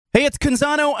Hey, it's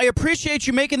Canzano. I appreciate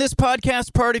you making this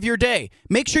podcast part of your day.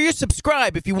 Make sure you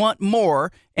subscribe if you want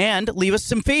more and leave us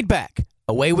some feedback.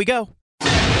 Away we go.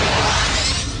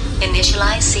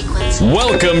 Initialize sequence.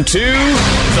 Welcome to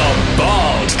The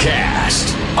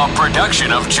Baldcast, a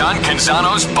production of John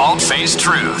Canzano's Bald-Faced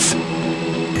Truth.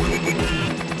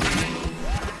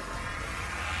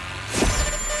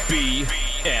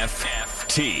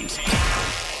 BFFT.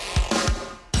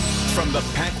 From the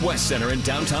Pac West Center in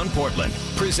downtown Portland,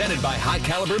 presented by High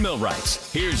Caliber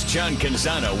Millwrights, here's John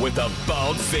Canzano with The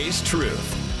Bald-Faced Truth.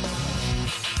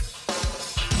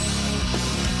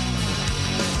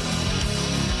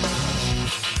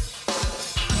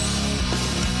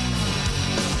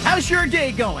 How's your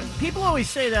day going? People always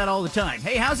say that all the time.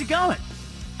 Hey, how's it going?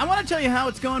 I want to tell you how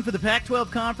it's going for the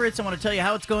Pac-12 Conference. I want to tell you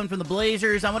how it's going for the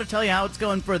Blazers. I want to tell you how it's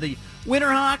going for the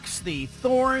Winterhawks, the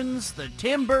Thorns, the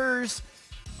Timbers.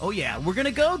 Oh, yeah, we're going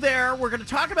to go there. We're going to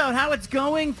talk about how it's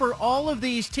going for all of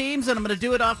these teams, and I'm going to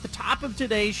do it off the top of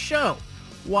today's show.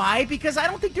 Why? Because I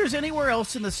don't think there's anywhere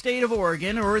else in the state of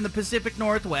Oregon or in the Pacific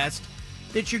Northwest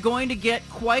that you're going to get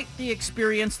quite the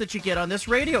experience that you get on this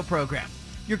radio program.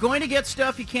 You're going to get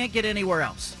stuff you can't get anywhere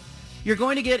else. You're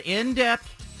going to get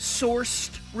in-depth,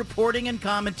 sourced reporting and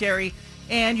commentary,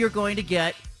 and you're going to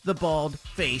get the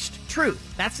bald-faced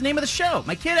truth. That's the name of the show.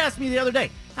 My kid asked me the other day,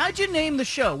 how'd you name the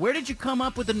show? Where did you come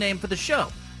up with the name for the show?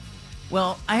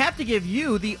 Well, I have to give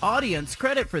you, the audience,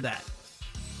 credit for that.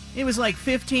 It was like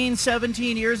 15,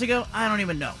 17 years ago. I don't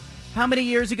even know how many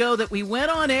years ago that we went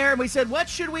on air and we said, what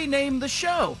should we name the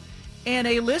show? And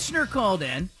a listener called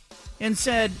in and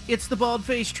said, it's the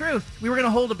Bald-Faced Truth. We were going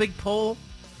to hold a big poll.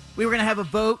 We were going to have a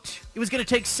vote. It was going to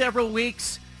take several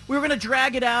weeks. We were going to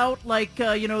drag it out like,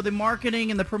 the marketing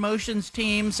and the promotions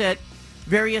teams at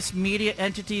various media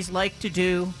entities like to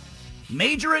do.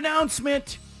 Major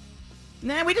announcement.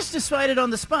 Nah, we just decided on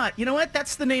the spot. You know what?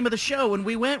 That's the name of the show, and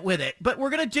we went with it. But we're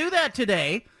going to do that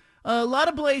today. A lot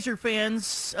of Blazer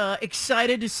fans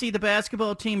excited to see the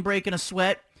basketball team breaking a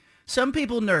sweat. Some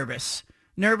people nervous.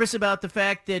 Nervous about the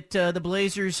fact that the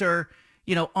Blazers are,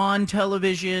 on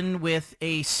television with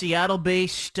a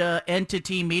Seattle-based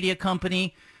entity media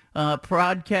company,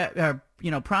 producing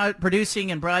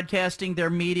and broadcasting their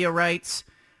media rights.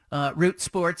 Root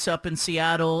Sports up in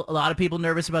Seattle. A lot of people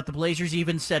nervous about the Blazers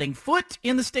even setting foot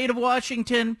in the state of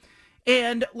Washington.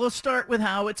 And we'll start with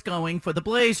how it's going for the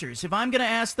Blazers. If I'm going to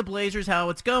ask the Blazers how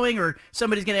it's going, or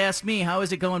somebody's going to ask me how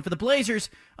is it going for the Blazers,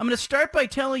 I'm going to start by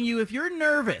telling you if you're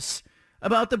nervous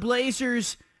about the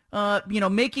Blazers,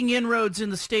 making inroads in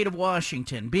the state of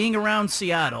Washington, being around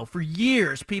Seattle. For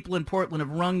years, people in Portland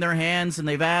have wrung their hands, and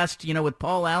they've asked, with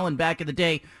Paul Allen back in the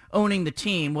day owning the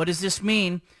team, what does this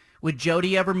mean? Would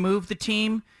Jody ever move the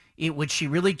team? Would she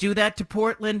really do that to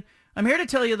Portland? I'm here to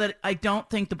tell you that I don't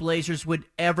think the Blazers would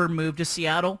ever move to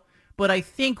Seattle, but I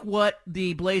think what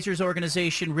the Blazers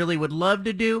organization really would love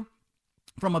to do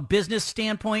from a business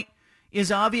standpoint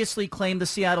is obviously claim the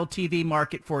Seattle TV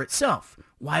market for itself.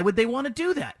 Why would they want to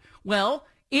do that? Well,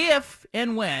 if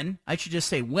and when, I should just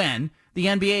say when, the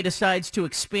NBA decides to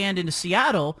expand into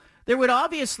Seattle, there would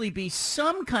obviously be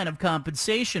some kind of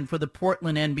compensation for the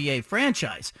Portland NBA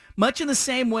franchise, much in the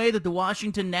same way that the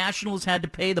Washington Nationals had to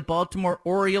pay the Baltimore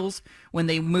Orioles when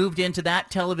they moved into that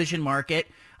television market.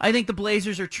 I think the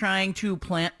Blazers are trying to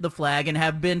plant the flag and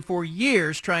have been for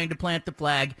years trying to plant the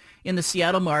flag in the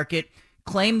Seattle market,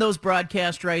 claim those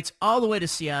broadcast rights all the way to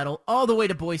Seattle, all the way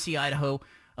to Boise, Idaho.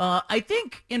 I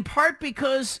think in part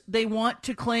because they want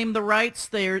to claim the rights.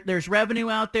 There's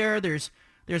revenue out there. There's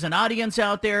an audience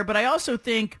out there. But I also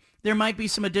think there might be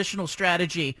some additional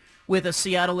strategy with a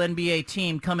Seattle NBA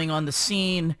team coming on the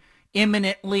scene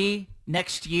imminently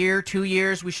next year, 2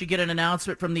 years. We should get an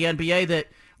announcement from the NBA that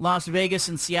Las Vegas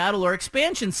and Seattle are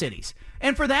expansion cities.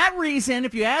 And for that reason,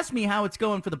 if you ask me how it's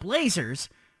going for the Blazers,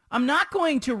 I'm not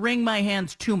going to wring my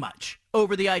hands too much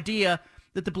over the idea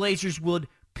that the Blazers would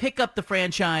pick up the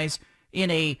franchise in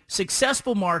a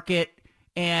successful market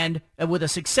and with a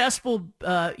successful,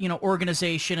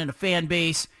 organization and a fan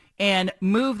base and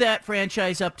move that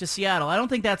franchise up to Seattle. I don't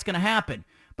think that's going to happen.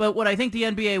 But what I think the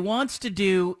NBA wants to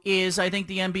do is I think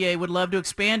the NBA would love to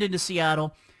expand into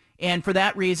Seattle. And for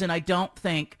that reason, I don't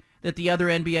think that the other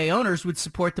NBA owners would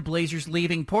support the Blazers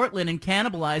leaving Portland and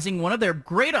cannibalizing one of their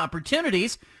great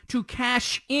opportunities to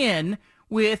cash in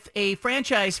with a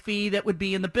franchise fee that would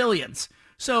be in the billions.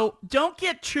 So don't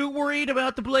get too worried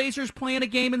about the Blazers playing a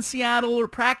game in Seattle or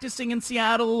practicing in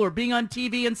Seattle or being on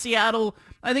TV in Seattle.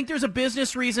 I think there's a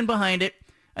business reason behind it.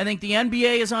 I think the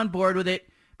NBA is on board with it.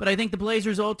 But I think the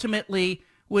Blazers ultimately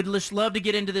would just love to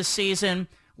get into this season,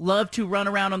 love to run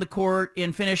around on the court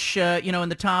and finish, in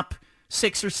the top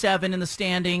 6 or 7 in the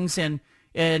standings and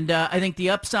And I think the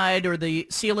upside or the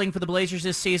ceiling for the Blazers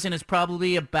this season is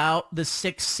probably about the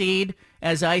 6th seed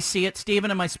as I see it.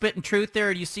 Steven, am I spitting truth there,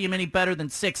 or do you see him any better than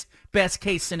 6 best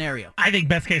case scenario? I think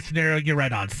best case scenario, you're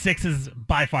right on. 6 is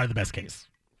by far the best case.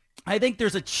 I think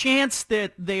there's a chance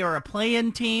that they are a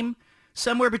play-in team,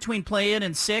 somewhere between play-in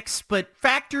and 6, but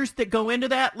factors that go into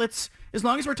that, as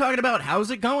long as we're talking about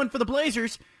how's it going for the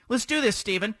Blazers, let's do this,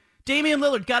 Steven. Damian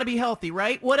Lillard got to be healthy,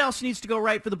 right? What else needs to go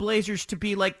right for the Blazers to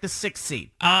be like the 6th seed?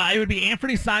 It would be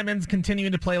Anthony Simons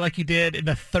continuing to play like he did in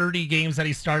the 30 games that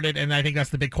he started, and I think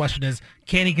that's the big question is,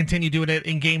 can he continue doing it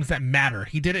in games that matter?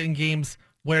 He did it in games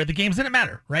where the games didn't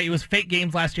matter, right? It was fake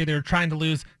games last year. They were trying to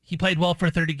lose. He played well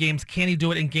for 30 games. Can he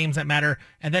do it in games that matter?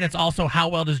 And then it's also how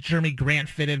well does Jeremy Grant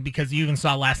fit in, because you even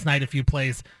saw last night a few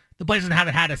plays. The Blazers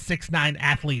haven't had a 6'9"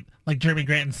 athlete like Jeremy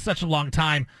Grant in such a long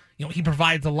time. He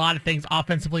provides a lot of things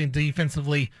offensively and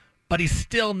defensively, but he's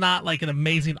still not like an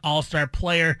amazing all-star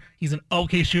player. He's an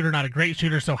okay shooter, not a great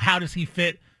shooter. So how does he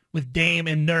fit with Dame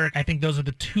and Nurk? I think those are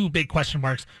the 2 big question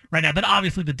marks right now, but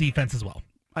obviously the defense as well.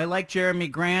 I like Jeremy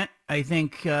Grant. I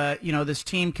think, this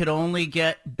team could only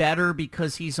get better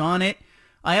because he's on it.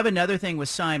 I have another thing with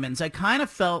Simons. I kind of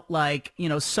felt like,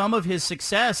 some of his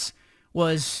success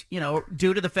was,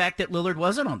 due to the fact that Lillard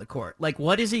wasn't on the court. Like,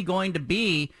 what is he going to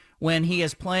be when he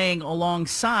is playing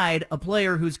alongside a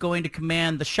player who's going to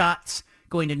command the shots,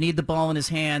 going to need the ball in his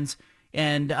hands?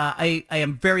 And I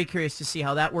am very curious to see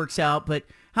how that works out. But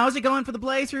how's it going for the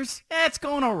Blazers? It's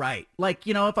going all right. Like,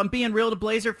 if I'm being real to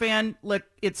Blazer fan, look,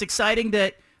 it's exciting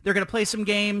that they're going to play some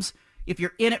games. If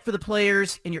you're in it for the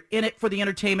players and you're in it for the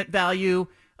entertainment value,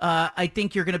 I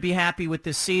think you're going to be happy with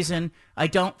this season. I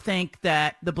don't think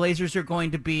that the Blazers are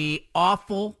going to be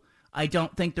awful. I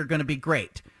don't think they're going to be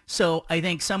great. So I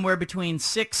think somewhere between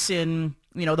 6 and,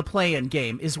 the play-in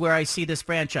game is where I see this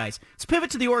franchise. Let's pivot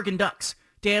to the Oregon Ducks.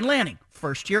 Dan Lanning,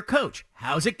 first-year coach.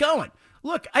 How's it going?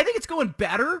 Look, I think it's going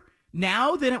better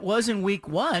now than it was in week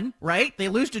 1, right? They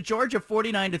lose to Georgia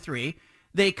 49-3.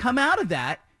 They come out of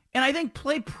that and I think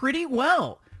play pretty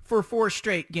well for 4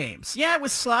 straight games. Yeah, it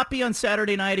was sloppy on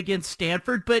Saturday night against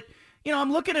Stanford, but,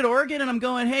 I'm looking at Oregon and I'm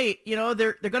going, hey,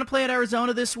 they're going to play at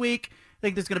Arizona this week. I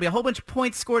think there's going to be a whole bunch of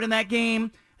points scored in that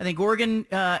game. I think Oregon,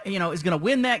 is going to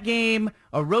win that game.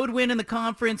 A road win in the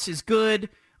conference is good.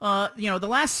 The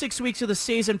last 6 weeks of the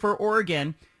season for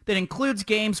Oregon, that includes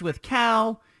games with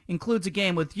Cal, includes a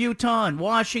game with Utah and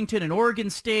Washington and Oregon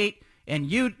State, and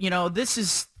this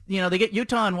is, they get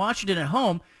Utah and Washington at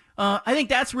home. I think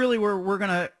that's really where we're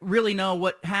going to really know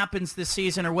what happens this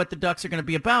season or what the Ducks are going to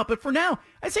be about. But for now,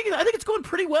 I think it's going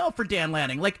pretty well for Dan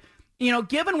Lanning. Like,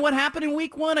 given what happened in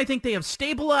week 1, I think they have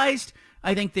stabilized.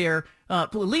 I think they're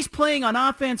at least playing on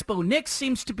offense. Bo Nix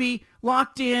seems to be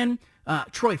locked in.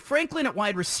 Troy Franklin at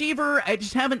wide receiver. I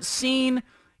just haven't seen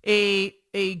a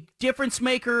difference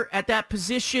maker at that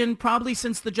position probably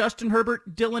since the Justin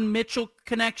Herbert, Dylan Mitchell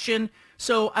connection.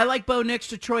 So I like Bo Nix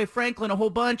to Troy Franklin a whole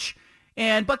bunch.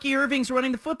 And Bucky Irving's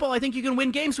running the football. I think you can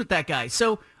win games with that guy.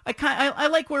 So I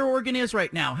like where Oregon is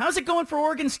right now. How's it going for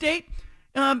Oregon State?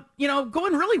 Going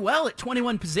really well at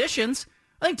 21 positions.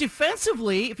 I think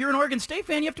defensively, if you're an Oregon State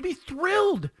fan, you have to be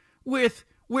thrilled with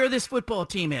where this football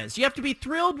team is. You have to be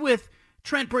thrilled with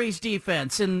Trent Bray's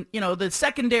defense and, the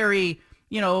secondary,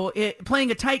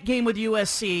 playing a tight game with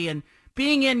USC and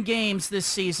being in games this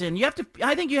season.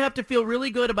 I think you have to feel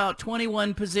really good about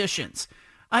 21 positions.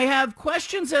 I have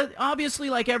questions, obviously,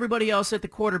 like everybody else at the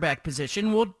quarterback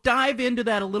position. We'll dive into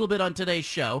that a little bit on today's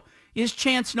show. Is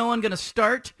Chance Nolan going to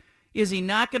start? Is he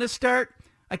not going to start?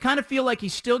 I kind of feel like he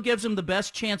still gives him the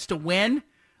best chance to win.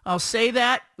 I'll say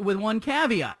that with one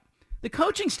caveat. The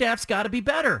coaching staff's got to be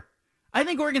better. I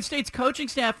think Oregon State's coaching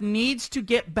staff needs to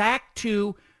get back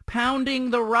to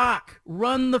pounding the rock,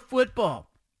 run the football,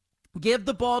 give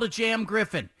the ball to Jam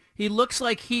Griffin. He looks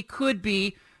like he could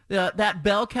be that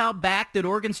bell cow back that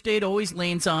Oregon State always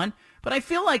leans on. But I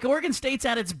feel like Oregon State's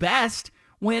at its best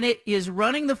when it is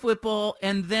running the football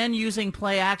and then using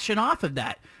play action off of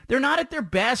that. They're not at their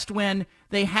best when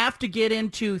they have to get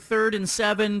into 3rd and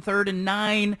 7, 3rd and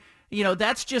 9.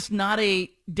 That's just not a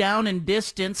down and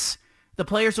distance. The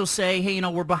players will say, hey,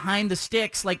 we're behind the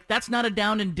sticks. Like, that's not a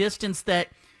down and distance that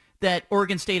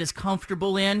Oregon State is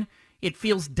comfortable in. It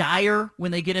feels dire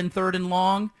when they get in 3rd and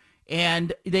long.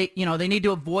 And they need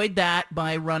to avoid that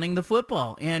by running the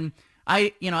football. And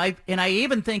I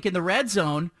even think in the red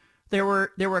zone, there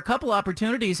were a couple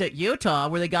opportunities at Utah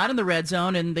where they got in the red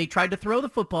zone and they tried to throw the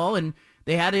football and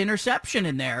they had an interception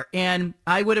in there. And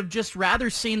I would have just rather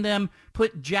seen them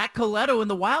put Jack Coletto in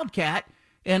the Wildcat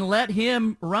and let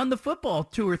him run the football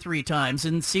 2 or 3 times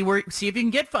and see if you can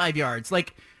get 5 yards.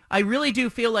 Like, I really do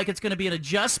feel like it's going to be an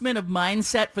adjustment of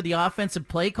mindset for the offensive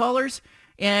play callers.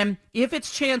 And if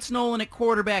it's Chance Nolan at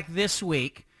quarterback this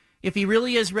week, if he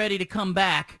really is ready to come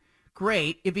back,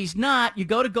 great. If he's not, you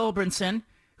go to Gulbranson,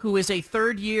 who is a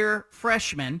third-year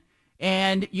freshman,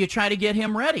 and you try to get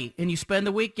him ready, and you spend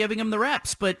the week giving him the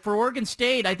reps. But for Oregon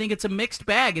State, I think it's a mixed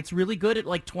bag. It's really good at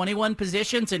like 21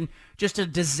 positions and just a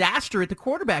disaster at the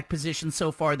quarterback position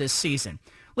so far this season.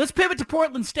 Let's pivot to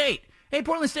Portland State. Hey,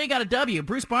 Portland State got a W.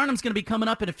 Bruce Barnum's going to be coming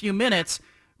up in a few minutes.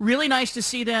 Really nice to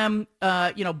see them,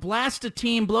 blast a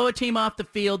team, blow a team off the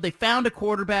field. They found a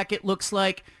quarterback, it looks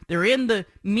like. They're in the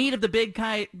meat of the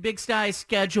Big Sky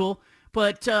schedule.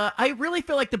 But I really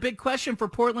feel like the big question for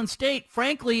Portland State,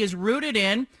 frankly, is rooted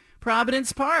in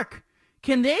Providence Park.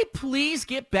 Can they please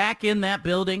get back in that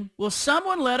building? Will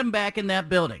someone let them back in that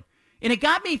building? And it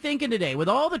got me thinking today, with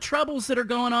all the troubles that are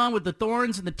going on with the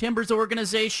Thorns and the Timbers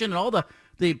organization and all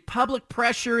the public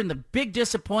pressure and the big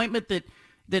disappointment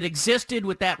that existed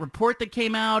with that report that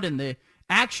came out and the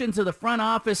actions of the front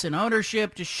office and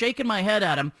ownership, just shaking my head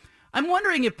at them. I'm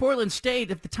wondering if Portland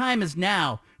State, if the time is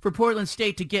now for Portland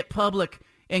State to get public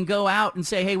and go out and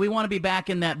say, hey, we want to be back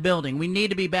in that building. We need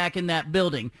to be back in that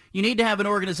building. You need to have an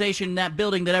organization in that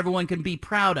building that everyone can be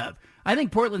proud of. I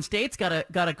think Portland State's got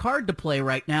a card to play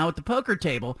right now at the poker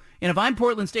table. And if I'm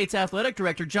Portland State's athletic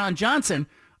director, John Johnson,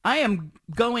 I am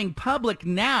going public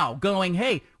now, going,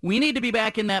 hey, we need to be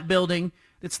back in that building.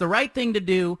 It's the right thing to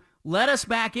do. Let us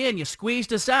back in. You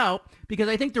squeezed us out, because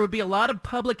I think there would be a lot of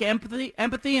public empathy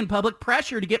and public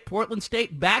pressure to get Portland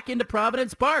State back into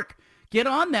Providence Park. Get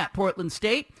on that, Portland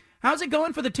State. How's it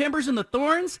going for the Timbers and the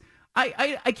Thorns?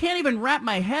 I can't even wrap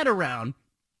my head around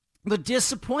the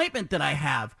disappointment that I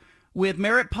have with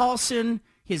Merritt Paulson,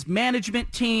 his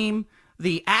management team,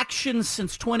 the actions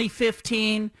since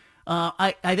 2015.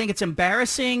 I think it's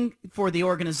embarrassing for the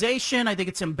organization. I think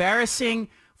it's embarrassing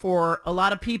for a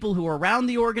lot of people who are around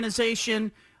the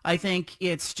organization. I think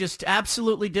it's just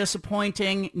absolutely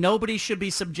disappointing. Nobody should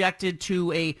be subjected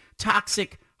to a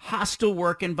toxic, hostile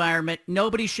work environment.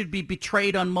 Nobody should be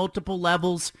betrayed on multiple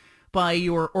levels by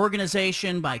your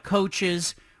organization, by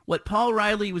coaches. What Paul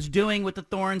Riley was doing with the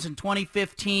Thorns in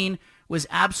 2015 was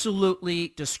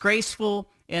absolutely disgraceful,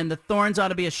 and the Thorns ought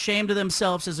to be ashamed of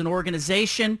themselves as an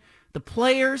organization. The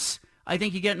players, I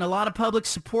think you're getting a lot of public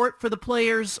support for the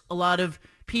players, a lot of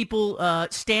people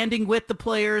standing with the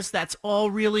players. That's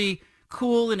all really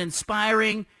cool and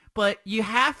inspiring. But we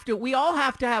all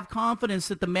have to have confidence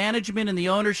that the management and the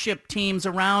ownership teams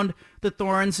around the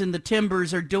Thorns and the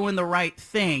Timbers are doing the right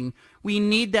thing. We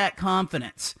need that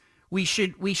confidence. We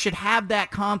should have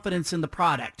that confidence in the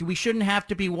product. We shouldn't have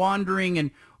to be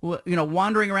wandering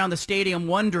around the stadium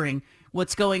wondering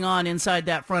what's going on inside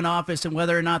that front office and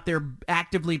whether or not they're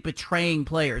actively betraying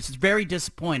players. It's very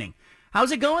disappointing.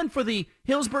 How's it going for the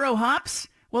Hillsboro Hops?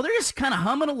 Well, they're just kind of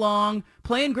humming along,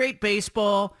 playing great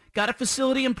baseball, got a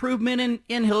facility improvement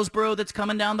in Hillsboro that's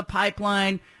coming down the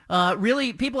pipeline.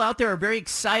 Really, people out there are very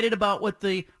excited about what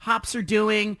the Hops are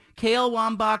doing. Cale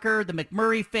Wambacher, the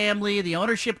McMurray family, the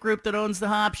ownership group that owns the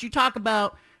Hops. You talk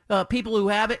about people who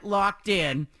have it locked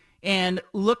in and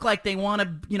look like they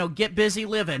want to, get busy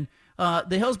living.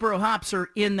 The Hillsboro Hops are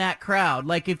in that crowd.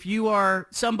 Like, if you are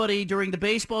somebody during the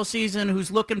baseball season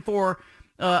who's looking for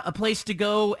a place to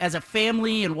go as a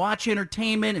family and watch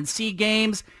entertainment and see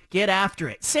games, get after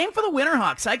it. Same for the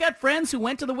Winterhawks. I got friends who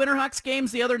went to the Winterhawks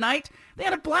games the other night. They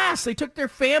had a blast. They took their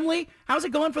family. How's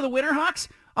it going for the Winterhawks?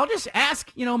 I'll just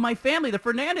ask, my family, the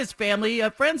Fernandez family,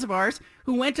 friends of ours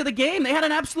who went to the game. They had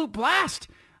an absolute blast.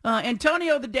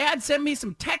 Antonio, the dad, sent me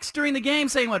some texts during the game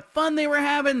saying what fun they were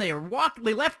having. They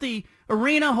left the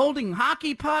arena holding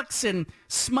hockey pucks and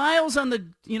smiles on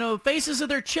the faces of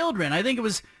their children. I think it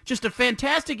was just a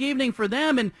fantastic evening for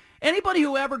them. And anybody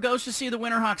who ever goes to see the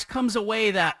Winterhawks comes away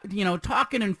that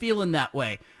talking and feeling that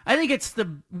way. I think it's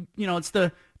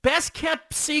the best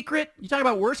kept secret. You talk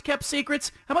about worst kept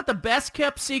secrets. How about the best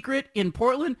kept secret in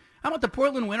Portland? How about the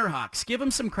Portland Winterhawks? Give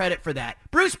him some credit for that.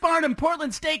 Bruce Barnum,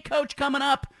 Portland State coach, coming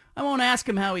up. I won't ask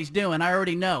him how he's doing. I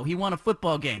already know. He won a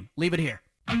football game. Leave it here.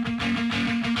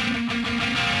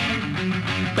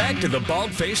 Back to the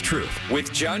Bald-Faced Truth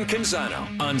with John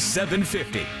Canzano on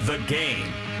 750 The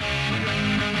Game.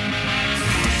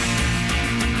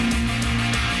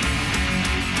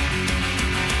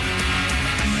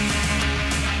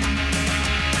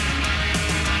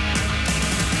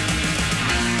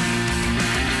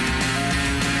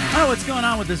 Oh, what's going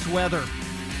on with this weather?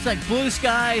 It's like blue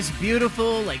skies,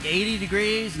 beautiful, like 80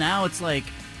 degrees. Now it's like,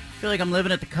 I feel like I'm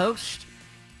living at the coast.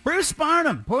 Bruce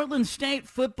Barnum, Portland State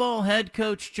football head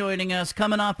coach, joining us,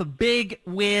 coming off a big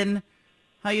win.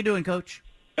 How you doing, Coach?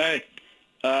 Hey,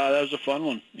 That was a fun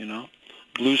one,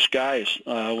 Blue skies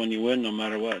when you win, no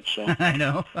matter what. So I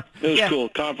know. it was cool.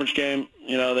 Conference game,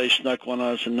 they snuck one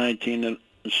on us in 19 that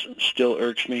still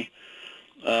irks me.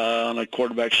 On a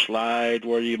quarterback slide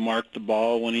where you mark the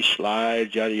ball when he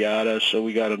slides, yada, yada. So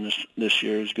we got him this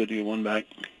year. It was good to get one back.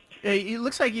 It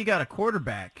looks like you got a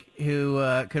quarterback who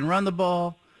can run the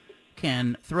ball,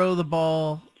 can throw the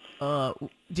ball.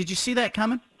 Did you see that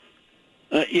coming?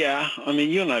 Yeah. I mean,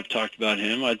 you and I have talked about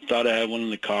him. I thought I had one in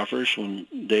the coffers when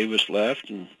Davis left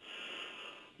and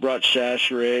brought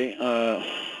Sashere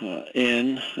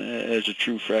in as a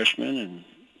true freshman and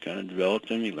kind of developed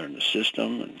him. He learned the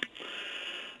system. And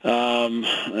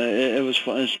it was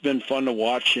fun. It's been fun to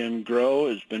watch him grow.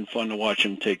 It's been fun to watch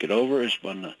him take it over. It's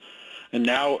fun to, and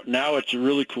now it's a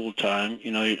really cool time.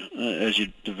 As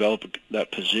you develop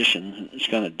that position, it's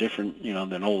kind of different,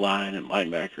 than O-line and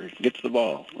linebacker. Get to the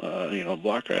ball,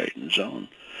 block right and zone.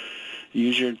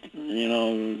 Use your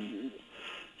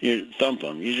thump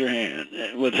him. Use your hand.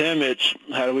 With him, it's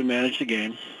how do we manage the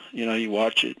game? You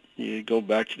watch it. You go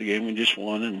back to the game we just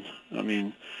won, and I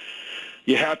mean.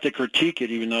 You have to critique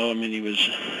it, even though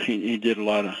he did a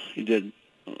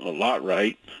lot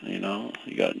right. He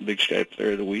got Big Sky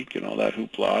Player of the Week and all that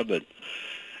hoopla. But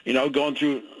going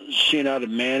through seeing how to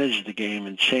manage the game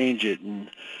and change it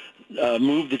and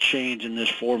move the chains in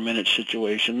this 4-minute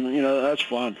situation, that's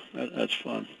fun. That's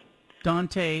fun.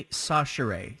 Dante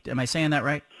Sashere. Am I saying that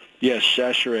right? Yes,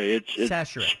 Sashere. It's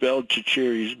Sashere. Spelled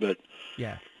Chichiris, but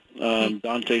yeah.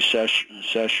 Dante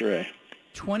Sashere.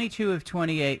 22 of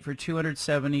 28 for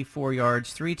 274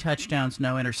 yards, 3 touchdowns,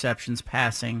 no interceptions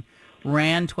passing,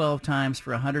 ran 12 times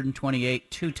for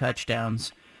 128, 2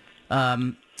 touchdowns.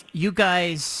 You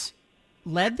guys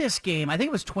led this game. I think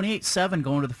it was 28-7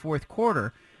 going to the fourth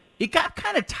quarter. It got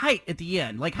kind of tight at the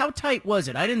end. Like, how tight was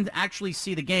it? I didn't actually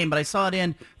see the game, but I saw it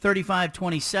in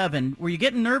 35-27. Were you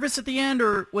getting nervous at the end,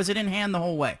 or was it in hand the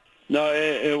whole way? No,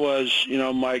 it was.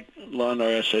 Mike Lund,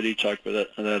 our SID, talked about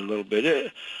that a little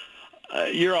bit.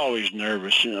 You're always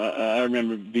nervous. I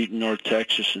remember beating North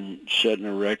Texas and setting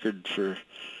a record for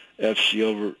FC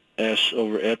over S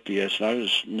over FBS, and I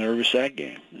was nervous that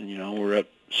game. And, we're up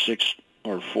 6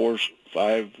 or 4,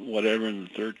 5, whatever in the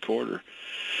third quarter.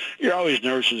 You're always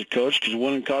nervous as a coach because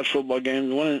winning college football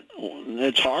games,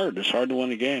 it's hard. It's hard to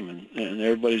win a game, and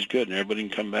everybody's good, and everybody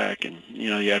can come back. And,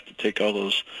 you have to take all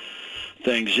those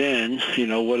things in.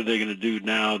 What are they going to do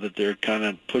now that they're kind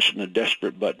of pushing the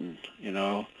desperate button,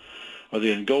 Are they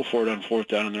going to go for it on fourth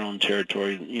down in their own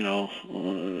territory,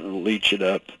 leech it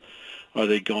up? Are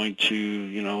they going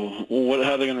to,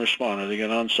 how are they going to respond? Are they going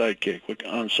to onside kick? What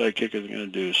onside kick are they going to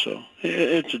do? So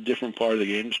it's a different part of the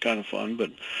game. It's kind of fun,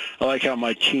 but I like how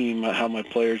my team, how my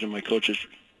players and my coaches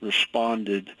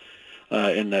responded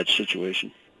in that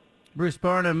situation. Bruce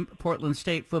Barnum, Portland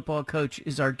State football coach,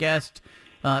 is our guest.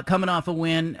 Coming off a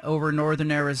win over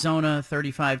Northern Arizona,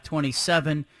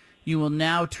 35-27. You will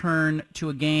now turn to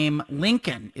a game.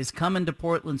 Lincoln is coming to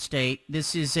Portland State.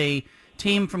 This is a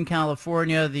team from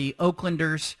California, the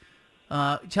Oaklanders.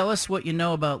 Tell us what you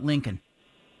know about Lincoln.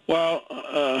 Well,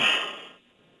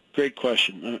 great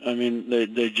question. I mean,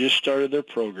 they just started their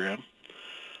program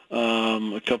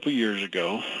a couple years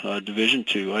ago, Division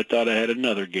II. I thought I had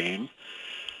another game.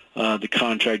 The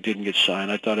contract didn't get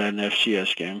signed. I thought I had an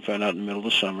FCS game. Found out in the middle of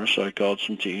the summer, so I called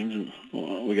some teams,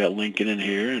 and we got Lincoln in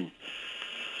here, and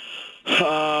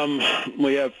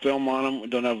we have film on them. We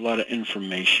don't have a lot of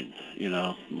information,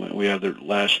 We have their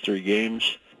last 3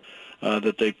 games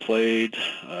that they played.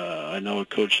 I know a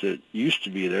coach that used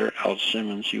to be there, Al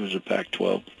Simmons. He was a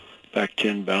Pac-12,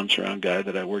 Pac-10 bounce-around guy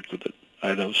that I worked with at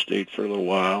Idaho State for a little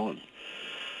while. And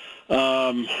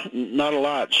not a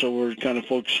lot, so we're kind of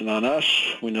focusing on us.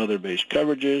 We know their base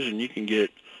coverages, and you can get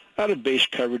out of base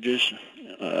coverages,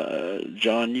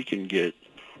 John, you can get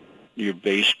your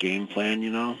base game plan,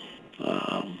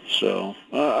 So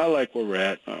I like where we're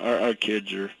at. Our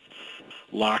kids are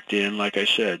locked in, like I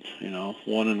said,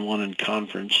 1-1 in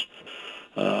conference,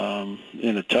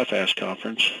 in a tough-ass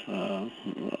conference.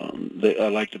 I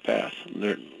like the path.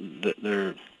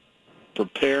 They're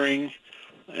preparing,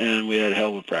 and we had a hell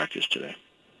of a practice today.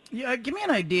 Yeah, give me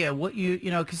an idea what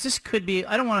because this could be.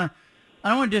 I don't want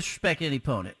to disrespect any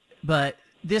opponent, but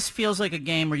this feels like a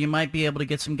game where you might be able to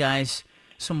get some guys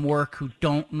some work who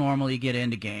don't normally get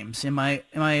into games. Am I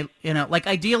like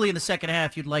ideally in the second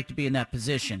half you'd like to be in that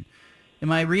position.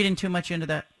 Am I reading too much into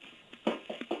that?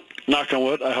 Knock on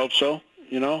wood, I hope so.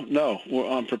 No,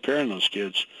 I'm preparing those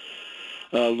kids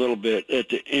a little bit at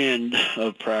the end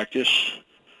of practice.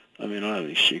 I mean, I don't have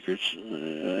any secrets.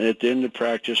 At the end of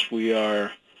practice, we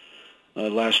are,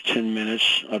 last 10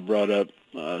 minutes, I brought up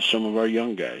some of our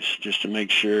young guys just to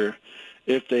make sure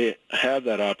if they have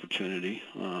that opportunity,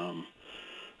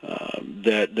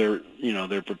 that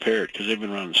they're prepared, because they've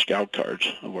been running scout cards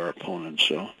of our opponents.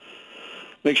 So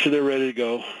make sure they're ready to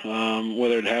go.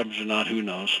 Whether it happens or not, who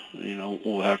knows?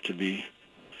 We'll have to be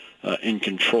in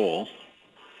control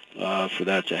for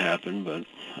that to happen, but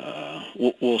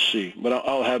we'll see. But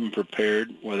I'll have them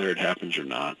prepared whether it happens or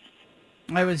not.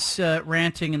 I was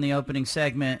ranting in the opening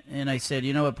segment, and I said,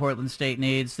 you know what Portland State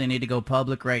needs? They need to go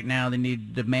public right now. They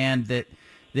need to demand that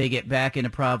they get back into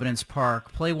Providence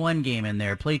Park, play one game in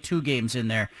there, play two games in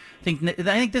there. I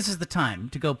think this is the time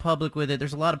to go public with it.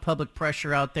 There's a lot of public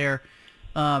pressure out there.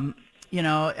 I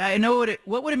know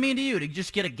what would it mean to you to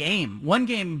just get a game, one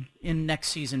game in next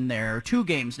season there, or two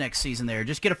games next season there,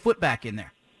 just get a foot back in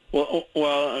there? Well,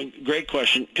 great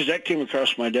question, because that came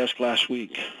across my desk last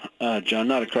week, John.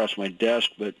 Not across my desk,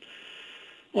 but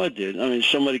it did. I mean,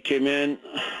 somebody came in.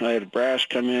 I had a brass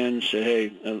come in and say,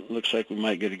 "Hey, it looks like we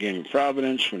might get a game in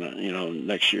Providence. We're not,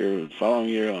 next year or the following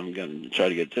year. I'm going to try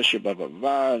to get this year, blah blah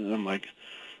blah." And I'm like,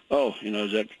 "Oh,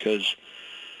 is that because,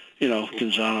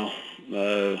 Canzano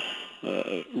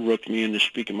rooked me into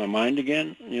speaking my mind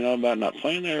again, about not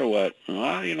playing there or what?"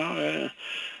 Well,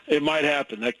 it might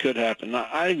happen. That could happen.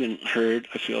 I even heard,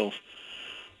 I feel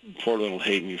Portland will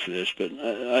hate me for this, but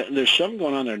there's something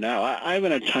going on there now. I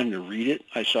haven't had time to read it.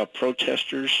 I saw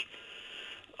protesters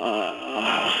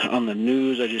on the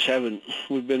news. I just haven't.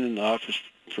 We've been in the office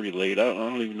pretty late. I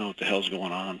don't even know what the hell's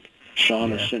going on.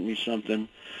 Sean has sent me something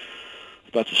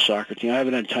about the soccer team. I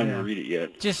haven't had time to read it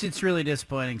yet. It's really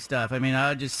disappointing stuff. I mean,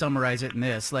 I'll just summarize it in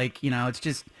this. It's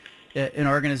just an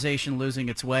organization losing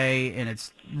its way, and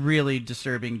it's really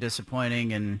disturbing,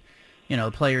 disappointing, and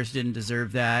the players didn't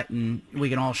deserve that, and we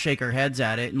can all shake our heads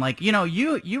at it. And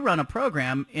you run a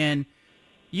program, and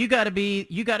you got to be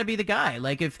the guy.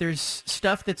 If there's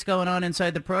stuff that's going on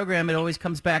inside the program, it always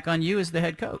comes back on you as the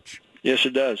head coach. Yes,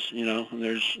 it does. And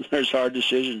there's hard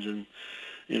decisions,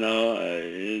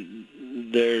 and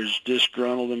there's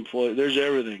disgruntled employees. There's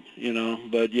everything,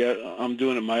 But yeah, I'm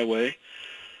doing it my way.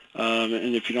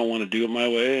 And if you don't want to do it my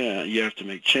way, you have to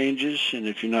make changes. And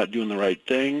if you're not doing the right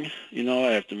thing,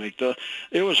 I have to make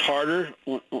It was harder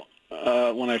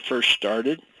when I first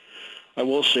started. I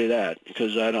will say that,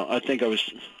 because I think I was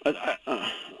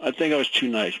too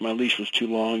nice. My leash was too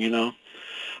long,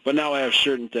 But now I have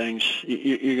certain things.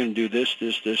 You're going to do this,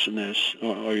 and this,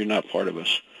 or you're not part of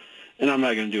us. And I'm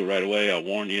not going to do it right away. I'll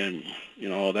warn you, and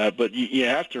all that. But you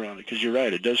have to run it, because you're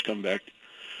right. It does come back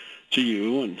to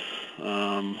you, and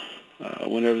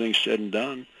when everything's said and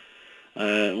done,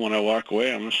 when I walk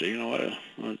away, I'm going to say, you know what,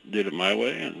 I did it my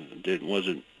way, and it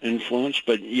wasn't influenced,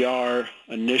 but you are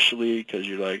initially, because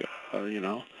you're like, you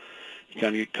kind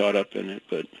of get caught up in it,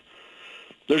 but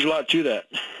there's a lot to that,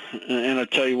 and I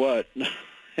tell you what,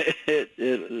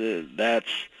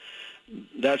 that's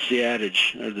the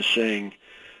adage, or the saying,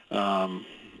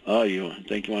 you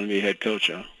think you want to be a head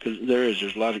coach, huh? Because there's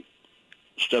a lot of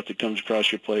stuff that comes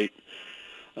across your plate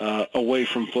away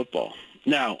from football.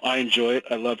 Now, I enjoy it.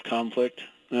 I love conflict.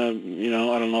 I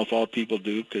don't know if all people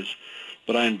do,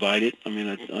 but I invite it. I mean,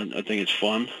 I think it's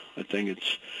fun. I think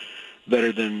it's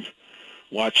better than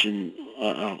watching,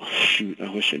 I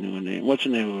wish I knew a name. What's the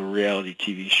name of a reality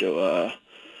TV show?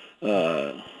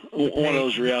 One of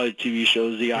those reality TV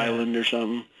shows, The Island or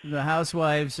something. The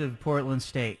Housewives of Portland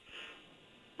State.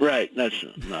 Right, that's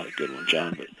not a good one,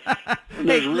 John, but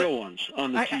there's real ones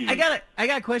on the TV. I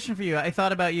got a question for you. I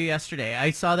thought about you yesterday.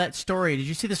 I saw that story. Did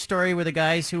you see the story where the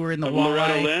guys who were in the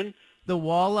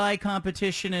walleye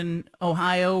competition in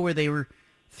Ohio, where they were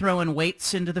throwing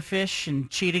weights into the fish and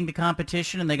cheating the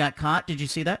competition, and they got caught? Did you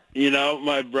see that?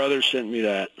 My brother sent me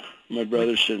that.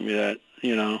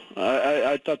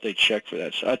 I thought they checked for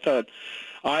that. So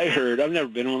I heard, I've never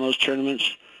been in one of those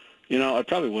tournaments. I'd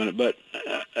probably win it, but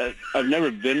I've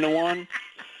never been to one.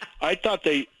 I thought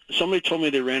somebody told me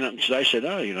they ran up, because I said,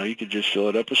 you could just fill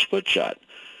it up with split shot.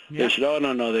 Yeah. They said,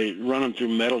 no, they run them through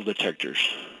metal detectors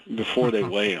before they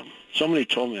weigh them. Somebody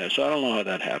told me that, so I don't know how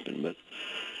that happened. But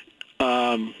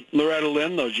Loretta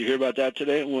Lynn, though, did you hear about that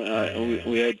today?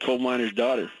 We had Coal Miner's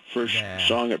daughter, first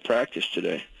song at practice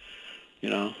today.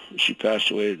 She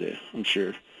passed away today, I'm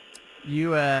sure. You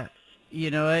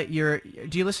know what?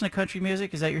 Do you listen to country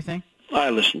music? Is that your thing? I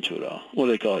listen to it all. What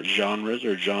do they call it? Genres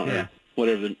or genre?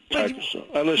 Whatever the type of song.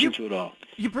 I listen to it all.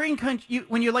 You bring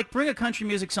when you bring a country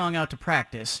music song out to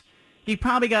practice, you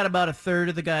probably got about a third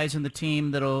of the guys in the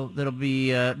team that'll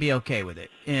be okay with it.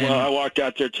 Well, I walked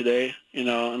out there today,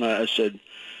 and I said,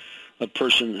 a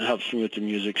person helps me with the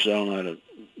music, because I don't know how to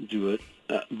do it.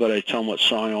 But I tell them what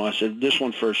song I want. I said, this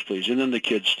one first, please, and then the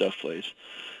kids' stuff plays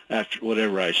after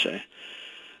whatever I say.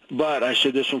 But I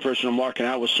said this one first, and I'm walking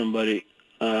out with somebody,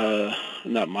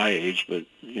 not my age, but,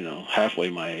 halfway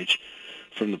my age,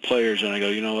 from the players, and I go,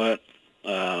 you know what?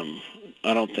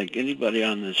 I don't think anybody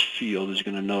on this field is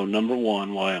going to know, number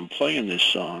one, why I'm playing this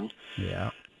song.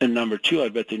 Yeah. And number two, I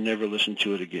bet they never listen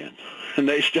to it again. And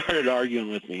they started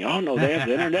arguing with me. Oh, no, they have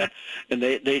the internet, and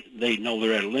they know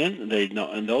Loretta Lynn, and they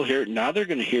know, and they'll hear it. Now they're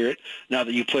going to hear it. Now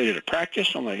that you played it at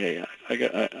practice, I'm like, hey, I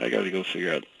got to go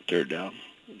figure out Third Down.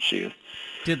 See you.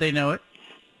 Did they know it?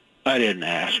 I didn't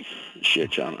ask.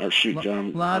 Shit, John. Or shoot,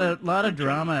 John. Lot of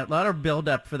drama, a lot of build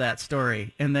up for that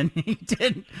story, and then you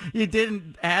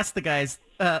didn't ask the guys.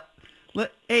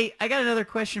 Hey, I got another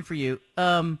question for you.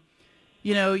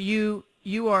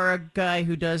 You are a guy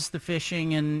who does the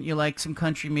fishing, and you like some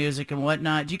country music and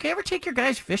whatnot. Do you ever take your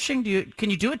guys fishing? Can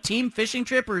you do a team fishing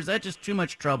trip, or is that just too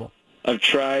much trouble? I've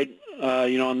tried.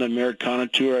 On the Americana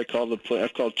tour, I've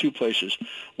called two places.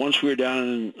 Once we were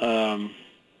down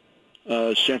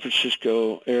in San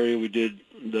Francisco area, we did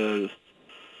we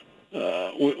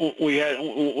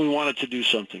wanted to do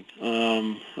something. We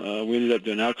ended up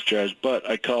doing Alcatraz, but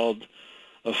I called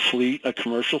a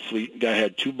commercial fleet. Guy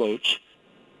had 2 boats,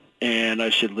 and I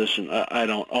said, listen,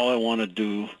 all I want to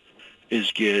do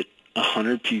is get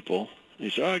 100 people. He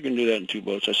said, I can do that in 2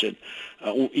 boats. I said,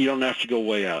 you don't have to go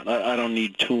way out. I don't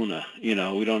need tuna. We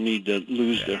don't need to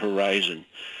lose the horizon.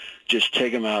 Just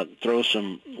take them out, throw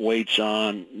some weights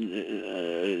on,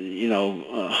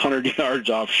 100 yards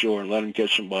offshore, and let them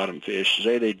catch some bottom fish.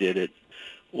 Say they did it.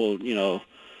 Well,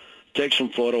 take some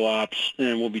photo ops,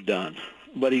 and we'll be done.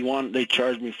 But they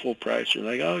charged me full price. They're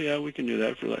like, oh, yeah, we can do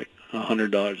that for like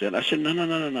 $100. And I said,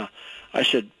 no. I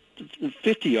said,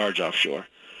 50 yards offshore.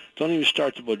 Don't even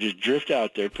start the boat. Just drift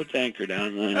out there, put the anchor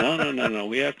down. And no.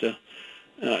 We have to.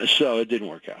 So it didn't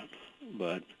work out.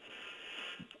 But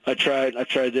I tried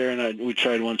there, and we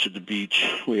tried once at the beach.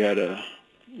 We had I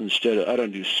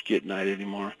don't do skit night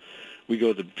anymore. We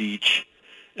go to the beach,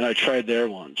 and I tried there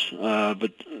once.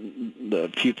 But the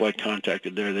people I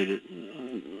contacted there,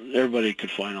 everybody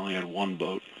could find only had 1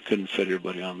 boat. Couldn't fit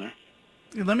everybody on there.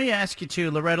 Let me ask you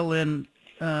too, Loretta Lynn,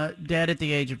 dead at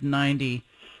the age of 90.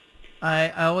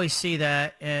 I always see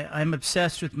that. I'm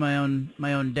obsessed with my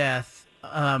own death.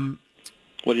 What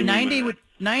do you 90 mean?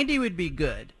 90 would be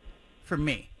good for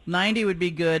me. 90 would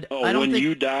be good. Oh, I don't when think,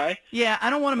 you die? Yeah,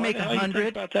 I don't want to make Why the hell you 100.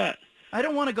 think about that? I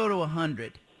don't want to go to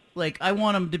 100. Like, I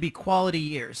want them to be quality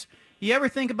years. You ever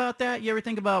think about that? You ever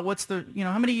think about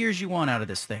how many years you want out of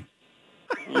this thing?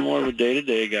 I'm more of a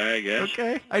day-to-day guy, I guess.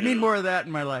 Okay. I need more of that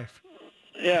in my life.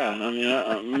 Yeah, I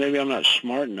mean, maybe I'm not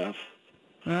smart enough.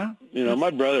 Huh? My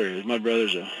brother's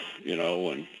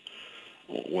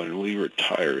when we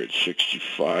retire at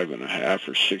 65 and a half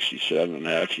or 67 and a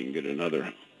half, you can get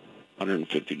another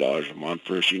 $150 a month.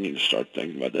 First, you need to start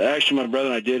thinking about that. Actually, my brother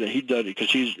and I did it. He does it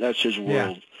because that's his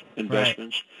world,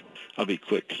 investments. Right. I'll be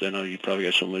quick because I know you probably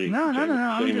got somebody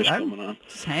famous coming on.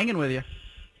 Just hanging with you.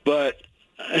 But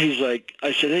he's like,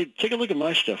 I said, hey, take a look at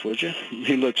my stuff, would you?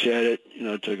 He looks at it.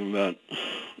 It took him about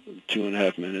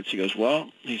 2.5 minutes. He goes, well,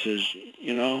 he says,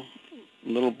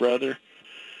 little brother,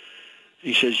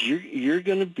 he says, you're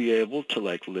going to be able to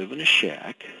live in a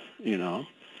shack,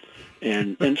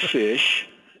 and fish,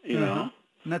 And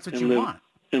that's what you want.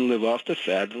 And live off the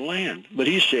fat of the land. But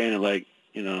he's saying it like,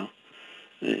 you don't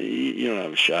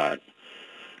have a shot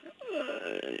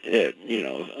at,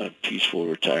 a peaceful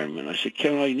retirement. I said,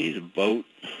 Kevin, all you need is a boat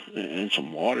and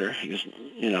some water. He goes,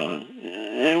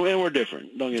 and we're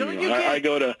different. Don't get me wrong. I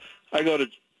go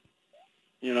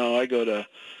to,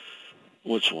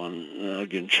 what's one? I'll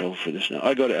get in trouble for this now.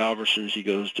 I go to Albertsons. He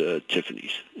goes to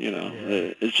Tiffany's.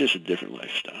 It's just a different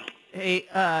lifestyle. Hey,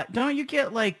 don't you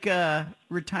get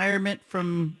retirement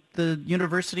from the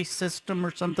university system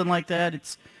or something like that?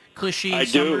 It's cushy,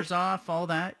 summers off, all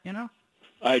that,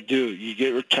 I do. You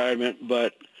get retirement,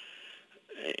 but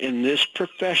in this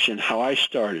profession, how I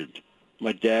started,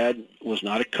 my dad was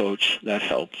not a coach. That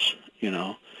helps,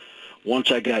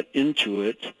 Once I got into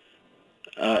it,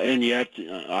 and you have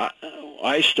to,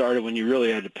 I started when you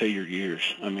really had to pay your years.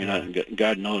 I mean,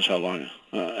 God knows how long.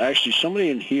 Actually, somebody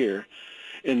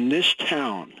in this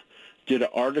town did an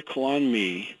article on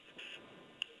me.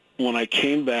 When I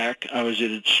came back, I was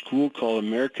at a school called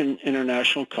American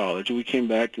International College. We came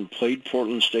back and played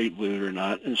Portland State, believe it or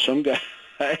not. And some guy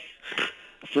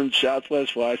from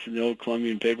Southwest Washington, the old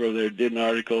Columbian paper over there, did an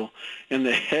article. And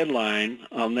the headline,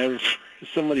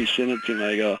 somebody sent it to me.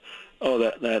 I go,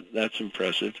 oh, that's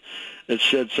impressive. It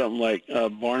said something like,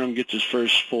 Barnum gets his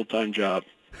first full-time job.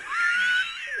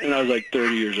 And I was like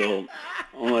 30 years old.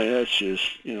 I'm like, that's just,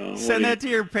 Send that to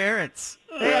your parents.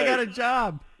 Hey, I got a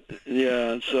job.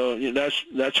 Yeah, so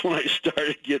that's when I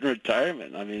started getting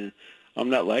retirement. I mean, I'm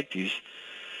not like these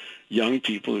young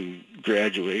people who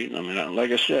graduate. I mean,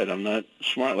 like I said, I'm not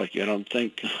smart like you. I don't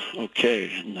think,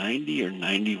 okay, 90 or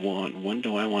 91, when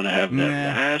do I want to have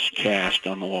that last cast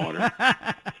on the water?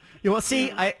 Yeah, well,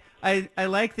 see, I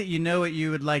like that you know what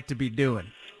you would like to be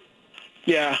doing.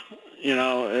 Yeah, you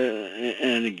know,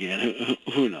 and again,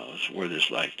 who knows where this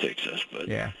life takes us, but...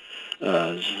 Yeah.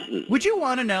 Would you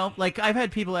want to know, like I've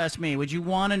had people ask me, would you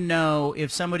want to know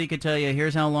if somebody could tell you,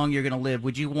 here's how long you're going to live,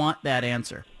 would you want that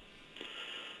answer?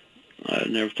 I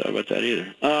never thought about that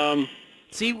either.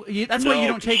 See, that's why you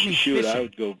don't take me fishing. fishing. I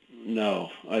would go, no,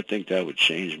 I think that would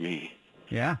change me.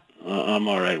 Yeah. I'm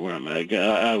all right where I'm at.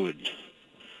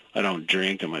 I don't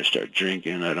drink. I might start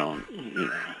drinking. I don't,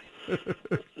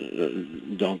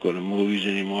 don't go to movies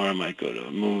anymore. I might go to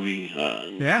a movie.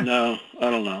 No, I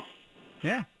don't know.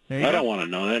 Yeah. I don't want to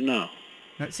know that, no.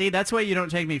 See, that's why you don't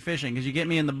take me fishing, because you get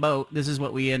me in the boat. This is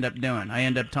what we end up doing. I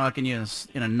end up talking you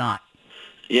in a knot.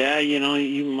 Yeah,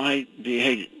 you might be,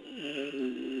 hey,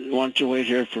 why don't you wait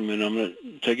here for a minute? I'm going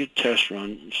to take a test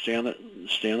run. Stay on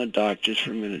the dock just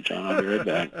for a minute, John. I'll be right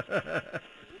back.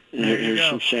 And here's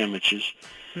some sandwiches.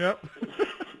 Yep.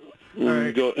 All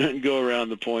right. Go around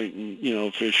the point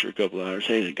and, fish for a couple hours.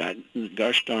 Hey, the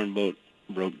gosh darn boat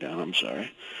broke down. I'm sorry.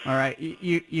 All right.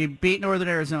 You beat Northern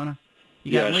Arizona.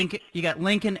 You got Lincoln. You got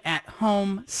Lincoln at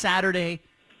home Saturday,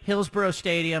 Hillsborough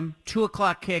Stadium,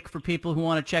 2:00 kick for people who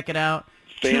want to check it out.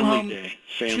 Family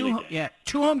day. Yeah,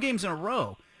 2 home games in a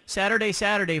row. Saturday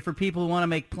for people who want to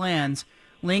make plans.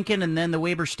 Lincoln and then the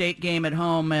Weber State game at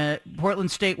home. Portland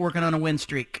State working on a win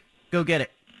streak. Go get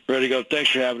it. Ready to go.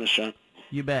 Thanks for having us, son.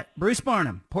 You bet. Bruce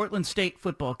Barnum, Portland State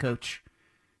football coach.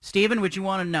 Steven, would you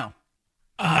want to know?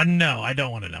 No, I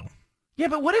don't want to know. Yeah,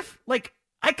 but what if,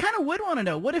 I kind of would want to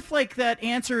know. What if, that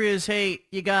answer is, hey,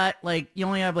 you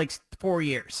only have, 4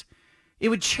 years? It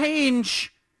would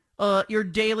change your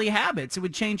daily habits. It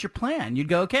would change your plan. You'd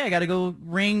go, okay, I got to go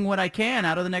wring what I can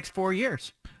out of the next 4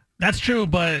 years. That's true,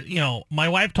 but, my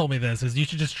wife told me this, is you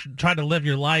should just try to live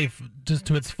your life just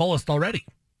to its fullest already.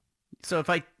 So if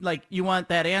you want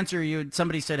that answer,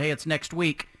 somebody said, hey, it's next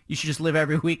week, you should just live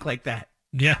every week like that.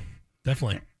 Yeah,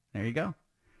 definitely. There you go.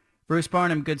 Bruce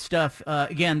Barnum, good stuff.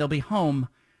 Again, they'll be home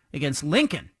against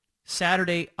Lincoln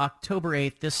Saturday, October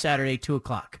 8th, this Saturday,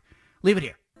 2:00. Leave it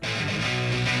here.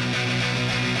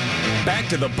 Back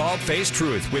to the Bald-Faced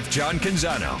Truth with John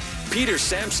Canzano. Peter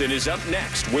Sampson is up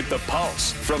next with The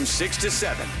Pulse from 6 to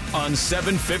 7 on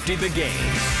 750 The Game.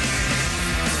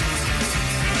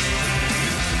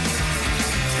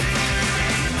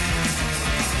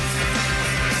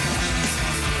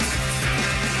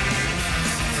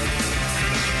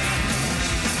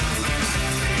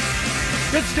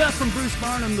 Good stuff from Bruce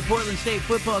Barnum, the Portland State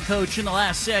football coach, in the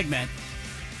last segment.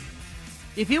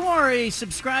 If you are a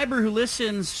subscriber who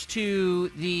listens to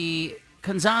the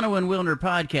Canzano and Wilner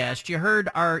podcast, you heard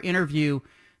our interview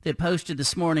that posted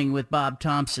this morning with Bob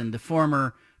Thompson, the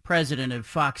former president of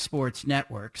Fox Sports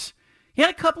Networks. He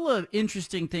had a couple of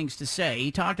interesting things to say.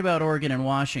 He talked about Oregon and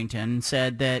Washington and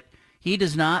said that he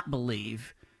does not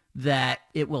believe that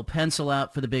it will pencil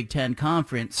out for the Big Ten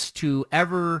Conference to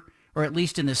ever, or at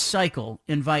least in this cycle,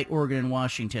 invite Oregon and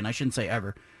Washington. I shouldn't say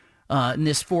ever. In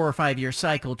this 4 or 5 year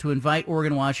cycle, to invite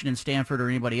Oregon, Washington, Stanford, or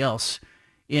anybody else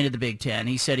into the Big Ten.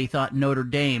 He said he thought Notre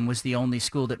Dame was the only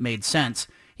school that made sense.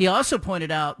 He also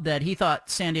pointed out that he thought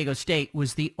San Diego State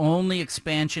was the only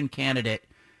expansion candidate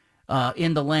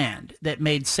in the land that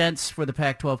made sense for the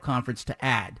Pac-12 conference to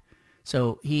add.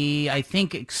 So he, I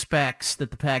think, expects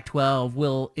that the Pac-12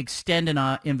 will extend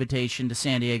an invitation to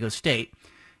San Diego State.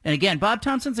 And again, Bob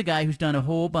Thompson's a guy who's done a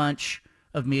whole bunch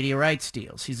of media rights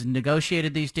deals. He's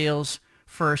negotiated these deals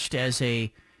first as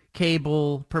a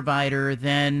cable provider,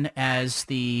 then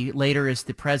later as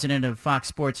the president of Fox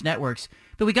Sports Networks.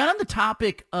 But we got on the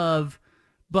topic of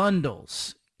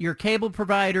bundles. Your cable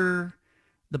provider,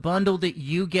 the bundle that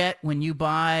you get when you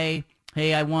buy,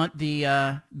 hey, I want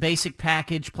the basic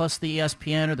package plus the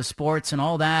ESPN or the sports and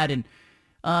all that.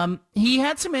 And he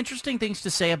had some interesting things to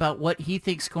say about what he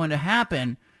thinks is going to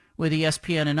happen with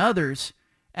ESPN and others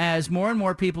as more and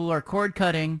more people are cord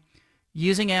cutting,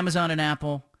 using Amazon and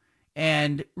Apple,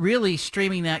 and really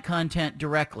streaming that content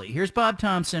directly. Here's Bob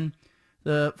Thompson,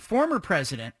 the former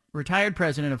president, retired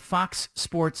president of Fox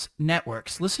Sports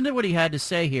Networks. Listen to what he had to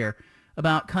say here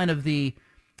about kind of the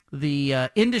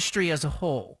industry as a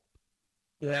whole.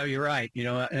 Yeah, you're right.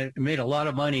 It made a lot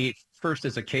of money first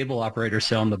as a cable operator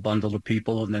selling the bundle to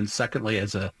people, and then secondly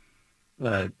as a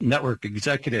network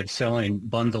executive selling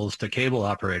bundles to cable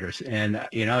operators. And,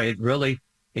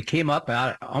 it came up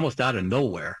almost out of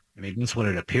nowhere. I mean, that's what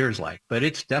it appears like, but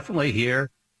it's definitely here.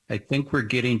 I think we're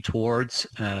getting towards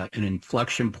an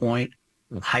inflection point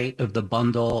height of the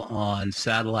bundle on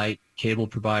satellite cable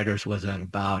providers was at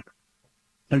about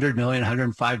 100 million,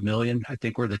 105 million, I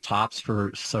think were the tops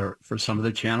for some of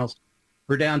the channels.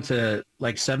 We're down to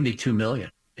like 72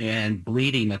 million and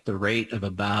bleeding at the rate of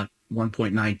about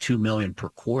 1.92 million per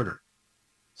quarter.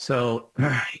 So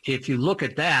if you look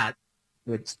at that,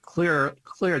 it's clear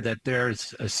that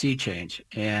there's a sea change.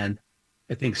 And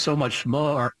I think so much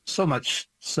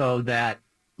so that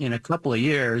in a couple of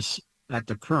years at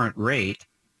the current rate,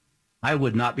 I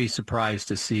would not be surprised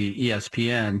to see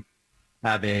ESPN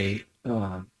have a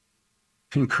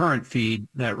concurrent feed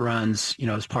that runs,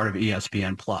 as part of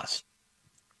ESPN Plus.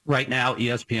 Right now,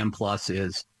 ESPN Plus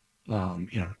is,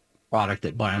 product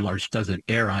that by and large doesn't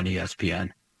air on ESPN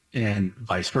and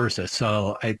vice versa.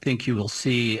 So I think you will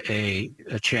see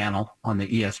a channel on the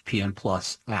ESPN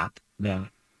Plus app that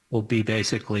will be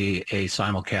basically a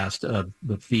simulcast of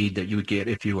the feed that you would get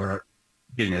if you were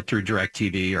getting it through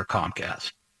DirecTV or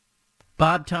Comcast.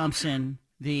 Bob Thompson,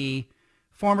 the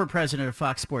former president of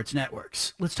Fox Sports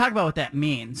Networks. Let's talk about what that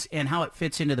means and how it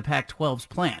fits into the Pac-12's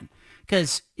plan.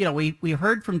 Because, we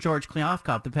heard from George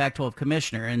Kliavkoff, the Pac-12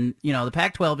 commissioner, and, the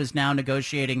Pac-12 is now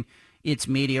negotiating its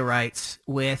media rights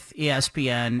with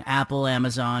ESPN, Apple,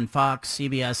 Amazon, Fox,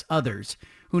 CBS, others.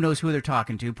 Who knows who they're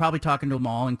talking to? Probably talking to them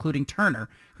all, including Turner,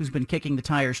 who's been kicking the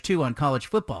tires too on college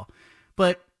football.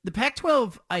 But the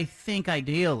Pac-12, I think,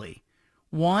 ideally,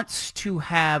 wants to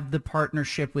have the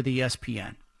partnership with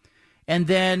ESPN. And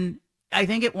then I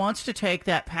think it wants to take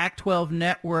that Pac-12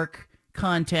 network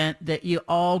content that you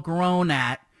all grown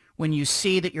at. When you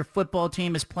see that your football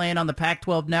team is playing on the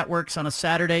Pac-12 networks on a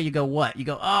Saturday, you go, what? You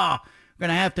go, we're going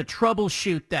to have to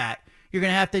troubleshoot that. You're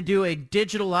going to have to do a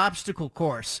digital obstacle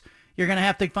course. You're going to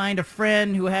have to find a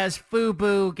friend who has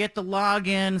FUBU, get the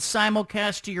login,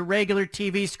 simulcast to your regular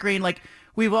TV screen. Like,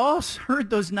 we've all heard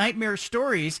those nightmare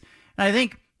stories. And I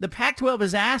think the Pac-12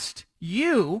 has asked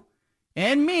you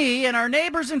and me and our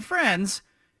neighbors and friends,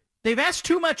 they've asked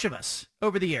too much of us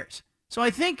over the years. So I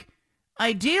think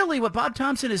ideally what Bob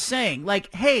Thompson is saying,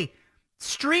 like, hey,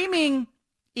 streaming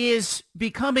is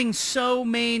becoming so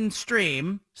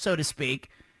mainstream, so to speak,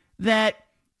 that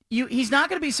he's not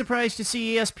going to be surprised to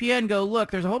see ESPN go,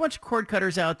 look, there's a whole bunch of cord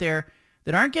cutters out there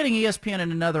that aren't getting ESPN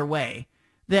in another way,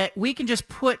 that we can just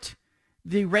put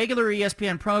the regular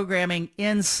ESPN programming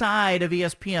inside of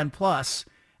ESPN Plus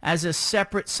as a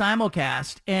separate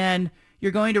simulcast, and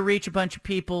you're going to reach a bunch of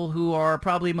people who are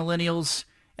probably millennials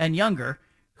and younger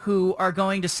who are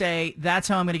going to say, that's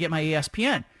how I'm going to get my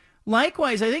ESPN.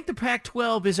 Likewise, I think the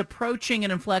Pac-12 is approaching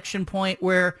an inflection point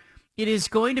where it is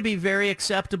going to be very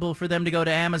acceptable for them to go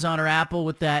to Amazon or Apple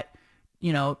with that,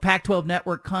 Pac-12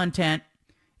 network content,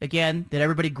 again, that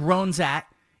everybody groans at,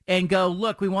 and go,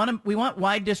 look, we want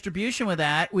wide distribution with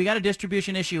that. We got a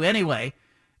distribution issue anyway.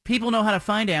 People know how to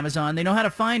find Amazon. They know how to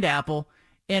find Apple.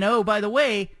 And, oh, by the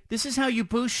way, this is how you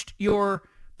boost your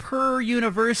per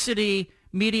university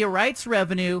media rights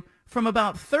revenue from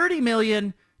about 30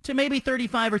 million to maybe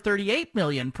 35 or 38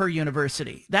 million per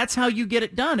university. That's how you get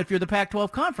it done if you're the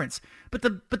Pac-12 conference. But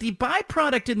the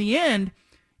byproduct in the end,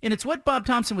 and it's what Bob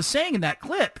Thompson was saying in that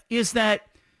clip, is that,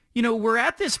 we're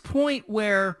at this point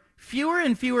where fewer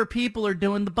and fewer people are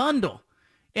doing the bundle.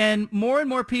 And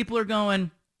more people are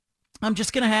going, I'm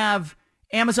just going to have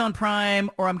Amazon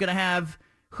Prime, or I'm going to have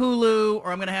Hulu,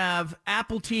 or I'm going to have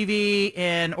Apple TV,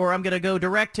 or I'm going to go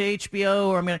direct to HBO,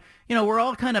 or I'm going to, we're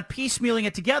all kind of piecemealing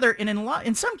it together. And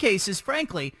in some cases,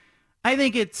 frankly, I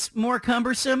think it's more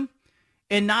cumbersome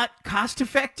and not cost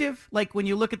effective. Like when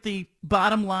you look at the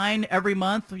bottom line every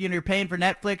month, you're paying for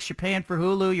Netflix, you're paying for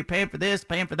Hulu, you're paying for this,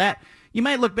 paying for that. You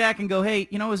might look back and go, hey,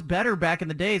 it was better back in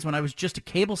the days when I was just a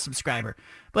cable subscriber.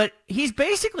 But he's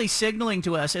basically signaling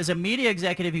to us as a media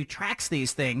executive who tracks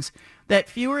these things that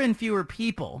fewer and fewer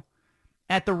people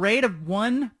at the rate of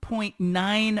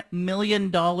 $1.9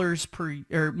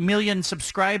 million million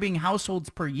subscribing households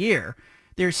per year,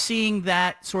 they're seeing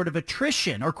that sort of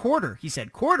attrition, or quarter, he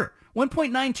said,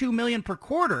 1.92 million per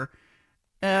quarter.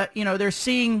 They're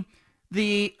seeing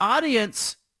the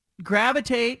audience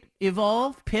gravitate,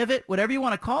 evolve, pivot, whatever you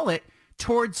want to call it,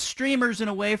 towards streamers and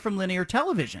away from linear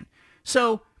television.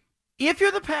 So if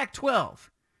you're the Pac-12,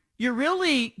 you're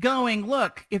really going,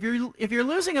 look, if you're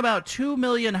losing about 2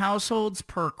 million households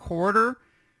per quarter,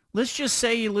 let's just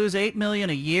say you lose 8 million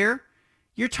a year,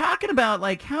 you're talking about,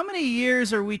 like, how many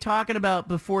years are we talking about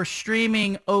before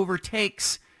streaming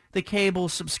overtakes the cable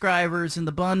subscribers and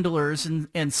the bundlers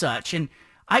and such? And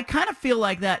I kind of feel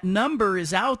like that number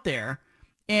is out there,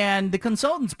 and the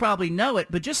consultants probably know it,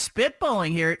 but just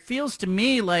spitballing here, it feels to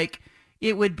me like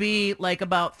it would be like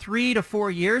about 3 to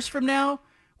 4 years from now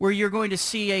where you're going to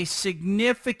see a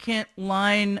significant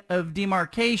line of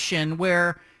demarcation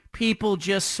where people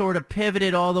just sort of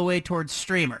pivoted all the way towards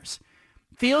streamers.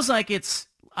 Feels like it's,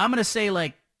 I'm going to say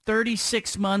like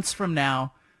 36 months from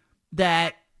now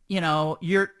that,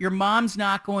 your mom's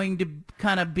not going to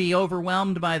kind of be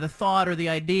overwhelmed by the thought or the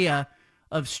idea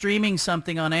of streaming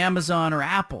something on Amazon or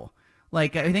Apple.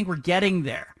 Like, I think we're getting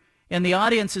there. And the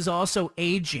audience is also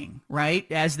aging, right,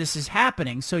 as this is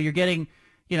happening. So you're getting,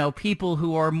 people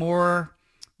who are more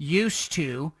used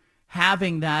to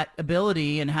having that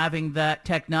ability and having that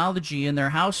technology in their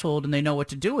household, and they know what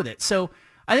to do with it. So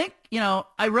I think,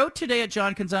 I wrote today at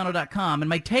johncanzano.com, and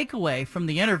my takeaway from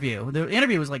the interview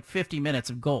was like 50 minutes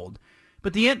of gold.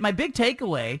 But my big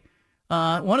takeaway,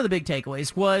 one of the big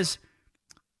takeaways was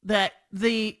that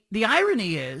the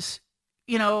irony is,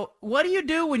 what do you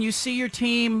do when you see your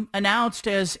team announced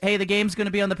as, hey, the game's going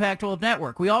to be on the Pac-12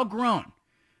 network? We all groan.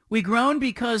 We groan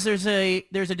because there's a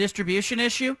distribution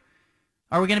issue.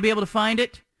 Are we going to be able to find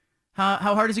it? How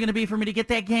hard is it going to be for me to get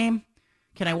that game?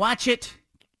 Can I watch it?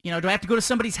 Do I have to go to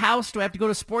somebody's house? Do I have to go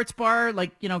to a sports bar?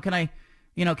 Like, can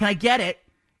I get it?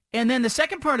 And then the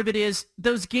second part of it is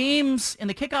those games and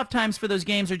the kickoff times for those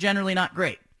games are generally not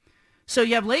great. So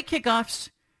you have late kickoffs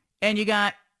and you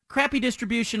got crappy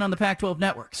distribution on the Pac-12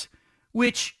 networks,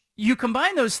 which you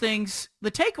combine those things.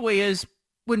 The takeaway is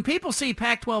when people see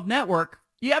Pac-12 network,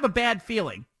 you have a bad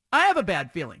feeling. I have a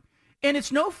bad feeling. And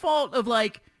it's no fault of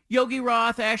like Yogi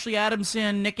Roth, Ashley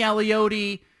Adamson, Nick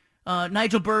Aliotti,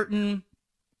 Nigel Burton.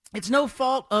 It's no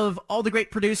fault of all the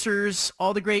great producers,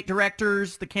 all the great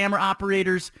directors, the camera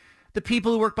operators, the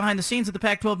people who work behind the scenes of the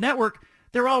Pac-12 network.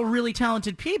 They're all really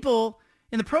talented people,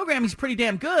 and the programming's pretty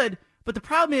damn good. But the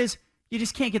problem is you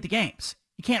just can't get the games.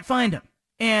 You can't find them.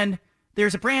 And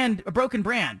there's a broken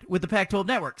brand with the Pac-12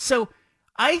 network. So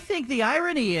I think the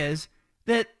irony is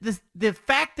that the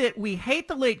fact that we hate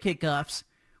the late kickoffs,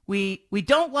 we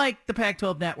don't like the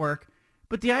Pac-12 network,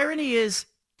 but the irony is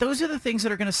those are the things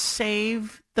that are going to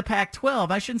save the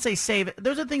Pac-12. I shouldn't say save it.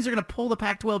 Those are the things that are going to pull the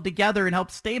Pac-12 together and help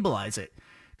stabilize it,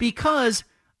 because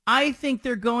I think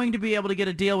they're going to be able to get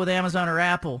a deal with Amazon or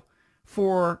Apple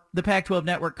for the Pac-12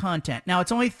 network content. Now,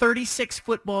 it's only 36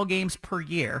 football games per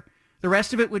year. The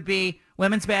rest of it would be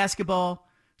women's basketball,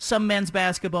 some men's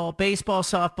basketball, baseball,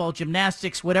 softball,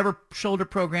 gymnastics, whatever shoulder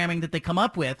programming that they come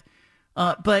up with.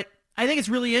 But I think it's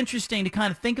really interesting to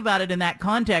kind of think about it in that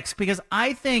context, because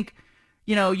I think,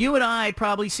 you and I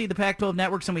probably see the Pac-12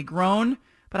 networks and we groan,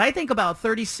 but I think about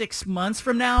 36 months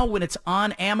from now when it's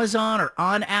on Amazon or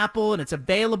on Apple and it's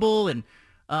available and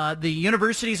the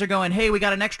universities are going, hey, we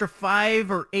got an extra $5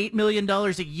 or $8 million a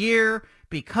year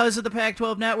because of the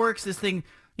Pac-12 networks. This thing,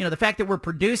 the fact that we're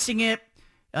producing it,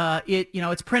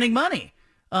 it's printing money.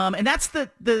 And that's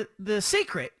the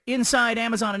secret inside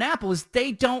Amazon and Apple is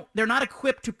they're not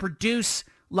equipped to produce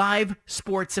live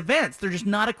sports events. They're just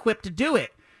not equipped to do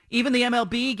it. Even the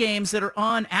MLB games that are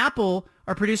on Apple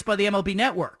are produced by the MLB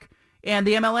network. And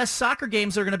the MLS soccer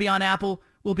games that are going to be on Apple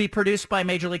will be produced by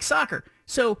Major League Soccer.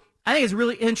 So I think it's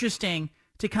really interesting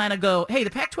to kind of go, hey, the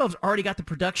Pac-12's already got the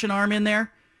production arm in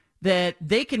there that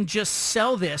they can just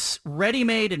sell this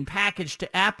ready-made and packaged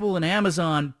to Apple and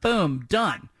Amazon. Boom,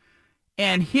 done.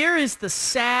 And here is the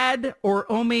sad or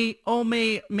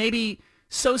maybe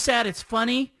so sad it's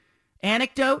funny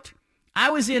anecdote. I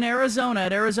was in Arizona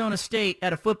at Arizona State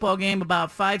at a football game about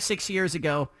 5-6 years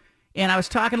ago, and I was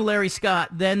talking to Larry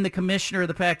Scott, then the commissioner of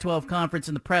the Pac-12 conference,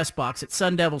 in the press box at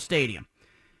Sun Devil Stadium.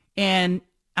 And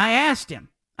I asked him,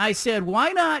 I said, why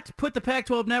not put the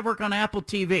Pac-12 network on Apple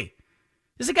TV?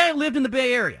 This is a guy who lived in the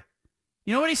Bay Area.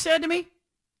 You know what he said to me?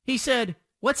 He said,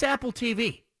 what's Apple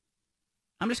TV?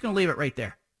 I'm just going to leave it right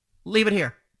there. Leave it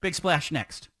here. Big Splash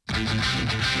next.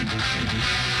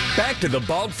 Back to the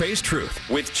Bald-Faced Truth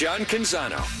with John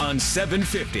Canzano on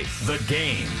 750 The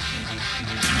Game.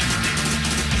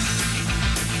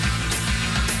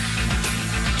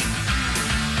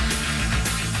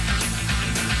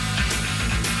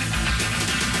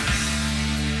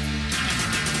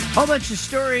 Whole bunch of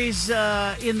stories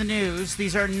in the news.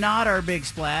 These are not our big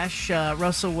splash.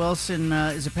 Russell Wilson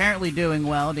is apparently doing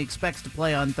well, and he expects to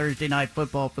play on Thursday Night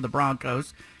Football for the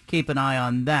Broncos. Keep an eye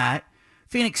on that.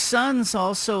 Phoenix Suns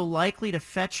also likely to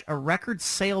fetch a record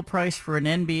sale price for an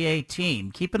NBA team.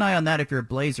 Keep an eye on that if you're a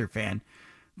Blazer fan.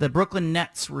 The Brooklyn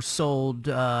Nets were sold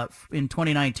in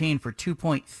 2019 for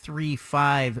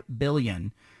 $2.35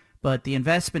 billion. But the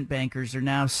investment bankers are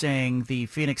now saying the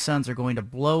Phoenix Suns are going to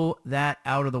blow that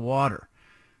out of the water.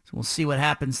 So we'll see what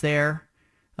happens there.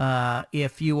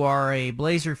 If you are a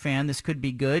Blazer fan, this could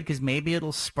be good because maybe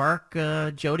it'll spark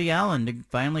Jody Allen to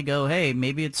finally go, hey,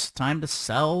 maybe it's time to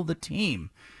sell the team.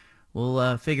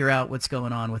 we'll figure out what's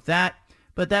going on with that.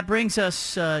 But that brings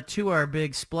us to our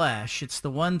big splash. It's the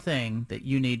one thing that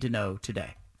you need to know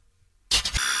today.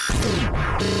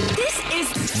 This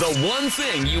is the one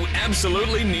thing you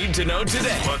absolutely need to know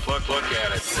today. Look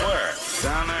at it. Where?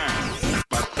 Down there.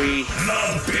 The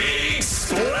Big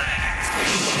Splash.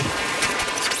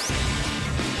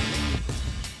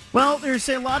 Well, there's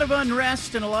a lot of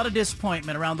unrest and a lot of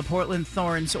disappointment around the Portland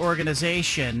Thorns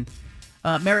organization.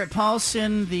 Merritt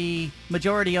Paulson, the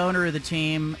majority owner of the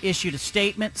team, issued a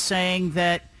statement saying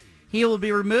that he will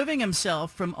be removing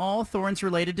himself from all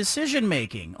Thorns-related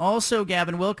decision-making. Also,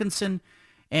 Gavin Wilkinson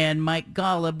and Mike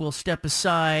Golub will step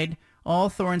aside. All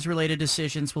Thorns-related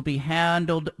decisions will be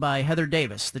handled by Heather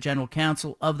Davis, the general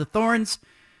counsel of the Thorns.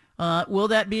 Will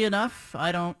that be enough?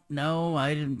 I don't know.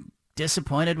 I'm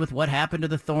disappointed with what happened to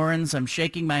the Thorns. I'm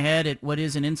shaking my head at what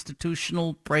is an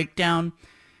institutional breakdown,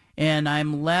 and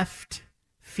I'm left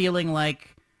feeling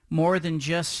like more than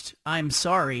just I'm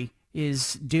sorry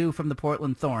is due from the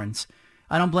Portland Thorns.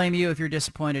 I don't blame you if you're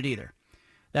disappointed either.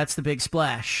 That's the Big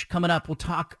Splash. Coming up, we'll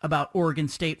talk about Oregon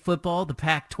State football, the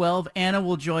Pac-12. Anna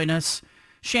will join us.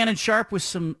 Shannon Sharp with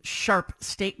some sharp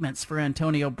statements for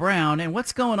Antonio Brown. And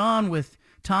what's going on with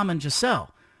Tom and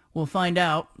Giselle? We'll find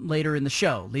out later in the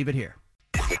show. Leave it here.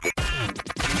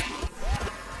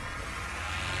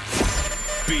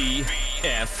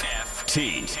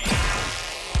 BFT.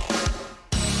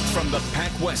 From the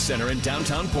Pac West Center in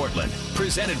downtown Portland,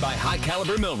 presented by High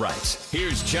Caliber Millwrights,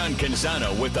 here's John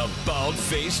Canzano with the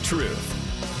bald-faced truth.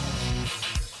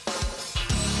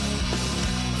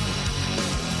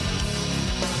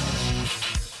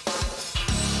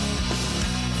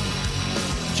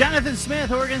 Jonathan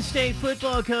Smith, Oregon State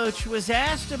football coach, was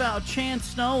asked about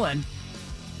Chance Nolan.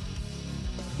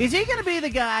 Is he going to be the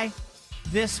guy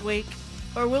this week,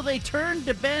 or will they turn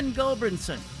to Ben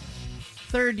Gulbranson,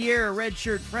 third-year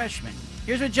redshirt freshman?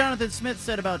 Here's what Jonathan Smith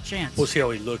said about Chance. We'll see how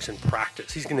he looks in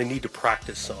practice. He's going to need to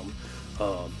practice some,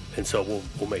 and so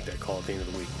we'll make that call at the end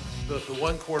of the week. The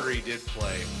one quarter he did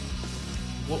play,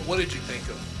 what did you think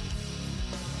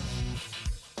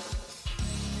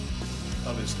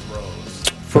of his throws?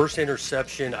 First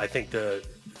interception, I think the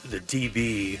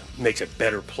DB makes a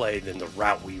better play than the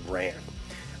route we ran,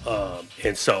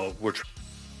 and so we're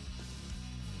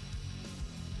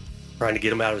trying to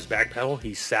get him out of his back pedal.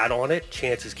 He sat on it.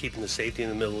 Chance is keeping the safety in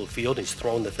the middle of the field. He's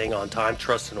throwing the thing on time,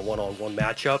 trusting a one-on-one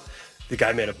matchup. The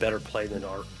guy made a better play than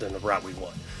the route we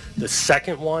won. The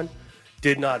second one,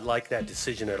 did not like that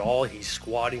decision at all. He's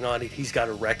squatting on it. He's got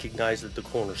to recognize that the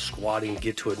corner's squatting,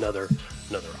 get to another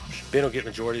option. Ben will get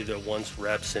majority of the ones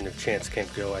reps, and if Chance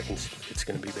can't go, it's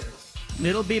going to be Ben.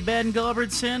 It'll be Ben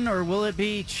Gulbranson, or will it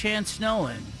be Chance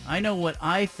Nolan? I know what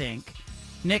I think.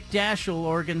 Nick Daschel,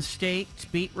 Oregon State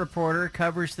beat reporter,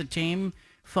 covers the team.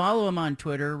 Follow him on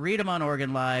Twitter. Read him on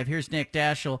Oregon Live. Here's Nick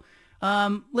Daschel.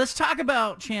 Let's talk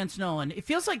about Chance Nolan. It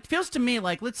feels to me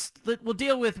like we'll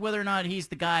deal with whether or not he's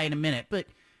the guy in a minute, but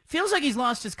feels like he's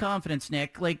lost his confidence,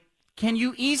 Nick. Like, can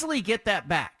you easily get that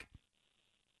back?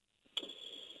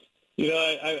 You know,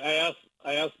 I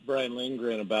asked Brian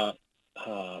Lindgren about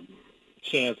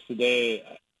Chance today.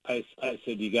 I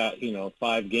said, you got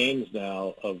 5 games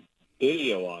now of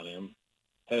video on him.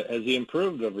 Has he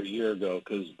improved over a year ago?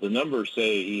 Because the numbers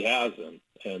say he hasn't.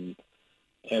 And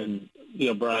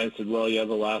Brian said, well, the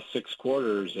last 6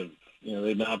 quarters have,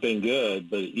 they've not been good.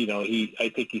 But,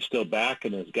 I think he's still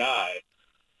backing his guy.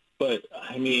 But,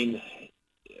 I mean,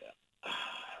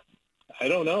 I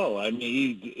don't know. I mean,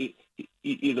 he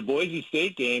the Boise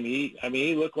State game, he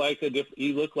looked like an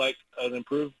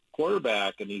improved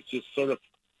quarterback, and he's just sort of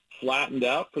flattened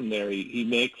out from there. He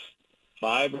makes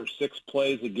 5 or 6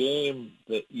 plays a game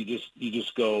that you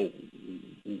just go,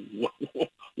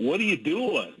 what are you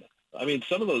doing? I mean,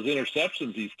 some of those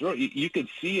interceptions he's throwing, you could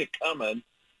see it coming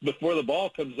before the ball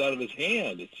comes out of his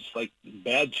hand. It's just like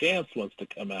bad chance wants to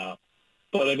come out.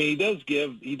 But I mean,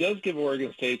 he does give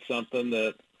Oregon State something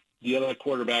that the other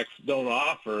quarterbacks don't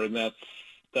offer, and that's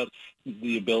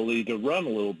the ability to run a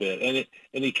little bit. And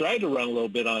he tried to run a little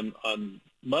bit on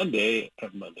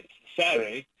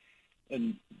Saturday,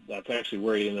 and that's actually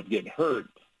where he ended up getting hurt.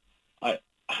 I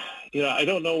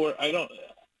don't know where I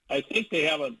think they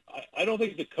haven't. I don't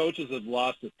think the coaches have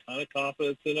lost a ton of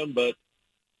confidence in him, but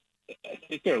I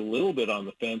think they're a little bit on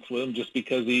the fence with him just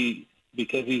because he's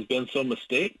been so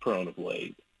mistake prone of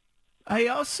late.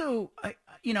 I've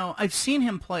seen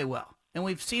him play well, and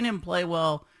we've seen him play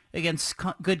well against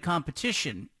good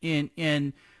competition.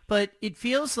 But it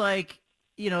feels like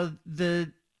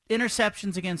the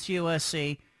interceptions against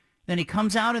USC. Then he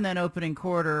comes out in that opening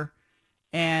quarter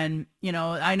And,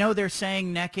 I know they're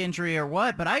saying neck injury or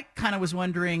what, but I kind of was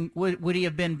wondering, would he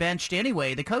have been benched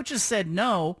anyway? The coaches said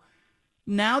no.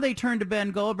 Now they turn to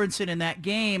Ben Gulbranson in that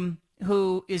game,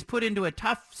 who is put into a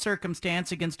tough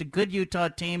circumstance against a good Utah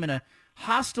team in a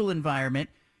hostile environment.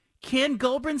 Can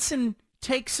Gulbranson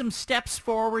take some steps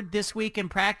forward this week in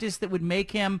practice that would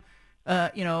make him,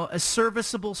 a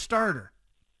serviceable starter?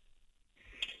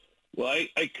 Well,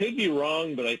 I could be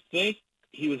wrong, but I think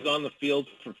he was on the field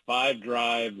for 5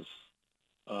 drives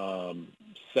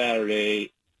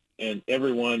Saturday, and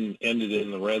everyone ended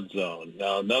in the red zone.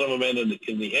 Now, none of them ended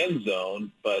in the end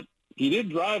zone, but he did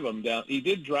drive them down. He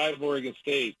did drive Oregon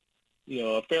State,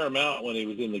 a fair amount when he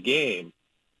was in the game.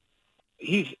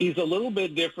 He's a little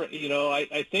bit different.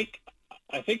 I think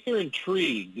they're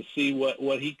intrigued to see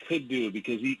what he could do,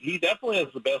 because he definitely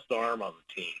has the best arm on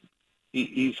the team.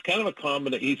 He's kind of a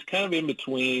combination. He's kind of in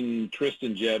between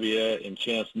Tristan Gebbia and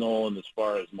Chance Nolan as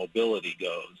far as mobility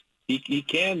goes. He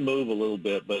can move a little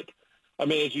bit, but I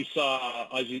mean, as you saw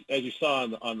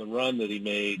on the run that he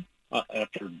made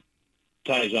after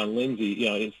Tyjon Lindsey,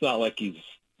 it's not like he's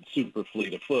super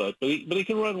fleet of foot, but he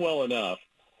can run well enough.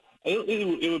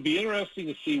 It would be interesting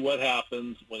to see what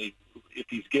happens if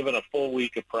he's given a full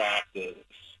week of practice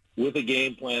with a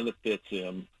game plan that fits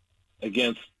him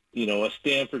against a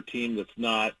Stanford team that's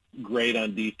not great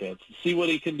on defense. See what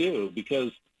he can do,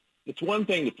 because it's one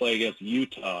thing to play against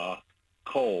Utah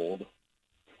cold,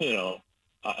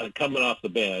 coming off the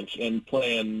bench, and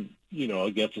playing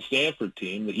against a Stanford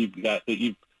team that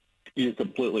you're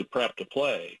completely prepped to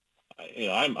play.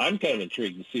 I'm kind of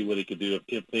intrigued to see what he could do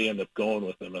if they end up going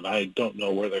with him, and I don't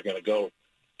know where they're going to go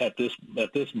at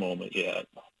this moment yet.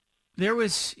 There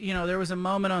was a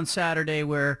moment on Saturday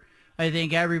where I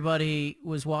think everybody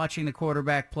was watching the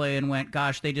quarterback play and went,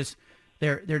 "Gosh, they're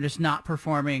just not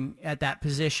performing at that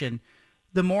position."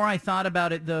 The more I thought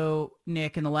about it, though,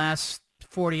 Nick, in the last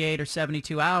 48 or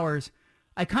 72 hours,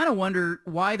 I kind of wonder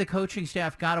why the coaching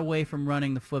staff got away from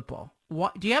running the football.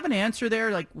 Do you have an answer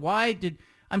there? Like,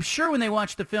 I'm sure when they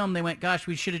watched the film, they went, "Gosh,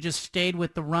 we should have just stayed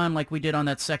with the run like we did on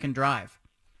that second drive."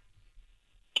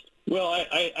 Well,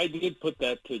 I did put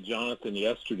that to Jonathan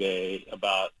yesterday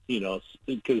about,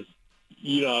 because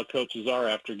how coaches are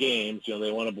after games.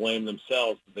 They want to blame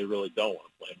themselves, but they really don't want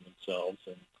to blame themselves.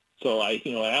 And so I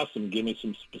asked him, give me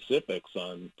some specifics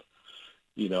on,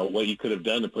 what you could have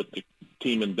done to put the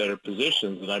team in better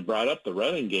positions. And I brought up the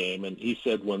running game, and he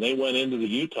said when they went into the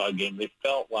Utah game, they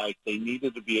felt like they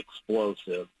needed to be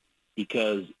explosive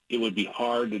because it would be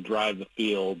hard to drive the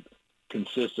field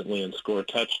consistently and score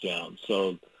touchdowns.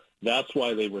 So that's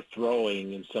why they were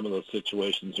throwing in some of those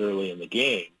situations early in the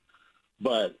game.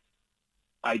 But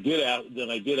I did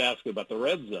ask about the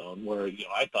red zone, where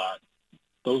I thought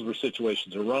those were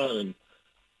situations to run, and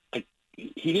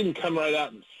he didn't come right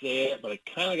out and say it, but I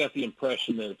kind of got the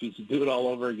impression that if he could do it all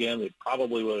over again, they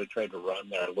probably would have tried to run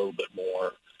there a little bit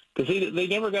more, because they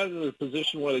never got into the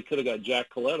position where they could have got Jack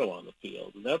Coletto on the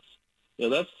field, and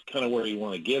that's kind of where you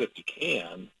want to get if you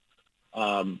can.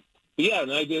 Yeah,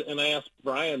 and I asked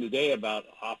Brian today about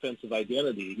offensive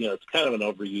identity. It's kind of an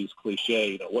overused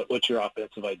cliche. What's your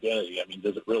offensive identity? I mean,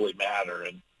 does it really matter?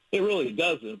 And it really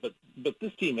doesn't. But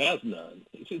this team has none.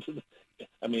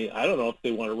 I mean, I don't know if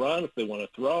they want to run, if they want to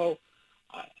throw.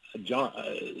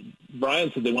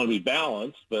 Brian said they want to be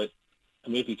balanced, but I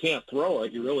mean, if you can't throw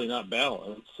it, you're really not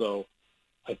balanced. So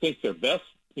I think their best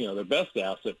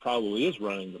asset probably is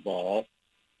running the ball,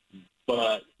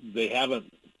 but they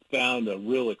haven't found a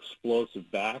real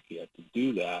explosive back yet to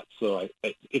do that. So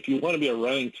if you want to be a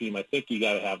running team, I think you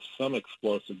got to have some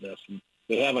explosiveness, and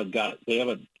they haven't got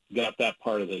that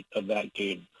part of that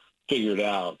game figured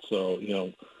out. So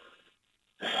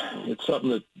it's something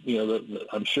that that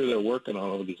I'm sure they're working on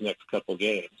over these next couple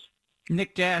games.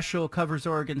 Nick Daschel covers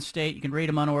Oregon State. You can read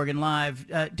him on Oregon Live.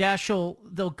 Daschel,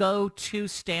 they'll go to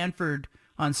Stanford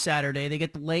on Saturday. They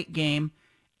get the late game,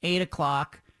 8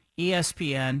 o'clock,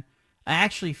 ESPN. I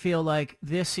actually feel like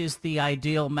this is the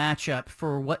ideal matchup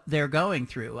for what they're going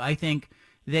through. I think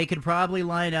they could probably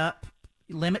line up,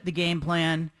 limit the game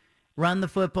plan, run the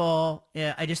football.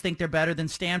 I just think they're better than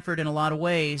Stanford in a lot of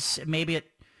ways. Maybe at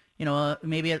a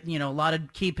lot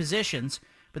of key positions,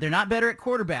 but they're not better at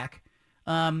quarterback.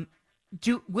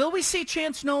 Will we see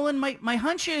Chance Nolan? My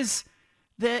hunch is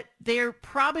that they're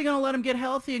probably going to let him get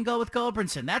healthy and go with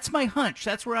Gulbranson. That's my hunch.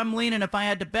 That's where I'm leaning if I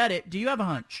had to bet it. Do you have a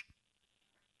hunch?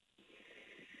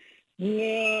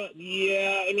 Yeah.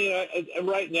 I mean,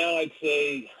 right now, I'd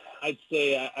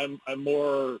say I'm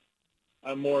more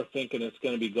thinking it's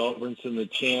going to be Gulbranson than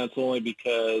Chance, only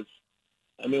because,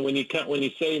 I mean, when you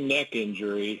say neck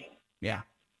injury, yeah,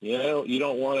 you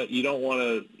don't want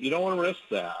to risk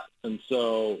that. And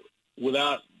so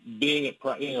without being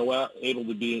without able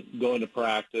to be going to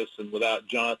practice, and without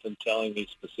Jonathan telling me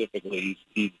specifically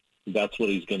that's what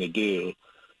he's going to do,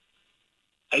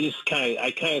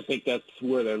 I kind of think that's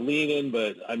where they're leaning.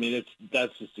 But I mean,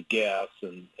 that's just a guess.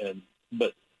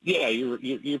 But yeah,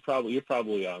 you're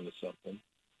probably onto something.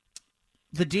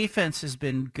 The defense has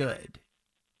been good.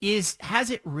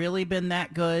 Has it really been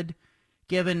that good?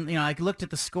 Given, I looked at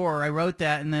the score, I wrote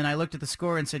that, and then I looked at the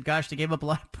score and said, gosh, they gave up a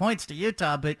lot of points to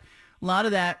Utah, but a lot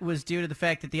of that was due to the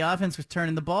fact that the offense was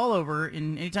turning the ball over,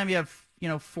 and anytime you have,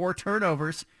 4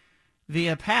 turnovers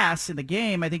via pass in the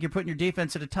game, I think you're putting your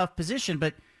defense in a tough position.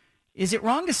 But is it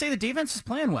wrong to say the defense is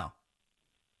playing well?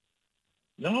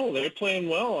 No, they're playing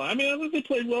well. I mean, I think they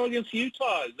played well against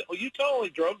Utah. Utah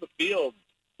only drove the field.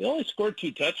 They only scored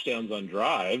 2 touchdowns on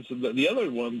drives. The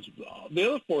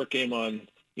other 4 came on,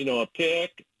 a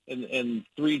pick and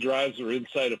 3 drives were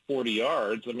inside of 40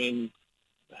 yards. I mean,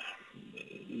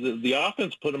 the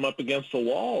offense put them up against the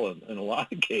wall in a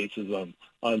lot of cases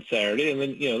on Saturday. And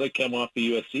then, they come off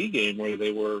the USC game where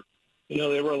they were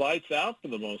lights out for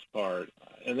the most part.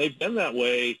 And they've been that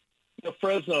way.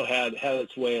 Fresno had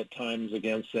its way at times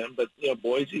against them, but,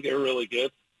 Boise, they're really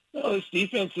good. This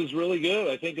defense is really good.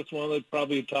 I think it's one of the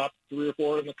probably top 3 or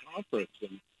 4 in the conference.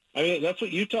 And I mean, that's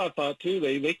what Utah thought too.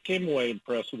 They came away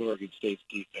impressed with Oregon State's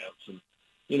defense, and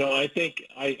I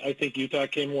think Utah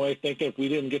came away thinking if we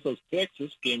didn't get those picks,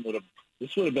 this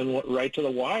would have been right to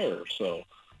the wire. So,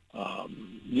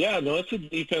 it's a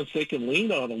defense they can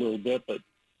lean on a little bit, but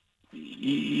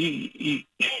you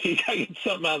got to get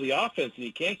something out of the offense, and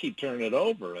you can't keep turning it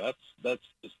over. That's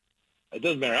just, it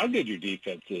doesn't matter how good your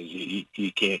defense is.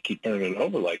 You can't keep turning it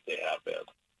over like they have been.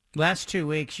 Last 2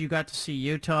 weeks, you got to see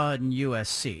Utah and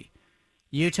USC.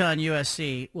 Utah and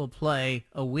USC will play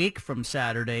a week from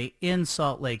Saturday in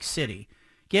Salt Lake City.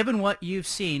 Given what you've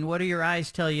seen, what do your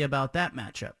eyes tell you about that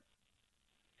matchup?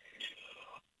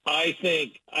 I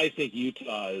think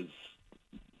Utah is,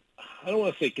 I don't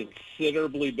want to say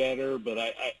considerably better, but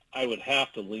I would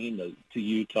have to lean to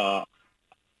Utah.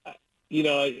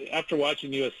 After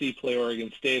watching USC play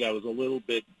Oregon State, I was a little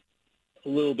bit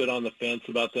on the fence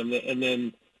about them, and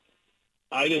then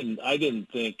I didn't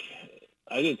think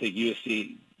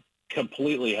USC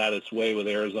completely had its way with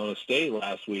Arizona State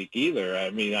last week either.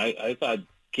 I mean, I thought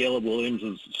Caleb Williams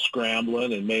was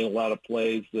scrambling and made a lot of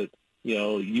plays that,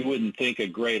 you wouldn't think a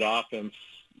great offense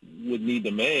would need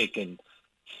to make. And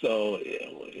so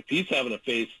if he's having to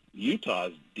face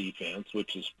Utah's defense,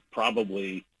 which is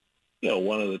probably,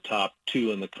 one of the top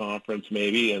 2 in the conference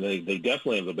maybe, and they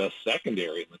definitely have the best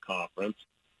secondary in the conference,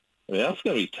 I mean, that's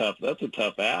going to be tough. That's a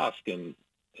tough ask. And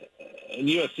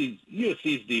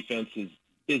USC's defense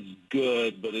is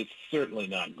good, but it's certainly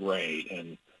not great.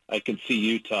 And I can see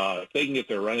Utah, if they can get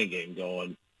their running game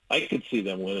going, I could see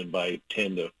them winning by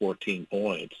 10 to 14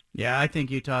 points. Yeah, I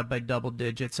think Utah by double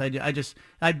digits.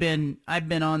 I've been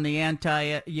on the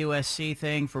anti-USC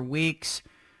thing for weeks.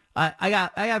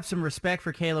 I have some respect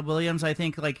for Caleb Williams. I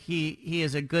think he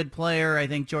is a good player. I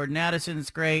think Jordan Addison is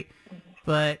great,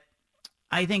 but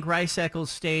I think Rice-Eccles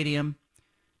Stadium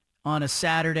on a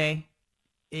Saturday,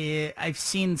 I've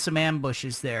seen some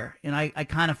ambushes there, and I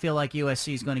kind of feel like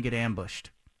USC is going to get ambushed.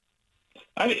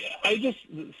 I just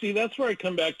see that's where I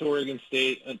come back to Oregon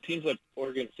State and teams like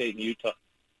Oregon State and Utah.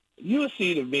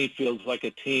 USC to me feels like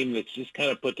a team that's just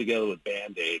kind of put together with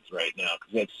Band-Aids right now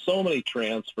because they have so many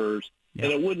transfers,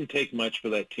 and it wouldn't take much for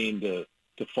that team to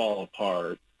fall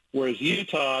apart. Whereas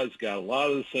Utah's got a lot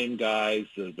of the same guys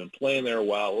that have been playing there a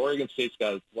while. Oregon State's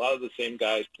got a lot of the same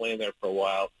guys playing there for a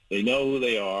while. They know who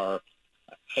they are.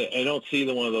 I don't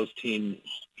see one of those teams,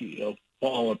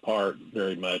 falling apart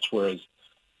very much. Whereas,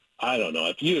 I don't know,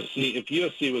 if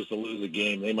USC was to lose a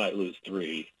game, they might lose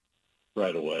 3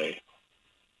 right away.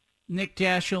 Nick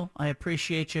Daschel, I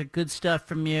appreciate you. Good stuff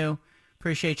from you.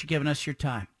 Appreciate you giving us your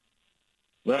time.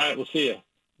 All right, we'll see you.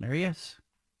 There he is.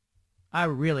 I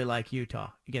really like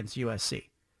Utah against USC.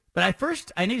 But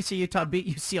I need to see Utah beat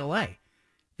UCLA.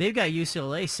 They've got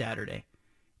UCLA Saturday.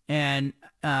 And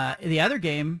the other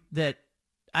game that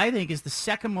I think is the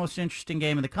second most interesting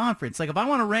game in the conference, like if I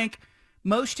want to rank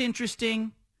most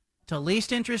interesting to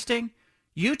least interesting,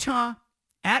 Utah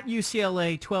at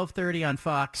UCLA, 12:30 on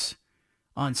Fox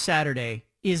on Saturday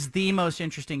is the most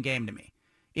interesting game to me.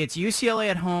 It's UCLA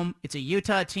at home. It's a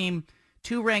Utah team,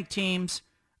 2 ranked teams.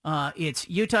 It's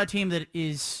Utah team that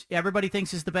is everybody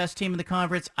thinks is the best team in the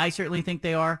conference. I certainly think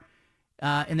they are.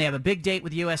 And they have a big date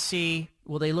with USC.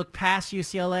 Will they look past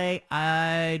UCLA?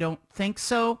 I don't think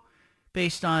so,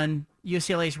 based on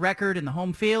UCLA's record in the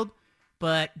home field.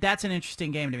 But that's an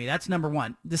interesting game to me. That's number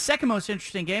one. The second most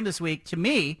interesting game this week to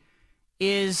me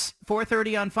is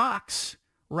 4:30 on Fox,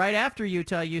 right after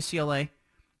Utah, UCLA,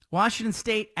 Washington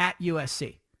State at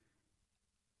USC.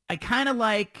 I kind of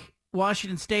like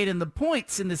Washington State and the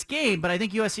points in this game, but I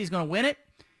think USC is going to win it.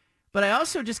 But I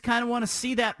also just kind of want to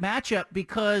see that matchup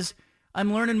because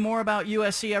I'm learning more about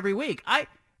USC every week.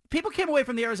 People came away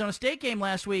from the Arizona State game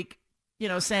last week,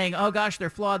 saying, "Oh gosh, they're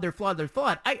flawed.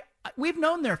 We've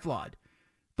known they're flawed,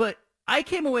 but I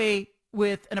came away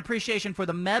with an appreciation for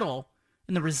the mettle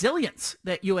and the resilience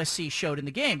that USC showed in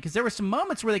the game because there were some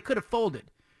moments where they could have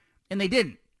folded, and they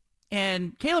didn't.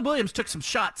 And Caleb Williams took some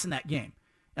shots in that game,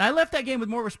 and I left that game with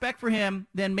more respect for him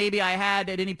than maybe I had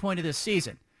at any point of this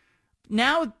season.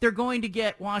 Now they're going to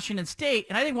get Washington State,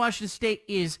 and I think Washington State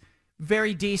is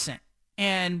very decent,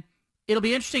 and it'll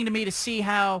be interesting to me to see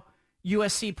how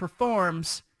USC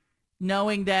performs,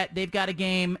 knowing that they've got a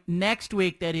game next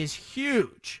week that is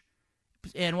huge.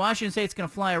 And Washington State's going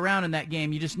to fly around in that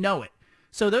game. You just know it.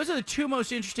 So those are the two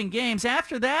most interesting games.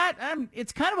 After that,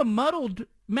 it's kind of a muddled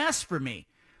mess for me.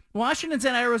 Washington's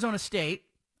at Arizona State.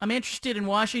 I'm interested in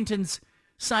Washington's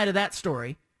side of that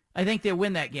story. I think they'll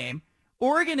win that game.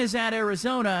 Oregon is at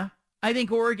Arizona. I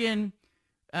think Oregon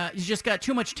has just got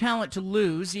too much talent to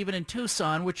lose, even in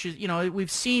Tucson, which is,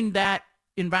 we've seen that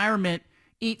environment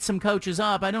eat some coaches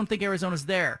up. I don't think Arizona's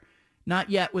there. Not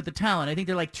yet with the talent. I think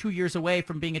they're like 2 years away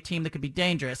from being a team that could be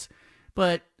dangerous.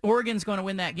 But Oregon's going to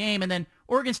win that game. And then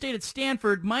Oregon State at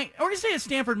Stanford might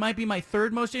be my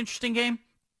third most interesting game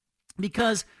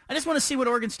because I just want to see what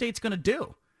Oregon State's going to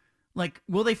do. Like,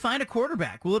 will they find a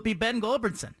quarterback? Will it be Ben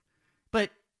Gulbranson? But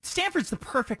Stanford's the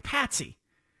perfect patsy.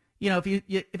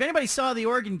 If anybody saw the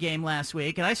Oregon game last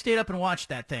week, and I stayed up and watched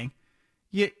that thing,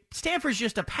 Stanford's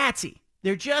just a patsy.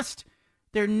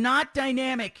 They're not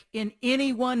dynamic in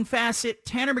any one facet.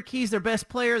 Tanner McKee's their best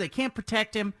player. They can't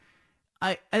protect him.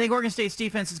 I think Oregon State's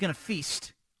defense is going to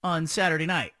feast on Saturday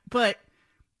night. But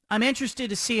I'm interested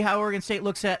to see how Oregon State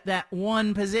looks at that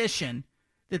one position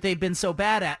that they've been so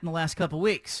bad at in the last couple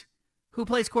weeks. Who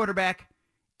plays quarterback?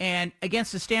 And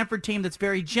against a Stanford team that's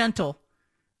very gentle,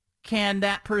 can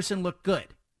that person look good?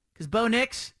 Because Bo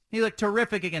Nix, he looked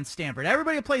terrific against Stanford.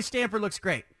 Everybody who plays Stanford looks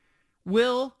great.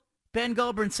 Will Ben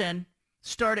Gulbranson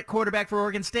start at quarterback for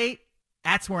Oregon State?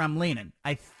 That's where I'm leaning.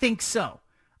 I think so.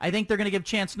 I think they're going to give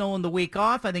Chance Nolan the week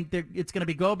off. I think it's going to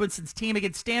be Gulbranson's team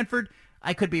against Stanford.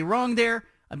 I could be wrong there.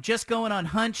 I'm just going on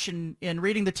hunch and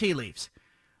reading the tea leaves.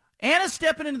 Anna's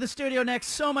stepping into the studio next.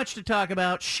 So much to talk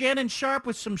about. Shannon Sharp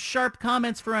with some sharp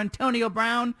comments for Antonio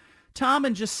Brown. Tom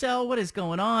and Giselle, what is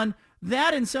going on?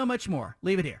 That and so much more.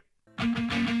 Leave it here.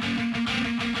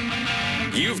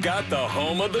 You've got the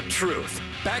home of the truth.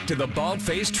 Back to the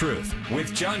Bald-Faced Truth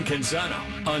with John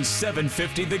Canzano on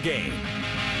 750 The Game.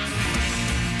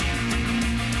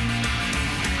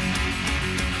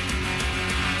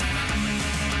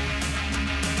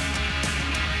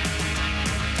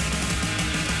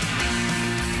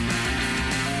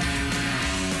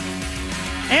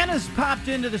 Anna's popped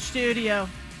into the studio.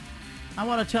 I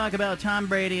want to talk about Tom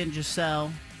Brady and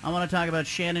Giselle. I want to talk about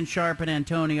Shannon Sharp and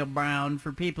Antonio Brown.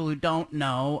 For people who don't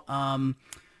know,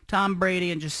 Tom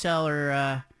Brady and Giselle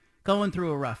are going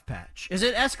through a rough patch. Is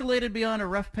it escalated beyond a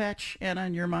rough patch, Anna,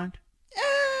 in your mind?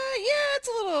 Yeah, it's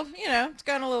a little, it's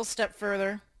gone a little step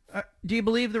further. Do you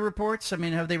believe the reports? I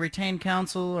mean, have they retained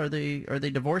counsel? Are they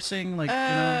divorcing?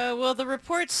 Well, the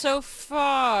report so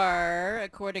far,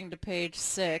 according to page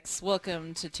 6,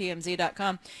 welcome to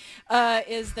TMZ.com,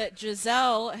 is that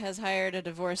Giselle has hired a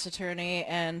divorce attorney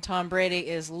and Tom Brady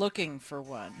is looking for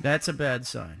one. That's a bad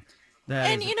sign. When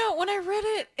I read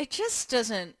it, it just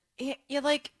doesn't.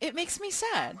 It makes me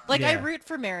sad. Like, yeah. I root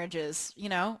for marriages.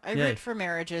 Root for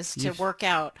marriages to work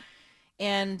out,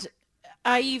 and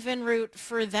I even root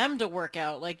for them to work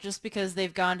out. Like, just because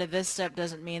they've gone to this step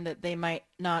doesn't mean that they might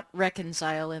not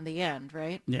reconcile in the end,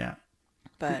 right? Yeah.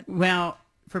 But well,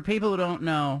 for people who don't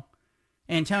know,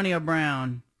 Antonio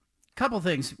Brown, a couple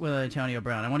things with Antonio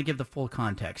Brown. I want to give the full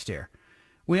context here.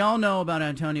 We all know about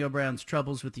Antonio Brown's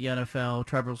troubles with the NFL,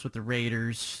 troubles with the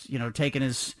Raiders, taking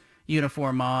his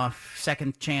uniform off,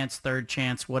 second chance, third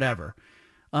chance, whatever.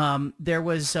 There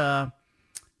was a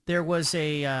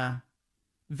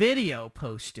video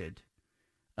posted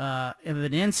of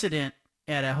an incident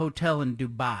at a hotel in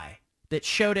Dubai that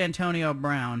showed Antonio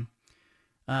Brown,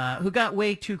 who got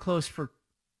way too close for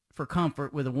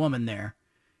comfort with a woman there.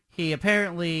 He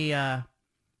apparently,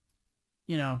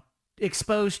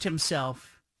 exposed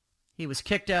himself. He was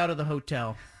kicked out of the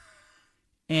hotel.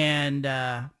 And,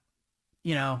 on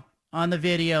the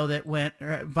video that went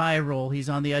viral, he's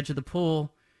on the edge of the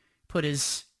pool, put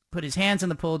his hands on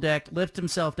the pool deck, lifted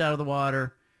himself out of the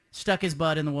water, stuck his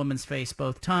butt in the woman's face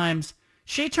both times.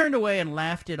 She turned away and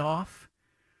laughed it off.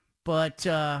 but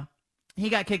he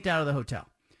got kicked out of the hotel.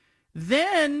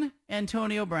 Then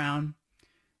Antonio Brown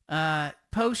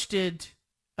posted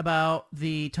about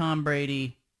the Tom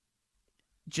Brady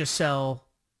Giselle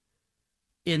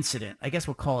incident. I guess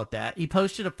we'll call it that. He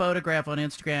posted a photograph on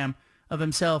Instagram of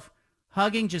himself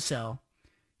hugging Giselle.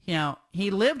 Now,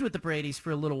 he lived with the Bradys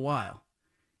for a little while,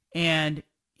 and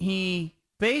he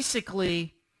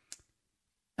basically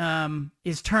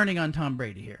is turning on Tom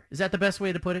Brady here. Is that the best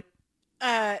way to put it?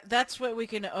 That's what we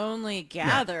can only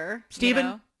gather. Yeah.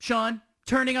 Steven, Sean,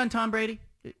 turning on Tom Brady?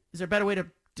 Is there a better way to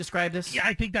describe this? Yeah,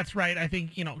 I think that's right. I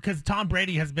think, because Tom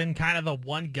Brady has been kind of the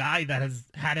one guy that has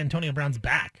had Antonio Brown's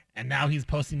back, and now he's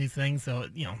posting these things, so,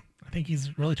 I think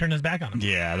he's really turned his back on him.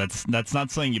 Yeah, that's not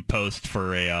something you post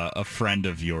for a friend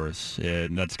of yours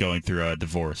that's going through a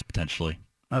divorce, potentially.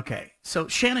 Okay, so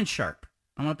Shannon Sharpe.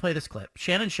 I'm going to play this clip.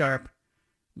 Shannon Sharpe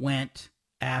went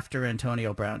after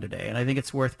Antonio Brown today, and I think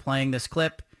it's worth playing this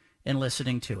clip and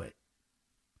listening to it.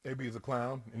 AB is a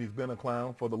clown, and he's been a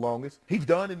clown for the longest. He's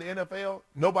done in the NFL.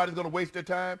 Nobody's going to waste their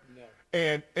time.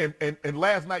 No. And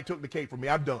last night took the cake for me.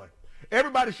 I'm done.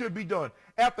 Everybody should be done.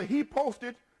 After he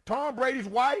posted Tom Brady's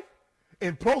wife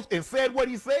and said what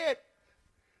he said,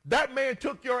 that man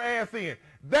took your ass in.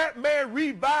 That man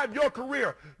revived your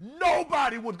career.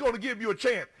 Nobody was going to give you a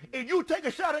chance. And you take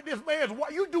a shot at this man's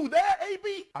wife. You do that,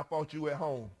 AB? I fought you at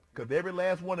home. Because every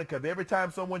last one, because every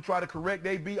time someone try to correct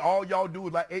AB, all y'all do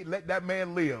is like, hey, let that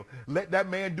man live. Let that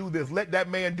man do this. Let that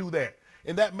man do that.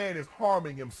 And that man is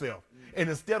harming himself. And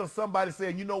instead of somebody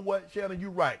saying, you know what, Shannon, you're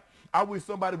right. I wish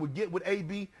somebody would get with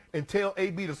AB and tell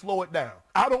AB to slow it down.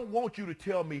 I don't want you to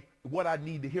tell me what I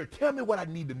need to hear. Tell me what I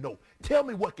need to know. Tell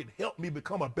me what can help me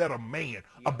become a better man,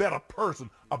 a better person,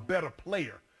 a better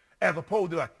player. As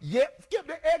opposed to like, skip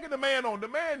the egging the man on. The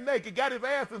man naked, got his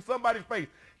ass in somebody's face,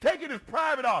 taking his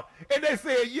private off. And they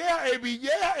said, yeah, AB.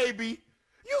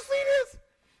 You see this?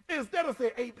 Instead of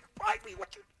saying, AB, fight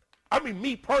me,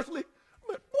 me personally,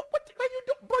 what you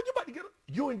doing? Bro, you about to get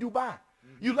you in Dubai.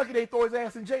 You lucky they throw his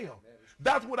ass in jail.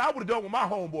 That's what I would have done with my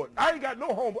homeboy. I ain't got no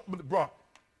homeboy. Bro,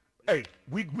 hey,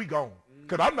 we gone.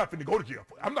 Because I'm not finna go to jail.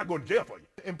 I'm not going to jail for you.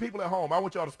 And people at home, I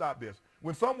want y'all to stop this.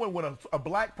 When a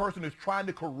black person is trying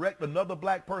to correct another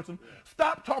black person,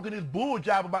 stop talking this bull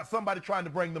jive about somebody trying to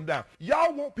bring them down.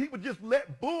 Y'all want people to just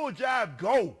let bull jive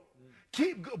go.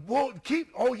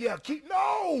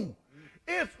 No.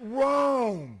 It's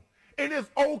wrong. And it's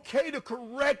okay to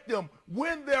correct them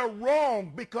when they're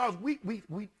wrong because we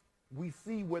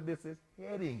see where this is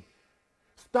heading.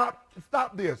 Stop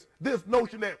this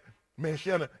notion that, man,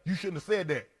 Shannon, you shouldn't have said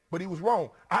that, but he was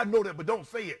wrong. I know that, but don't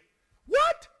say it.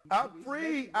 What? I'm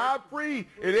free.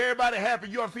 And everybody happy.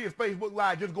 You don't see his Facebook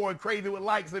Live just going crazy with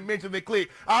likes and mentions and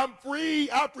click. I'm free.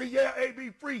 Yeah,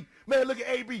 AB free. Man, look at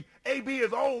AB. AB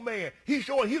is old man. He's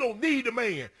showing he don't need the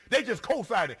man. They just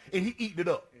co-signed it, and he eating it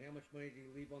up. And how much money did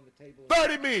he leave on the table?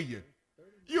 $30 million.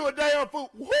 You a damn fool.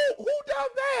 Who does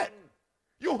that?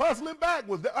 You hustling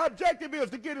backwards. The objective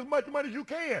is to get as much money as you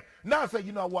can. Not say,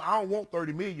 you know what, I don't want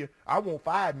 $30 million. I want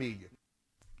 $5 million.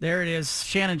 There it is.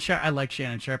 Shannon Sharpe. I like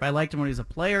Shannon Sharpe. I liked him when he was a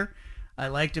player. I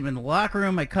liked him in the locker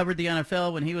room. I covered the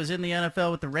NFL when he was in the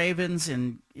NFL with the Ravens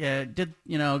and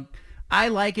I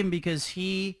like him because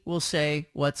he will say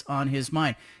what's on his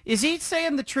mind. Is he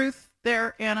saying the truth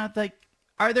there, Anna? Like,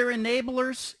 are there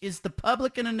enablers? Is the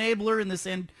public an enabler in this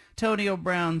Antonio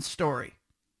Brown story?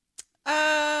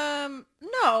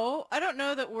 No, I don't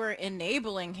know that we're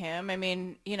enabling him. I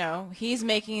mean, he's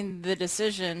making the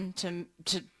decision to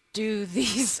do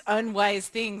these unwise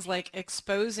things like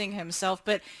exposing himself.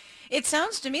 But it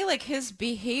sounds to me like his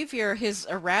behavior, his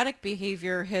erratic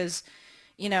behavior has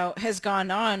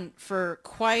gone on for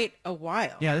quite a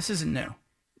while. Yeah, this isn't new.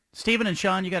 Steven and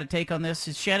Sean, you got a take on this?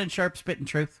 Is Shannon Sharpe spitting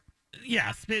truth?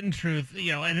 Yeah, spitting truth.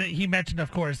 And he mentioned,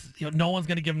 of course, no one's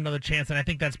going to give him another chance, and I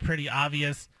think that's pretty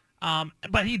obvious.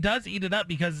 But he does eat it up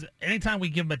because anytime we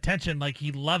give him attention, like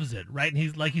he loves it, right? And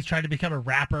he's trying to become a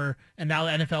rapper, and now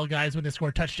the NFL guys, when they score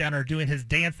a touchdown, are doing his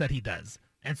dance that he does.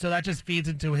 And so that just feeds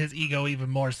into his ego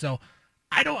even more. So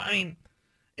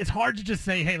it's hard to just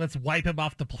say, hey, let's wipe him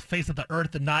off the face of the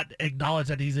earth and not acknowledge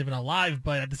that he's even alive.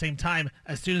 But at the same time,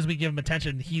 as soon as we give him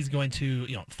attention, he's going to,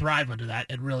 thrive under that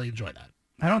and really enjoy that.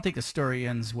 I don't think the story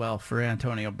ends well for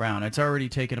Antonio Brown. It's already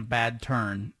taken a bad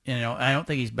turn. I don't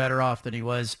think he's better off than he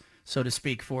was, so to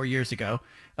speak, 4 years ago.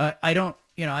 I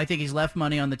think he's left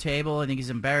money on the table. I think he's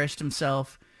embarrassed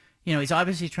himself. He's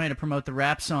obviously trying to promote the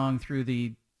rap song through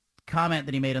the comment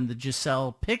that he made on the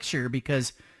Giselle picture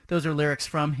because those are lyrics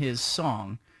from his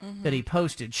song that he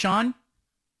posted. Sean?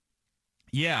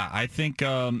 Yeah, I think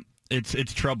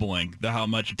it's troubling how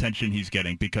much attention he's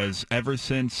getting because ever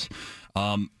since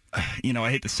I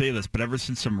hate to say this, but ever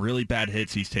since some really bad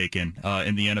hits he's taken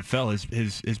in the NFL,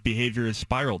 his behavior has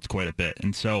spiraled quite a bit.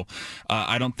 And so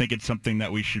I don't think it's something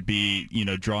that we should be,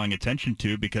 drawing attention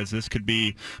to, because this could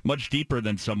be much deeper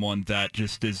than someone that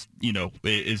just is,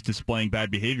 is displaying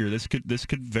bad behavior. This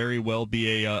could very well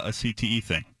be a CTE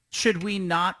thing. Should we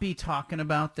not be talking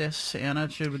about this, Anna?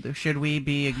 Should we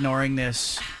be ignoring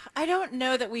this? I don't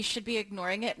know that we should be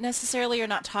ignoring it necessarily or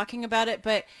not talking about it,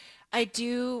 but I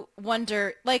do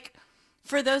wonder, like,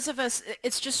 for those of us,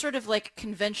 it's just sort of like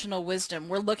conventional wisdom.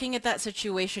 We're looking at that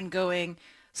situation going,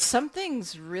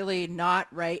 something's really not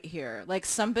right here. Like,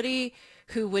 somebody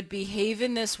who would behave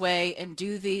in this way and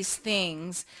do these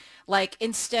things, like,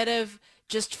 instead of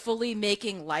just fully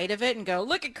making light of it and go,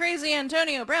 look at crazy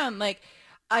Antonio Brown, like,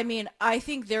 I mean, I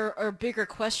think there are bigger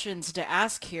questions to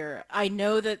ask here. I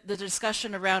know that the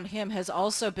discussion around him has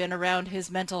also been around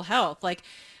his mental health. Like,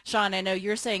 Sean, I know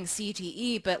you're saying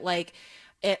CTE, but like,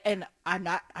 and I'm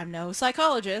no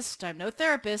psychologist, I'm no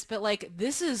therapist, but like,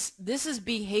 this is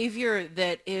behavior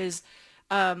that is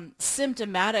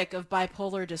symptomatic of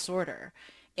bipolar disorder.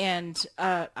 And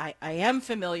I am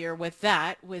familiar with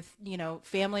that, with,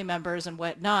 family members and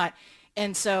whatnot.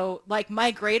 And so, like,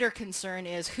 my greater concern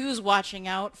is who's watching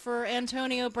out for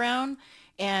Antonio Brown,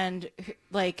 and,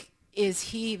 like, is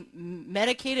he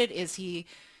medicated? Is he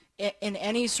in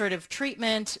any sort of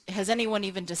treatment? Has anyone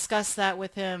even discussed that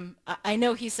with him? I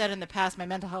know he said in the past, my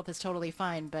mental health is totally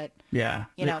fine, but, yeah,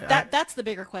 that's the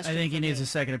bigger question. I think he needs a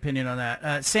second opinion on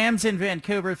that. Sam's in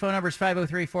Vancouver. Phone number is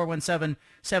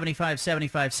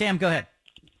 503-417-7575. Sam, go ahead.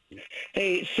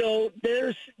 Hey, so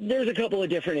there's a couple of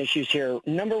different issues here.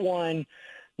 Number one,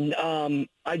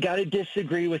 I got to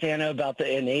disagree with Anna about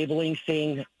the enabling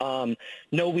thing. No,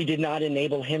 we did not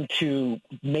enable him to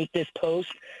make this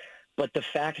post, but the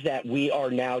fact that we are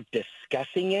now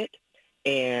discussing it,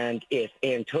 and if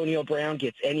Antonio Brown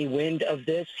gets any wind of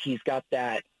this, he's got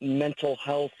that mental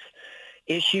health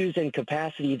issues and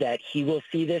capacity that he will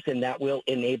see this, and that will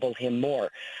enable him more.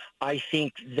 I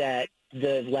think that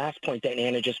the last point that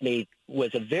Anna just made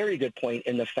was a very good point,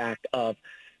 in the fact of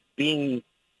being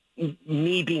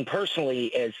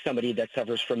personally as somebody that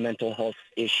suffers from mental health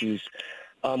issues.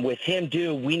 With him,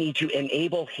 we need to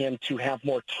enable him to have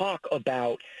more talk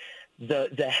about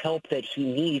the help that he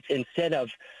needs, instead of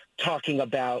talking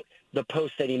about the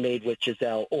post that he made with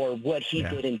Giselle, or what he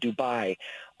did in Dubai,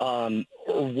 or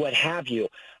what have you.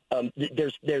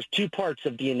 There's two parts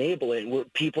of the enabling, where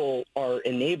people are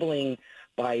enabling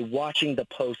by watching the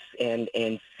posts and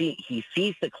he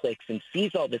sees the clicks and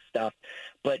sees all this stuff,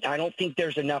 but I don't think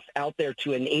there's enough out there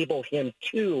to enable him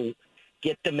to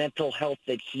get the mental health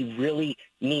that he really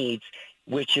needs,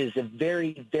 which is a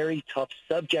very, very tough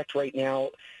subject right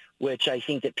now, which I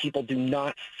think that people do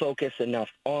not focus enough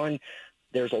on.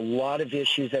 There's a lot of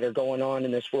issues that are going on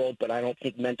in this world, but I don't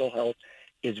think mental health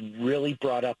is really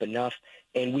brought up enough,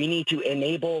 and we need to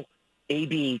enable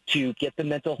AB to get the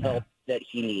mental health that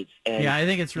he needs. And I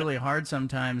think it's really hard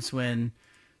sometimes when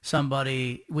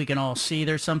we can all see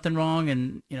there's something wrong,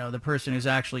 and the person who's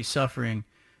actually suffering,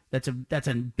 that's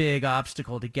a big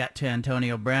obstacle to get to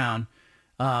Antonio Brown.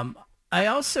 I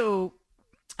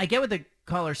get what the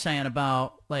caller's saying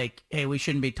about, like, hey, we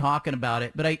shouldn't be talking about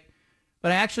it, but I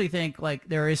actually think, like,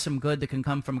 there is some good that can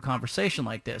come from a conversation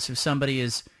like this. If somebody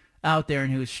is out there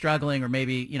and who's struggling, or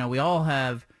maybe we all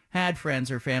have had friends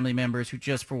or family members who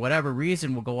just for whatever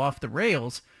reason will go off the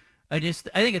rails. I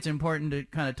think it's important to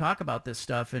kind of talk about this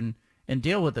stuff and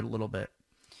deal with it a little bit.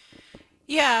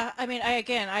 Yeah, I mean,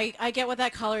 I get what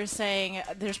that caller is saying.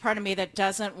 There's part of me that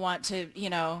doesn't want to,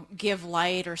 give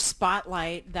light or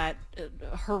spotlight that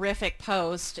horrific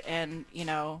post and,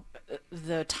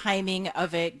 the timing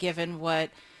of it, given what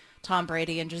Tom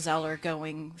Brady and Giselle are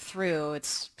going through.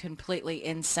 It's completely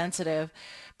insensitive.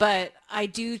 But I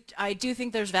do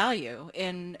think there's value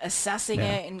in assessing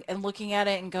it and looking at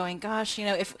it and going, gosh,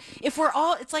 if we're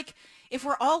all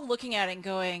looking at it and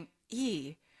going,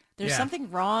 there's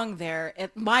something wrong there.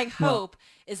 My hope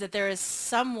is that there is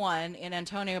someone in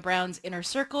Antonio Brown's inner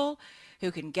circle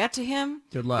who can get to him,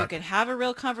 Good luck. who can have a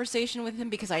real conversation with him,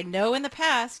 because I know in the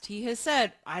past he has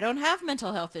said, I don't have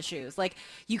mental health issues. Like,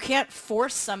 you can't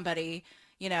force somebody,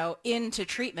 into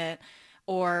treatment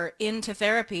or into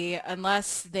therapy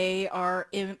unless they are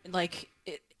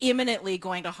imminently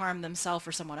going to harm themselves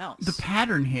or someone else. The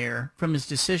pattern here, from his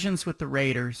decisions with the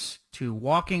Raiders to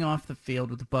walking off the field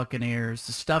with the Buccaneers,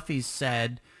 the stuff he's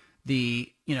said,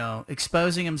 the,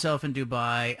 exposing himself in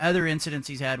Dubai, other incidents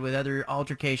he's had with other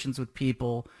altercations with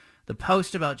people, the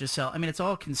post about Giselle, I mean, it's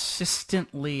all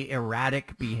consistently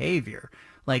erratic behavior.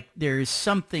 Like, there's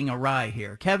something awry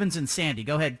here. Kevin's in Sandy.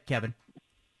 Go ahead, Kevin.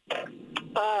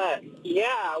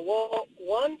 Yeah. Well,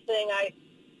 one thing I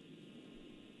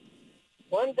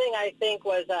think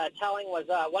was telling was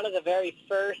one of the very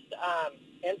first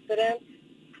incidents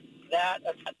that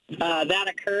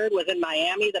occurred was in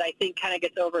Miami that I think kind of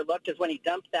gets overlooked is when he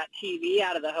dumped that TV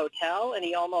out of the hotel and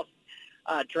he almost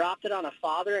dropped it on a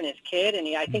father and his kid, and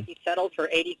I think he settled for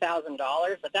 $80,000.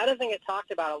 But that doesn't get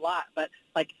talked about a lot. But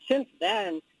like since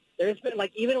then, there's been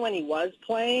like even when he was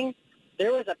playing,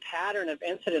 there was a pattern of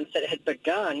incidents that had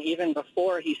begun even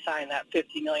before he signed that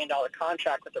 $50 million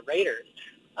contract with the Raiders.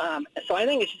 So I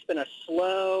think it's just been a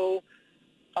slow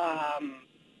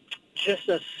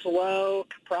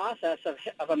process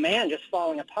of a man just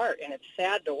falling apart, and it's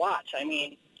sad to watch. I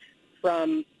mean,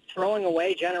 from throwing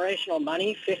away generational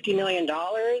money, $50 million,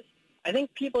 I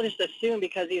think people just assume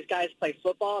because these guys play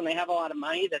football and they have a lot of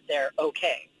money that they're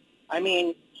okay. I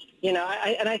mean, you know,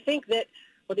 I think that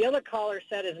what the other caller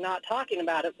said is not talking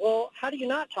about it. Well, how do you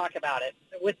not talk about it?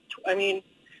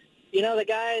 You know, the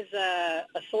guy's a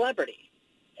celebrity,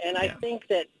 and I think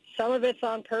that some of it's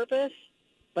on purpose,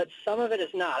 but some of it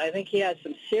is not. I think he has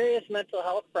some serious mental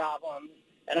health problems,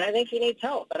 and I think he needs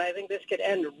help. And I think this could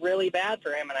end really bad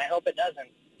for him, and I hope it doesn't.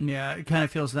 Yeah, it kind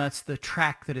of feels that's the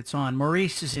track that it's on.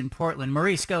 Maurice is in Portland.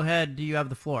 Maurice, go ahead. Do you have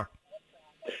the floor?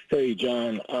 Hey,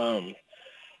 John.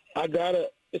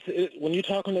 When you're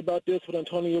talking about this with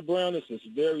Antonio Brown, it's this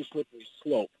very slippery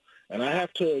slope. And I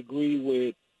have to agree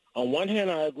with, on one hand,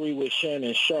 I agree with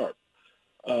Shannon Sharpe.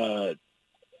 Brown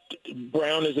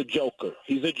is a joker.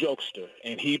 He's a jokester,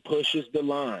 and he pushes the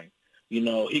line. You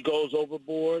know, he goes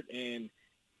overboard, and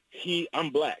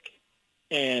I'm black.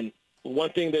 And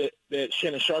one thing that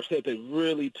Shannon Sharpe said that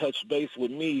really touched base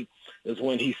with me is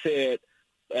when he said,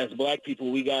 as black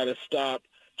people, we got to stop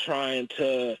trying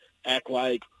to act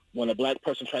like when a black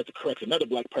person tries to correct another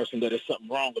black person that there's something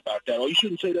wrong about that. Oh, you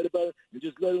shouldn't say that about it. And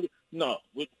just let it. No.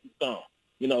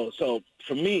 You know, so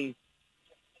for me,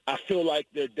 I feel like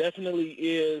there definitely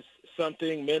is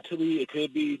something mentally. It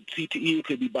could be CTE. It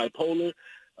could be bipolar.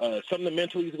 Something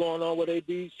mentally is going on with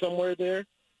AB somewhere there.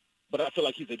 But I feel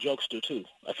like he's a jokester, too.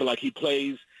 I feel like he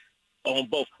plays on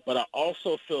both. But I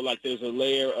also feel like there's a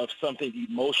layer of something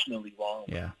emotionally wrong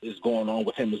is going on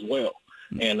with him as well.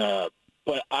 And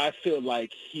but I feel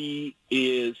like he's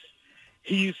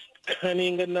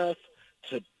cunning enough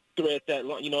to thread that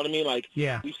line. You know what I mean? Like,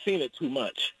 we've seen it too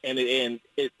much. And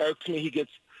it irks me.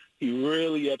 He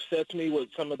really upsets me with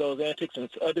some of those antics, and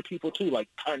other people, too, like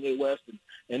Kanye West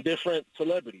and different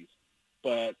celebrities.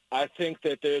 But I think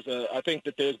that there's some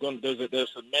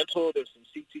mental, there's some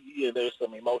CTE, and there's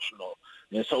some emotional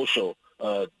and social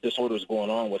disorders going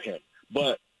on with him.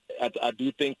 But I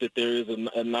do think that there is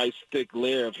a nice thick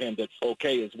layer of him that's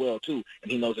okay as well too,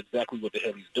 and he knows exactly what the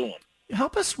hell he's doing.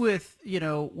 Help us with, you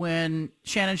know, when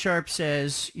Shannon Sharpe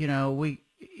says, you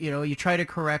try to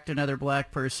correct another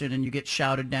black person and you get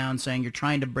shouted down saying you're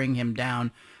trying to bring him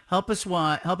down. Help us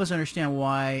understand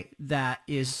why that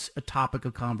is a topic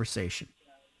of conversation.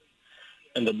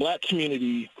 In the black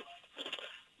community,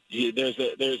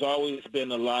 there's always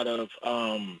been a lot of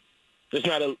there's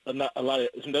not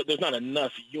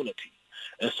enough unity,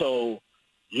 and so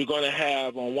you're going to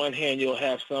have, on one hand, you'll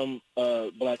have some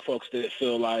black folks that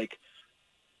feel like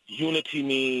unity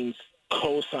means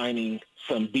co-signing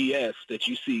some BS that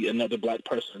you see another black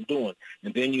person doing,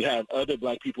 and then you have other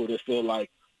black people that feel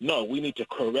like, no, we need to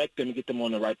correct them and get them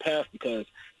on the right path because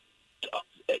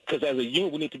as a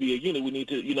unit, we need to be a unit. We need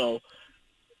to,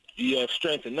 you have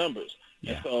strength in numbers.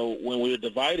 Yeah. And so when we're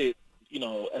divided,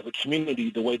 as a community,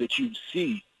 the way that you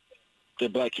see the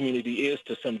black community is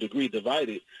to some degree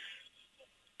divided.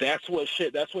 That's what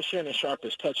Shannon Sharpe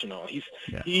is touching on.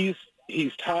 He's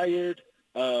tired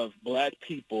of black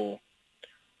people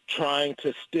trying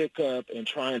to stick up and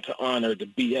trying to honor the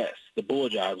BS, the bull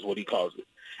jive is what he calls it.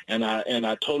 And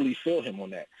I totally feel him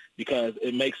on that because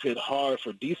it makes it hard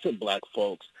for decent black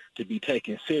folks to be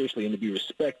taken seriously and to be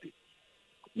respected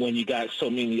when you got so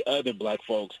many other black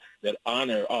folks that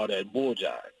honor all that bull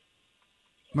jive.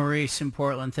 Maurice in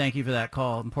Portland, thank you for that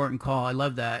call. Important call. I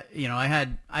love that. I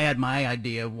had my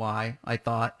idea of why I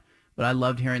thought, but I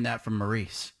loved hearing that from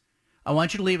Maurice. I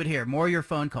want you to leave it here. More of your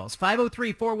phone calls.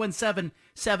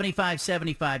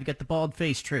 503-417-7575. You got the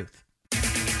bald-faced truth.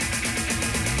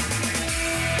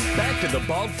 Back to the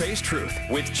Bald-Faced Truth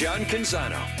with John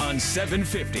Canzano on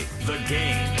 750 The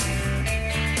Game.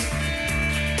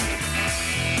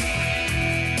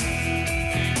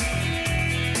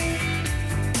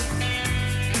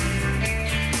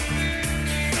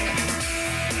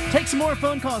 Take some more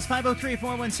phone calls.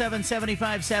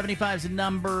 503-417-7575 is the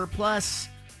number. Plus,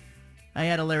 I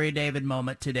had a Larry David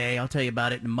moment today. I'll tell you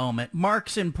about it in a moment.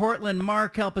 Mark's in Portland.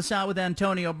 Mark, help us out with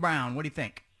Antonio Brown. What do you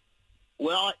think?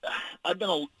 Well, I've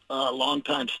been a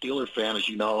longtime Steeler fan, as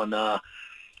you know, and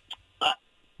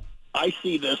I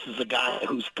see this as a guy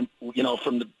who's,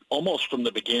 almost from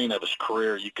the beginning of his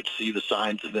career, you could see the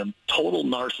signs of him total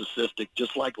narcissistic,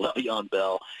 just like Le'Veon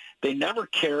Bell. They never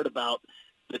cared about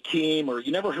the team, or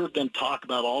you never heard them talk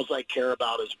about all I care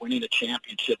about is winning a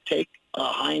championship. Take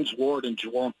Hines Ward and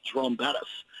Jerome Bettis.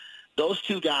 Those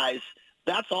two guys,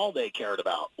 that's all they cared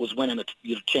about, was winning a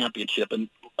championship. And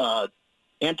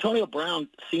Antonio Brown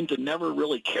seemed to never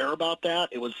really care about that.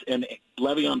 It was and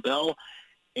Le'Veon Bell,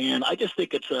 and I just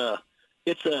think it's a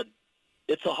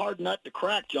hard nut to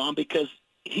crack, John, because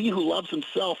he who loves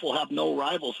himself will have no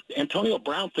rivals. Antonio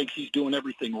Brown thinks he's doing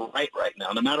everything right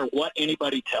now, no matter what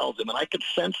anybody tells him, and I could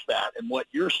sense that in what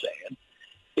you're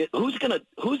saying. Who's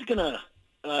gonna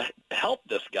help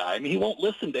this guy? I mean, he won't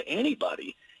listen to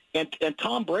anybody. And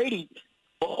Tom Brady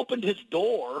opened his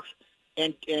door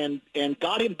and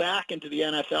got him back into the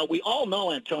NFL. We all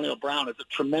know Antonio Brown is a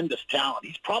tremendous talent.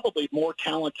 He's probably more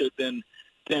talented than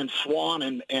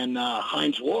Swan and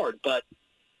Hines Ward, but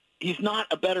he's not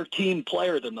a better team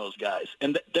player than those guys.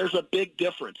 And there's a big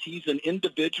difference. He's an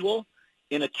individual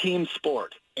in a team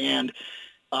sport. And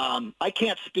I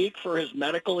can't speak for his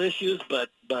medical issues, but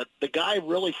the guy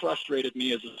really frustrated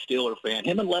me as a Steeler fan.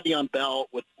 Him and Le'Veon Bell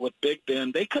with Big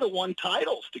Ben, they could have won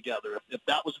titles together if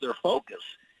that was their focus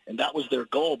and that was their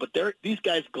goal. But these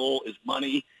guys' goal is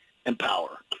money and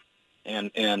power.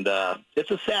 And it's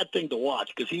a sad thing to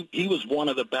watch because he was one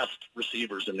of the best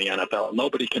receivers in the NFL.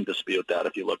 Nobody can dispute that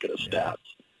if you look at his stats.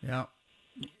 Yeah,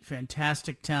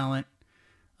 fantastic talent.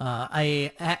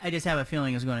 I just have a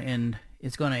feeling it's going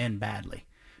to end badly.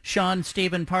 Sean,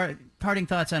 Steven, parting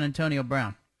thoughts on Antonio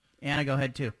Brown. Anna, go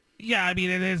ahead too. Yeah, I mean,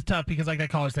 it is tough because, like that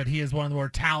caller said, he is one of the more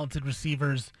talented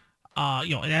receivers, in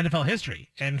NFL history.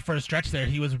 And for a stretch there,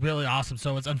 he was really awesome.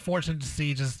 So it's unfortunate to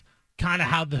see just kind of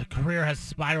how the career has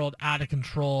spiraled out of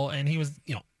control. And he was,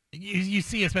 you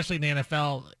see, especially in the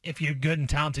NFL, if you're good and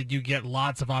talented, you get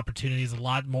lots of opportunities, a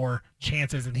lot more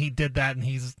chances. And he did that, and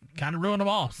he's kind of ruined them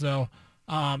all. So,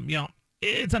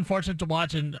 it's unfortunate to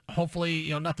watch, and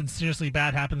hopefully, nothing seriously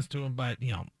bad happens to him. But,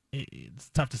 it's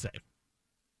tough to say.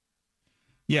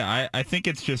 Yeah, I think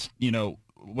it's just,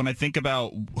 when I think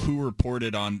about who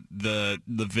reported on the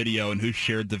video and who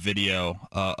shared the video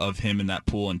of him in that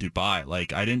pool in Dubai,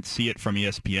 like I didn't see it from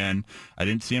ESPN. I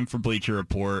didn't see him from Bleacher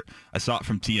Report. I saw it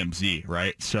from TMZ,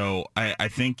 right? So I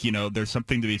think, there's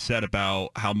something to be said about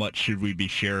how much should we be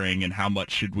sharing and how much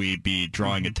should we be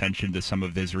drawing attention to some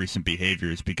of his recent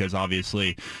behaviors, because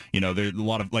obviously, there's a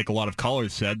lot of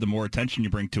callers said, the more attention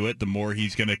you bring to it, the more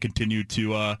he's going to continue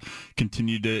to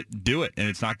do it, and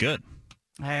it's not good.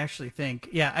 I actually think,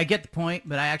 I get the point,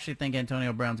 but I actually think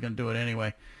Antonio Brown's going to do it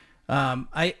anyway.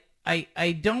 I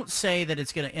don't say that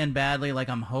it's going to end badly like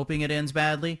I'm hoping it ends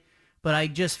badly, but I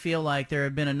just feel like there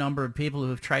have been a number of people who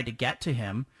have tried to get to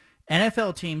him.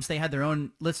 NFL teams, they had their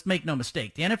own, let's make no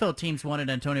mistake, the NFL teams wanted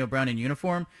Antonio Brown in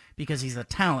uniform because he's a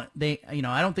talent. I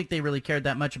don't think they really cared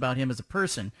that much about him as a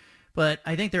person, but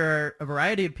I think there are a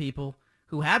variety of people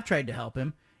who have tried to help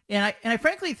him. And I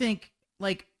frankly think,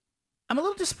 I'm a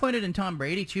little disappointed in Tom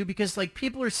Brady, too, because,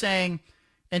 people are saying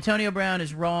Antonio Brown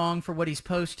is wrong for what he's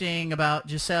posting about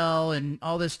Giselle and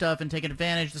all this stuff and taking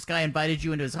advantage. This guy invited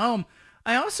you into his home.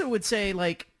 I also would say,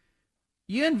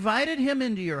 you invited him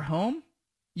into your home?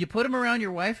 You put him around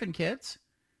your wife and kids?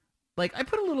 I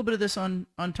put a little bit of this on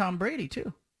Tom Brady,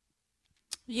 too.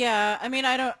 Yeah, I mean,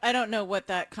 I don't know what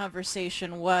that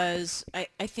conversation was. I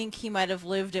think he might have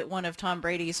lived at one of Tom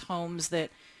Brady's homes that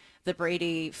the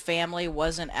Brady family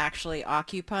wasn't actually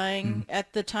occupying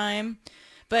at the time.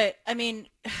 But, I mean,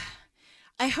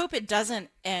 I hope it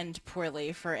doesn't end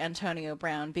poorly for Antonio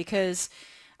Brown because,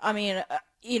 I mean,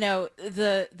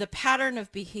 the pattern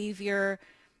of behavior,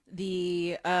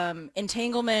 the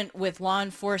entanglement with law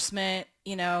enforcement,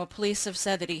 police have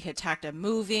said that he attacked a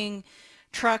moving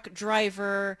truck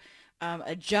driver.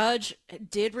 A judge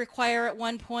did require at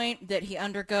one point that he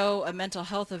undergo a mental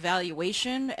health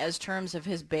evaluation as terms of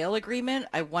his bail agreement.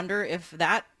 I wonder if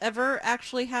that ever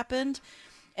actually happened.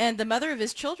 And the mother of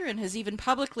his children has even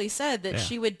publicly said that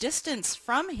she would distance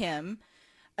from him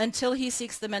until he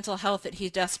seeks the mental health that he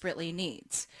desperately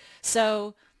needs.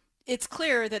 So it's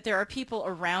clear that there are people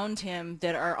around him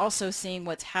that are also seeing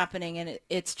what's happening. And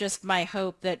it's just my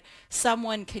hope that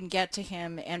someone can get to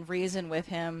him and reason with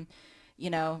him,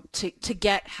 to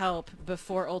get help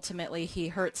before ultimately he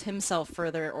hurts himself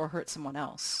further or hurts someone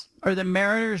else. Are the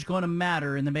Mariners going to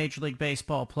matter in the Major League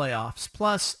Baseball playoffs?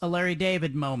 Plus a Larry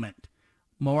David moment.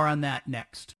 More on that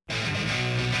next.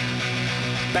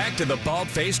 Back to the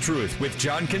Bald-Faced Truth with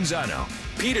John Canzano.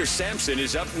 Peter Sampson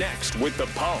is up next with The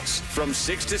Pulse from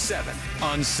 6 to 7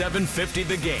 on 750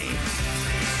 The Game.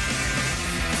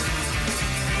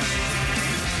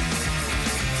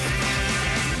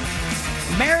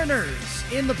 Mariners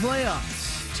in the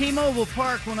playoffs. T-Mobile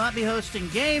Park will not be hosting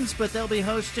games, but they'll be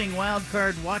hosting wild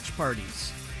card watch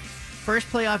parties. First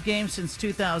playoff game since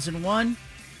 2001.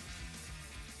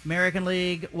 American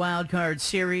League Wild Card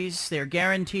Series. They're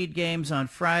guaranteed games on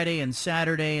Friday and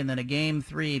Saturday, and then a Game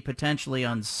 3 potentially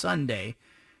on Sunday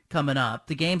coming up.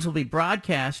 The games will be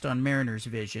broadcast on Mariners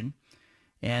Vision,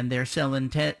 and they're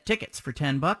selling tickets for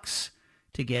 $10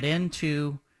 to get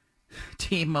into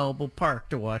T-Mobile Park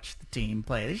to watch the team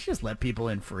play. They should just let people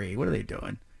in free. What are they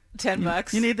doing?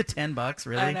 $10. You need the $10,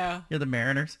 really? I know. You're the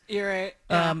Mariners. You're right.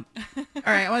 Yeah. All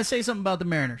right, I want to say something about the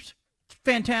Mariners. It's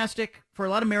fantastic. For a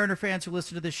lot of Mariner fans who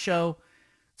listen to this show,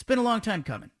 it's been a long time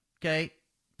coming, okay?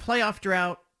 Playoff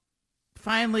drought.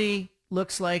 Finally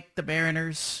looks like the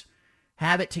Mariners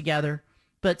have it together.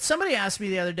 But somebody asked me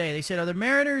the other day, they said, are the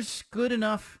Mariners good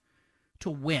enough to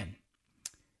win?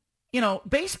 You know,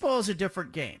 baseball is a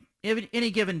different game.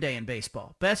 Any given day in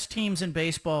baseball. Best teams in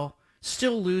baseball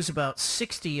still lose about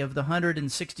 60 of the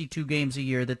 162 games a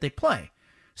year that they play.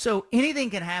 So anything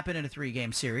can happen in a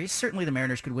 3-game series. Certainly the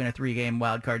Mariners could win a 3-game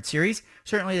wild card series.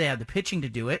 Certainly they have the pitching to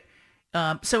do it.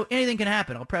 So anything can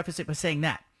happen. I'll preface it by saying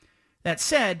that. That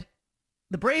said,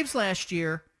 the Braves last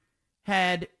year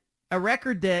had a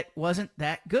record that wasn't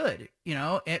that good, you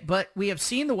know, but we have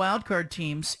seen the wild card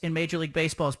teams in Major League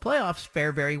Baseball's playoffs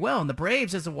fare very well. And the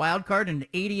Braves, as a wild card and an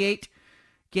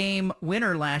 88-game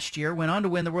winner last year, went on to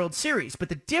win the World Series. But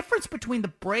the difference between the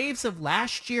Braves of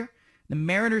last year, the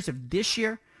Mariners of this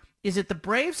year, is that the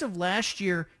Braves of last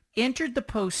year entered the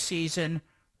postseason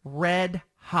red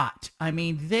hot. I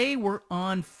mean, they were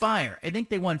on fire. I think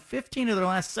they won 15 of their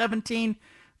last 17.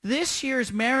 This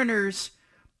year's Mariners,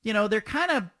 you know, they're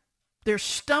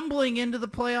stumbling into the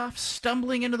playoffs,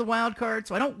 stumbling into the wild card.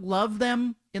 So I don't love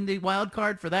them in the wild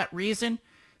card for that reason.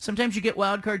 Sometimes you get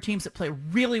wild card teams that play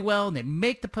really well and they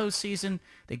make the postseason.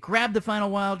 They grab the final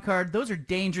wild card. Those are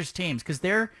dangerous teams because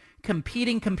they're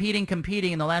competing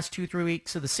in the last 2-3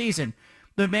 weeks of the season.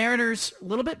 The Mariners, a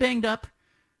little bit banged up.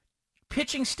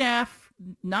 Pitching staff,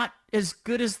 not as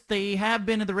good as they have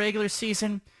been in the regular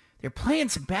season. They're playing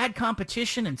some bad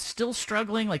competition and still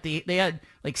struggling. Like they had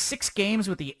like 6 games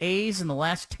with the A's in the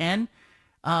last 10.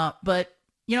 But,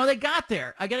 you know, they got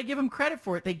there. I got to give them credit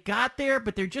for it. They got there,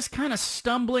 but they're just kind of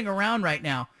stumbling around right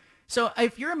now. So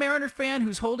if you're a Mariner fan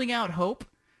who's holding out hope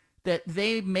that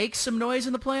they make some noise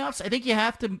in the playoffs, I think you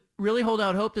have to really hold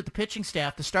out hope that the pitching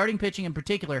staff, the starting pitching in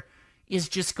particular, is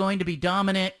just going to be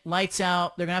dominant, lights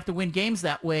out. They're going to have to win games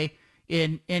that way.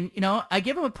 And you know, I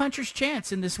give them a puncher's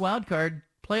chance in this wild card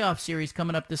playoff series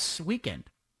coming up this weekend.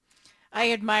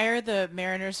 I admire the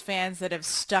Mariners fans that have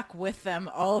stuck with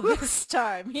them all this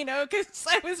time, you know, because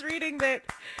I was reading that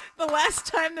the last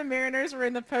time the Mariners were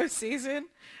in the postseason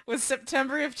was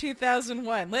September of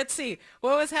 2001. Let's see,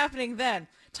 what was happening then?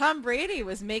 Tom Brady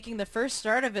was making the first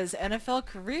start of his NFL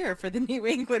career for the New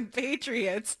England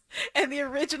Patriots, and the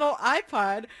original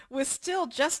iPod was still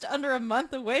just under a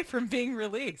month away from being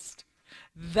released.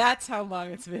 That's how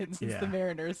long it's been since the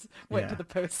Mariners went to the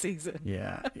postseason.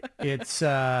 Yeah,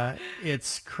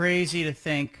 it's crazy to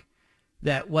think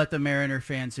that what the Mariner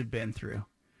fans have been through.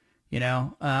 You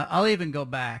know, I'll even go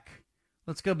back.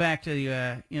 Let's go back to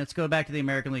the let's go back to the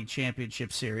American League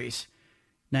Championship Series,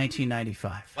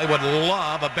 1995. They would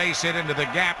love a base hit into the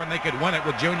gap, and they could win it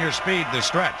with Junior Speed the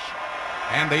stretch.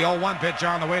 And the 0-1 pitch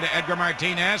on the way to Edgar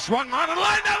Martinez, swung on and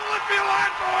lined down the left field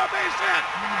line for a base hit.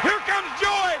 Here comes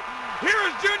Joy. Here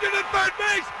is Junior to third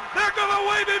base. They're going to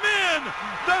wave him in.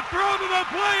 The throw to the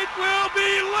plate will be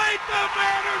late. The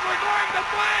Mariners are going to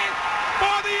play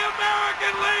for the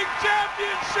American League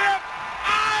Championship.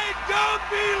 I don't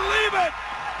believe it.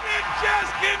 It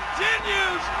just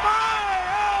continues. My,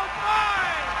 oh my.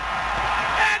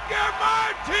 Edgar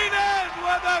Martinez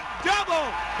with a double.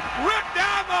 Ripped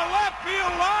down the left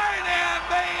field line, and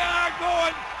they are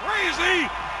going crazy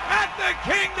at the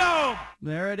Kingdom.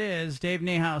 There it is. Dave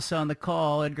Niehaus on the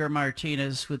call. Edgar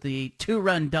Martinez with the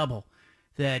 2-run double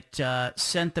that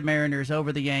sent the Mariners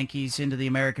over the Yankees into the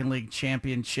American League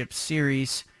Championship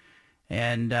Series.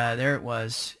 And there it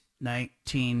was,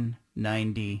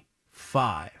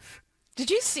 1995. Did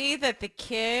you see that the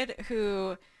kid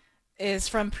who is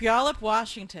from Puyallup,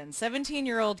 Washington,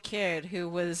 17-year-old kid who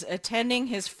was attending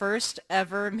his first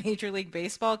ever Major League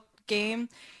Baseball game,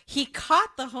 he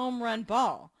caught the home run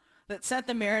ball that sent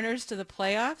the Mariners to the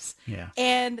playoffs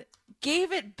and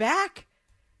gave it back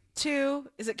to,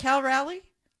 is it Cal Raleigh?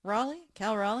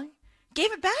 Cal Raleigh?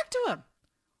 Gave it back to him.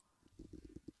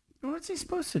 What's he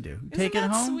supposed to do? Isn't Take it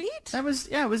that home? sweet? That was,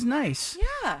 it was nice.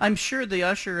 Yeah. I'm sure the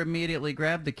usher immediately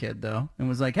grabbed the kid, though, and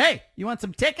was like, hey, you want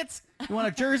some tickets? You want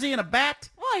a jersey and a bat?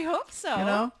 Well, I hope so. You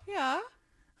know? Yeah.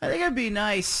 I think it'd be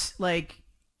nice, like,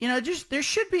 you know, just there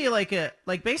should be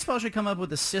like baseball should come up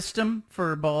with a system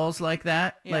for balls like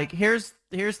that. Yeah. Like, here's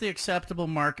the acceptable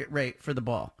market rate for the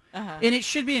ball. Uh-huh. And it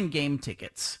should be in game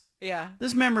tickets. Yeah.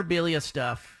 This memorabilia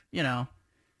stuff, you know,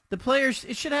 the players,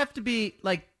 it should have to be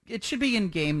like, it should be in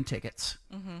game tickets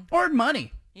or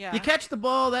money. Yeah. You catch the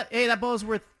ball, that ball's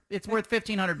worth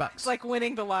 $1,500. It's like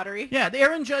winning the lottery. Yeah, the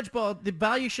Aaron Judge ball, the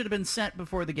value should have been sent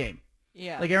before the game.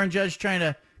 Yeah. Like Aaron Judge trying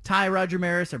to tie Roger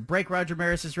Maris or break Roger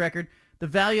Maris's record. The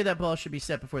value of that ball should be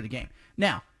set before the game.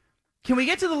 Now, can we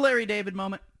get to the Larry David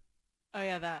moment? Oh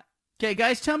yeah, that. Okay,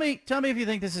 guys, tell me if you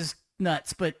think this is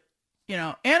nuts. But, you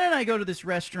know, Anna and I go to this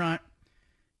restaurant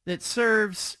that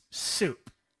serves soup.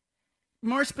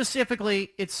 More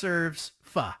specifically, it serves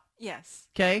pho. Yes.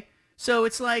 Okay? So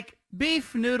it's like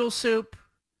beef noodle soup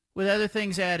with other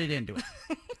things added into it.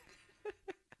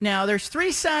 Now, there's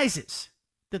 3 sizes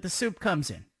that the soup comes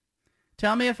in.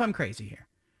 Tell me if I'm crazy here.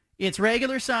 It's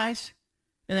regular size,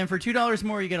 and then for $2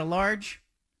 more, you get a large,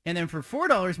 and then for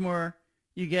 $4 more,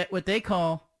 you get what they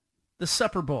call the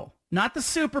supper bowl. Not the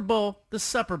Super Bowl, the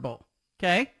supper bowl.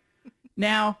 Okay?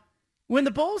 Now, when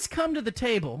the bowls come to the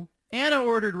table, Anna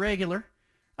ordered regular,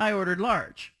 I ordered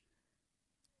large.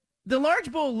 The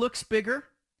large bowl looks bigger,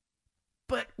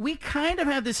 but we kind of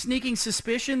have this sneaking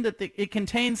suspicion that it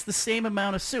contains the same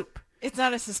amount of soup. It's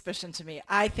not a suspicion to me.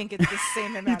 I think it's the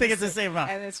same amount. You think of it's the soup, same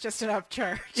amount? and it's just an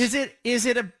upcharge. Is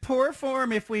it a poor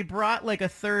form if we brought like a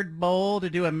third bowl to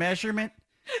do a measurement?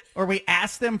 Or we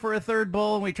ask them for a third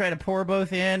bowl and we try to pour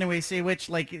both in and we see which,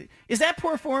 like, is that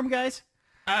poor form, guys?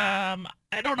 I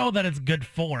don't know that it's good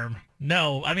form.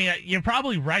 No, I mean, you're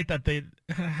probably right that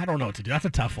I don't know what to do. That's a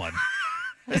tough one.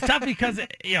 It's tough because,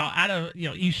 you know,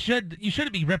 you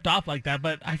shouldn't be ripped off like that.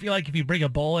 But I feel like if you bring a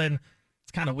bowl in,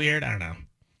 it's kind of weird. I don't know.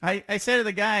 I said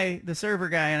to the server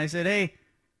guy, and I said, hey,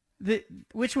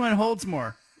 which one holds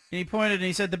more? And he pointed and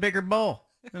he said, the bigger bowl.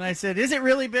 And I said, is it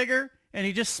really bigger? And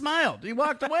he just smiled. He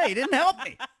walked away. He didn't help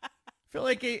me. I feel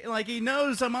like he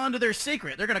knows I'm onto their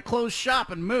secret. They're going to close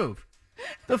shop and move.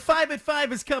 The 5 at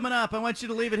 5 is coming up. I want you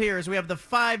to leave it here as we have the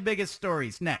 5 biggest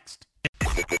stories next.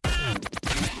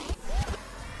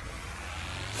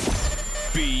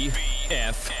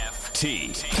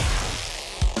 BFFT.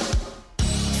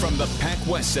 From the Pac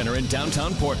West Center in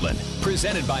downtown Portland,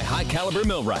 presented by High Caliber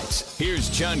Millwrights, here's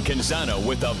John Canzano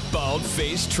with the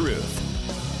bald-faced truth.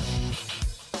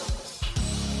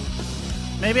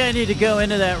 Maybe I need to go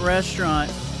into that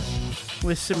restaurant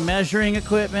with some measuring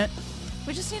equipment.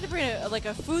 We just need to bring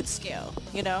a food scale,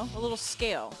 you know, a little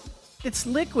scale. It's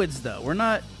liquids, though. We're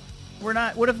not.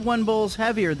 What if one bowl's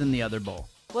heavier than the other bowl?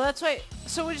 Well, that's why.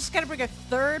 So we just got to bring a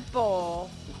third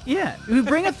bowl. Yeah, we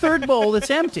bring a third bowl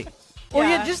that's empty. Or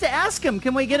Yeah. you just ask them,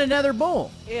 can we get another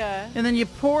bowl? Yeah. And then you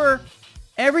pour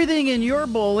everything in your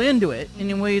bowl into it, and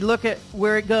then we look at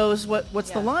where it goes,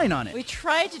 what's the line on it. We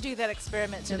tried to do that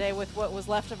experiment today with what was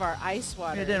left of our ice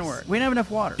water. It didn't work. We didn't have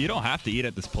enough water. You don't have to eat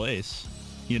at this place.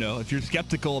 You know, if you're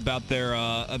skeptical about their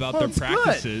it's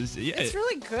practices, good. yeah, It's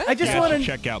really good. I just you want should to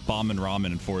check out Bomb and Ramen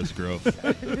in Forest Grove.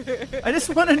 I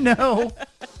just want to know.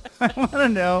 I want to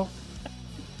know.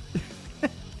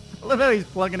 I love how he's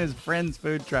plugging his friend's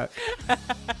food truck.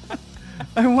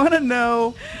 I want to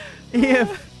know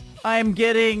if I'm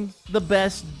getting the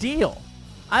best deal.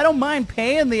 I don't mind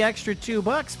paying the extra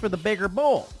 $2 for the bigger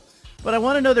bowl, but I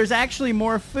want to know there's actually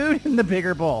more food in the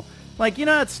bigger bowl. Like, you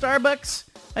know, at Starbucks,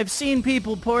 I've seen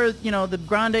people pour, you know, the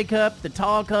grande cup, the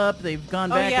tall cup. They've gone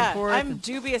back and forth. I'm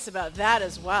dubious about that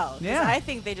as well. 'Cause Yeah. I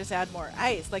think they just add more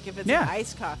ice, like if it's Yeah. an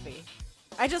iced coffee.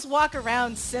 I just walk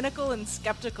around cynical and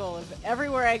skeptical of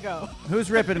everywhere I go. Who's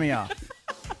ripping me off?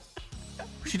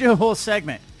 We should do a whole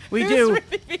segment. We Who's do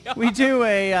ripping me off? we do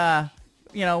a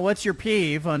what's your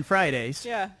peeve on Fridays.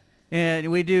 Yeah. And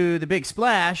we do the big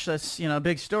splash. That's, you know, a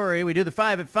big story. We do the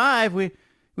 5 at 5. We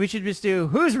should just do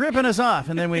who's ripping us off,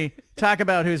 and then we talk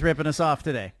about who's ripping us off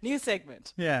today. New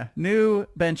segment. Yeah, new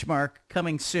benchmark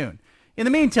coming soon. In the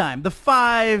meantime, the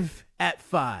 5 at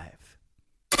 5.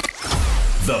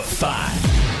 The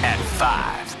 5 at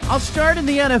 5. I'll start in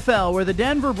the NFL, where the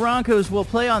Denver Broncos will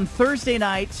play on Thursday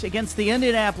night against the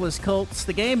Indianapolis Colts.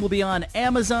 The game will be on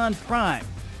Amazon Prime.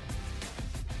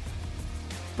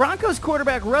 Broncos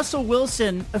quarterback Russell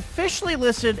Wilson officially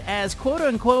listed as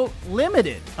quote-unquote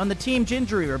limited on the team's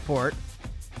injury report.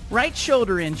 Right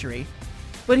shoulder injury.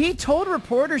 But he told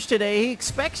reporters today he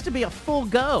expects to be a full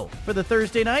go for the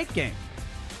Thursday night game.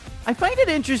 I find it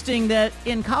interesting that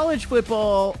in college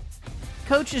football,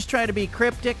 coaches try to be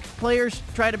cryptic, players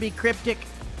try to be cryptic.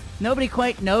 Nobody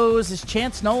quite knows. Is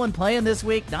Chance Nolan playing this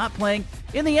week, not playing?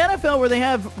 In the NFL, where they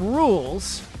have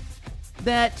rules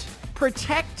that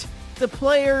protect the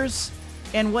players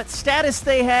and what status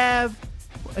they have,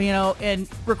 and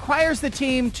requires the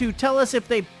team to tell us if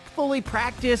they fully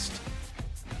practiced,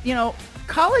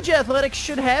 college athletics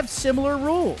should have similar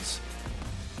rules.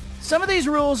 Some of these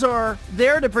rules are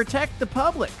there to protect the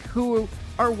public who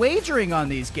are wagering on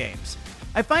these games.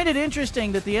 I find it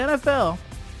interesting that the NFL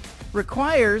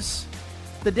requires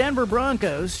the Denver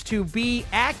Broncos to be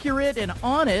accurate and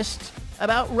honest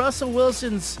about Russell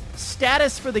Wilson's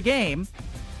status for the game,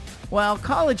 while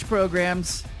college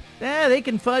programs, they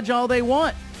can fudge all they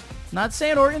want. Not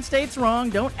saying Oregon State's wrong.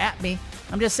 Don't at me.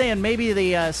 I'm just saying maybe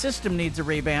the system needs a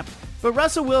revamp. But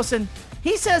Russell Wilson,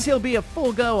 he says he'll be a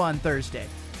full go on Thursday.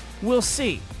 We'll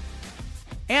see.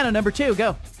 Anna, number 2,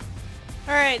 go.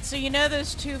 All right, so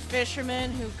those 2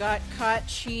 fishermen who got caught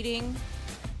cheating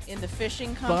in the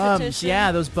fishing competition? Bums,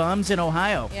 yeah, those bums in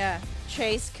Ohio. Yeah,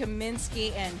 Chase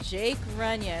Kaminsky and Jake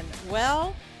Runyon.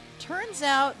 Well, turns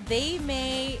out they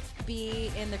may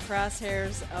be in the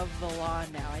crosshairs of the law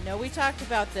now. I know we talked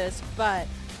about this, but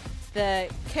the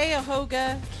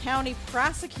Cuyahoga County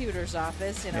Prosecutor's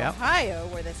Office in Ohio,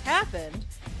 where this happened,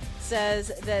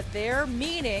 says that they're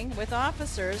meeting with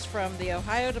officers from the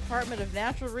Ohio Department of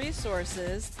Natural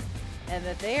Resources and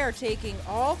that they are taking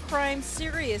all crimes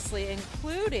seriously,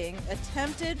 including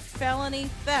attempted felony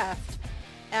theft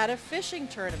at a fishing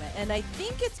tournament. And I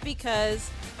think it's because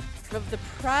of the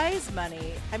prize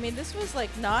money. I mean, this was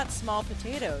not small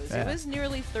potatoes. Yeah. It was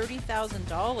nearly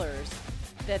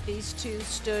 $30,000 that these 2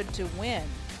 stood to win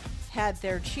had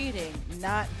their cheating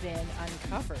not been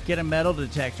uncovered. Get a metal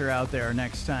detector out there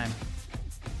next time.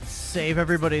 Save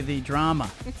everybody the drama.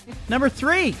 Number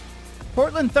 3,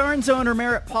 Portland Thorns owner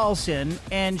Merritt Paulson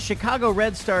and Chicago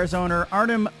Red Stars owner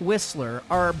Artem Whistler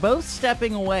are both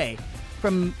stepping away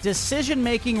from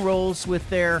decision-making roles with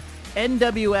their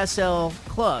NWSL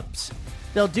clubs.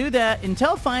 They'll do that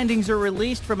until findings are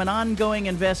released from an ongoing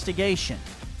investigation.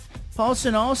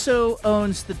 Paulson also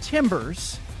owns the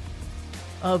Timbers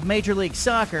of Major League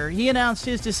Soccer. He announced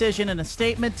his decision in a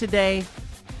statement today,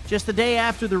 just the day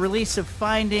after the release of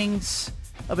findings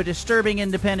of a disturbing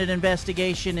independent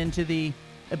investigation into the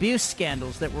abuse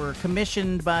scandals that were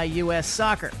commissioned by U.S.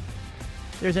 Soccer.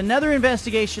 There's another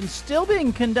investigation still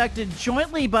being conducted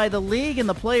jointly by the league and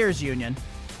the Players Union.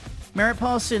 Merritt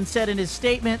Paulson said in his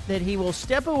statement that he will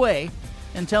step away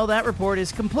until that report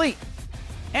is complete.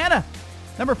 Anna,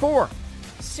 number 4.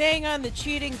 Staying on the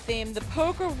cheating theme, the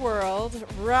poker world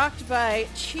rocked by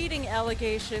cheating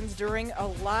allegations during a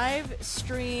live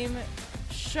stream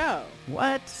show.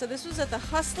 What? So this was at the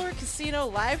Hustler Casino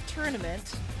live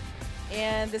tournament,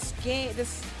 and this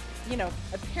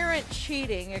apparent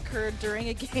cheating occurred during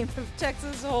a game of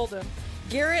Texas Hold'em.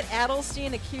 Garrett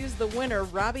Adelstein accused the winner,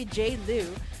 Robbie J. Liu,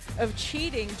 of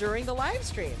cheating during the live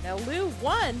stream. Now, Liu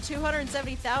won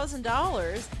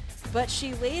 $270,000, but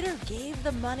she later gave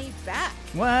the money back.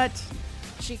 What?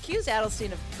 She accused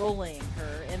Adelstein of bullying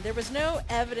her, and there was no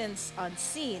evidence on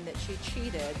scene that she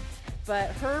cheated,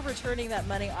 but her returning that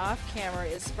money off camera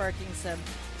is sparking some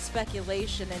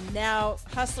speculation, and now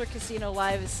Hustler Casino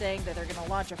Live is saying that they're going to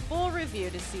launch a full review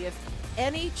to see if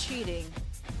any cheating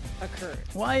occurred.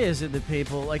 Why is it that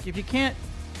people, if you can't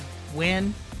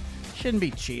win, shouldn't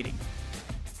be cheating?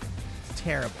 It's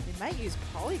terrible. They might use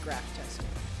polygraph testing.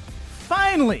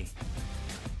 Finally,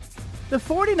 the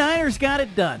 49ers got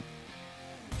it done.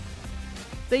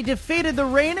 They defeated the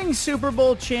reigning Super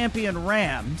Bowl champion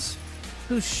Rams,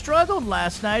 who struggled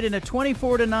last night in a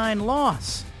 24-9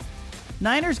 loss.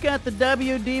 Niners got the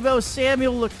W. Deebo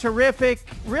Samuel looked terrific.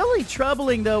 Really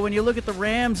troubling, though, when you look at the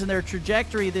Rams and their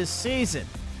trajectory this season.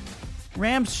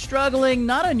 Rams struggling,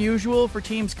 not unusual for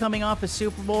teams coming off a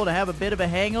Super Bowl to have a bit of a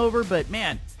hangover, but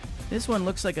man, this one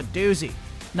looks like a doozy.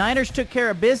 Niners took care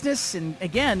of business, and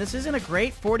again, this isn't a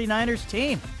great 49ers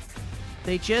team.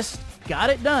 They just got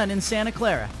it done in Santa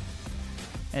Clara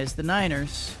as the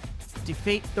Niners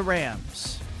defeat the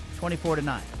Rams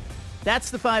 24-9. That's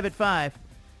the 5 at 5.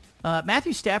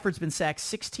 Matthew Stafford's been sacked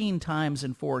 16 times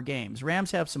in 4 games.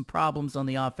 Rams have some problems on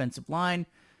the offensive line.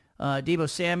 Deebo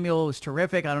Samuel is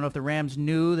terrific. I don't know if the Rams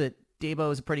knew that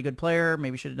Deebo is a pretty good player.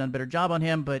 Maybe should have done a better job on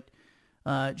him, but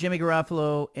Jimmy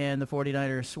Garoppolo and the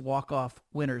 49ers walk-off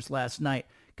winners last night.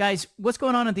 Guys, what's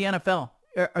going on at the NFL?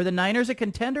 Are the Niners a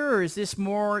contender, or is this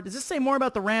more? Does this say more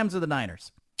about the Rams or the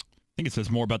Niners? I think it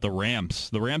says more about the Rams.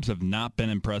 The Rams have not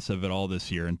been impressive at all this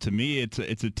year. And to me, it's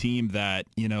a team that,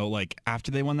 like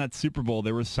after they won that Super Bowl,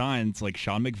 there were signs like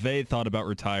Sean McVay thought about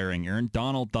retiring. Aaron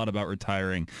Donald thought about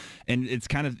retiring. And it's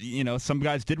kind of, some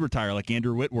guys did retire, like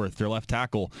Andrew Whitworth, their left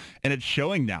tackle. And it's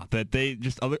showing now that they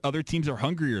just other teams are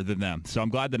hungrier than them. So I'm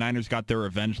glad the Niners got their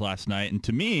revenge last night. And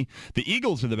to me, the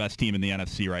Eagles are the best team in the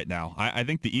NFC right now. I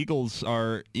think the Eagles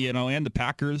are, and the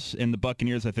Packers and the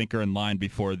Buccaneers, I think, are in line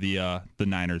before the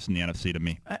Niners in the NFC to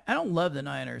me. I don't love the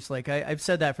Niners. Like I've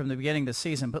said that from the beginning of the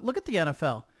season, but look at the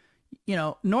NFL.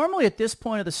 Normally at this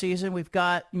point of the season, we've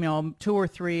got, 2 or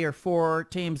 3 or 4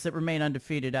 teams that remain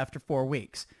undefeated after 4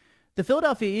 weeks. The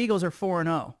Philadelphia Eagles are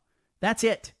 4-0. That's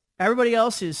it. Everybody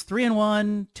else is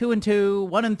 3-1, 2-2,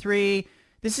 1-3.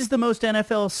 This is the most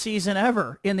NFL season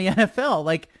ever in the NFL.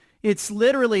 Like it's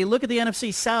literally, look at the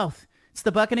NFC South. It's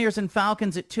the Buccaneers and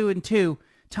Falcons at 2-2,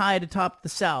 tied atop the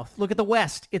South. Look at the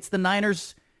West. It's the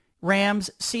Niners, Rams,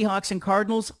 Seahawks, and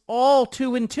Cardinals, all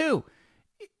 2-2.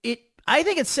 I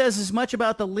think it says as much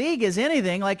about the league as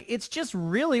anything. Like, it's just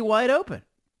really wide open.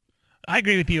 I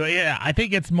agree with you. Yeah, I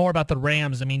think it's more about the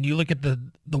Rams. I mean, you look at the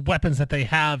weapons that they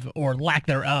have or lack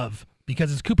thereof,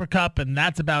 because it's Cooper Kupp, and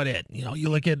that's about it. You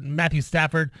look at Matthew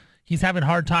Stafford. He's having a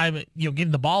hard time,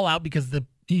 getting the ball out because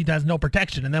he has no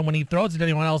protection. And then when he throws it to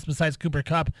anyone else besides Cooper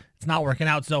Kupp, it's not working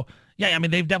out. So, yeah, I mean,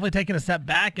 they've definitely taken a step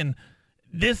back. And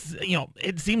this,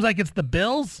 it seems like it's the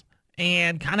Bills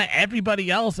and kind of everybody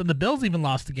else, and the Bills even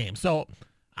lost the game. So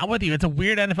I'm with you. It's a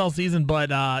weird NFL season, but,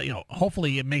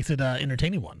 hopefully it makes it an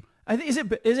entertaining one. Is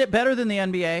it better than the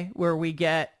NBA where we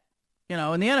get, in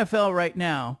the NFL right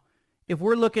now, if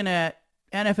we're looking at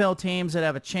NFL teams that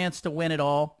have a chance to win it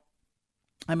all,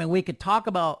 I mean, we could talk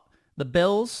about the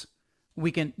Bills,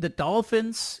 the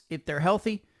Dolphins, if they're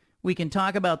healthy. We can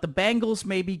talk about the Bengals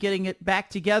maybe getting it back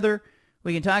together.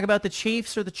 We can talk about the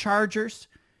Chiefs or the Chargers,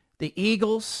 the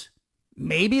Eagles,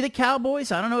 maybe the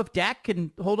Cowboys. I don't know if Dak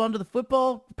can hold on to the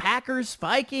football. Packers,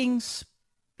 Vikings,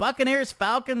 Buccaneers,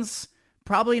 Falcons,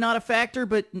 probably not a factor,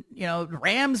 but,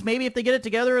 Rams, maybe if they get it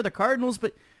together, or the Cardinals.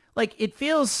 But, it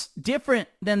feels different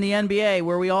than the NBA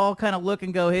where we all kind of look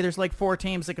and go, hey, there's 4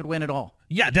 teams that could win it all.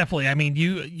 Yeah, definitely. I mean,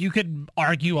 you could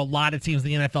argue a lot of teams in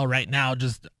the NFL right now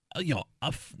just,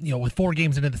 with 4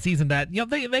 games into the season that,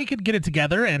 they could get it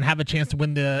together and have a chance to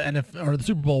win the NFL or the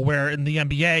Super Bowl, where in the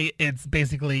NBA, it's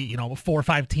basically, 4 or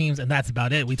 5 teams, and that's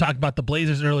about it. We talked about the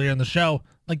Blazers earlier in the show.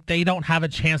 They don't have a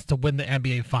chance to win the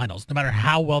NBA Finals. No matter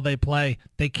how well they play,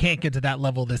 they can't get to that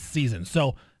level this season.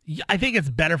 So I think it's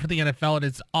better for the NFL, and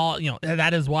it's all,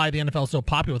 that is why the NFL is so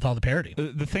popular with all the parity.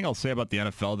 The thing I'll say about the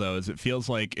NFL, though, is it feels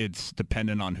like it's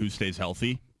dependent on who stays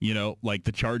healthy.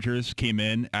 The Chargers came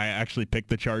in. I actually picked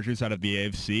the Chargers out of the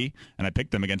AFC, and I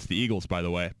picked them against the Eagles, by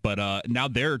the way. But now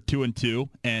they're 2-2,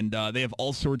 and they have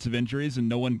all sorts of injuries, and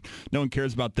no one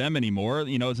cares about them anymore.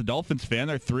 As a Dolphins fan,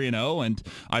 they're 3-0, and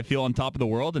I feel on top of the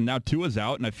world. And now Tua's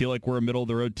out, and I feel like we're a middle of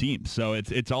the road team. So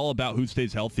it's all about who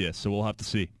stays healthiest. So we'll have to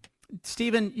see.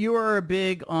 Steven, you are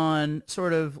big on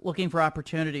sort of looking for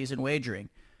opportunities in wagering.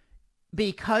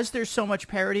 Because there's so much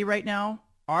parity right now,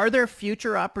 are there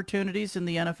future opportunities in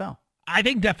the NFL? I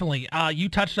think definitely. You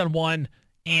touched on one,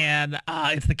 and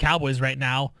it's the Cowboys right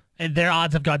now. And their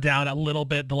odds have gone down a little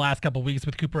bit the last couple of weeks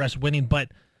with Cooper Rush winning.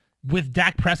 But with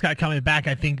Dak Prescott coming back,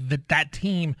 I think that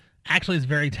team actually is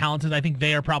very talented. I think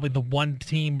they are probably the one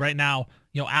team right now,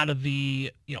 out of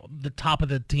the top of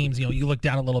the teams, you look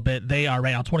down a little bit, they are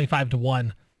right now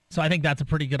 25-1. So I think that's a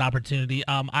pretty good opportunity.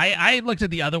 I looked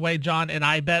at the other way, John, and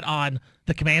I bet on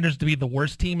the Commanders to be the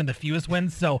worst team and the fewest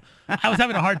wins. So I was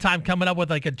having a hard time coming up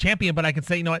with a champion, but I could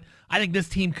say, you know what, I think this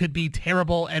team could be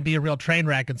terrible and be a real train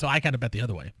wreck. And so I kind of bet the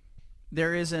other way.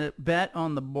 There is a bet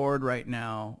on the board right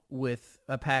now with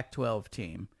a Pac-12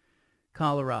 team,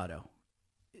 Colorado.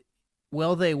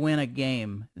 Will they win a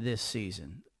game this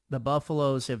season? The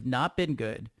Buffaloes have not been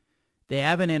good. They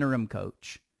have an interim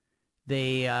coach.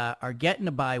 They are getting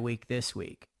a bye week this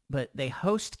week, but they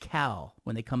host Cal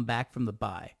when they come back from the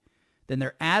bye. Then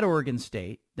they're at Oregon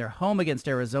State. They're home against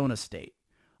Arizona State.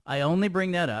 I only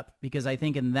bring that up because I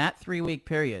think in that 3-week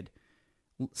period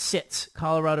sits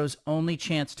Colorado's only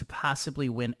chance to possibly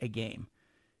win a game.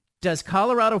 Does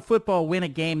Colorado football win a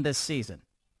game this season?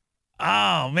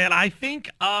 Oh, man, I think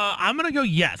I'm going to go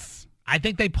yes. I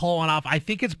think they pull one off. I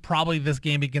think it's probably this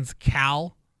game against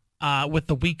Cal. with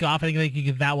the week off. I think they could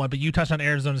get that one, but you touched on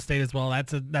Arizona State as well.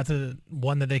 That's a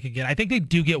one that they could get. I think they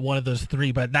do get one of those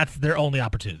three, but that's their only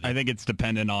opportunity. I think it's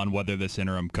dependent on whether this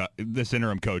interim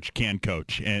coach can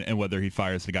coach and whether he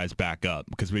fires the guys back up,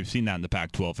 because we've seen that in the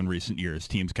Pac-12 in recent years.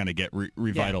 Teams kind of get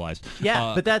revitalized.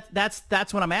 Yeah, but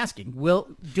that's what I'm asking.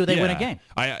 Do they win a game?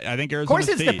 I think Arizona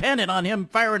State. Of course, it's dependent on him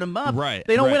firing him up. Right.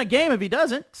 They don't win a game if he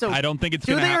doesn't. So I don't think it's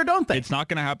do they or don't they? It's not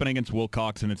going to happen against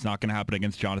Wilcox, and it's not going to happen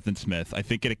against Jonathan Smith. I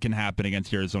think it can happen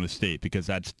against Arizona State, because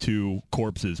that's two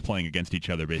corpses playing against each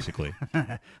other, basically.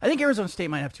 I think Arizona State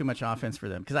might have too much offense for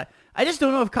them, because I just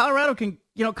don't know if Colorado can.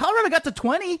 Colorado got to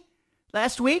 20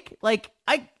 last week.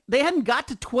 They hadn't got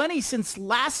to 20 since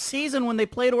last season when they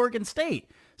played Oregon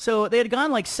State. So they had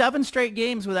gone 7 straight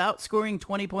games without scoring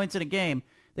 20 points in a game.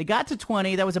 They got to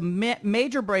 20. That was a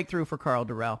major breakthrough for Karl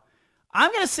Dorrell.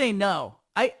 I'm going to say no.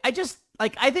 I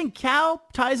think Cal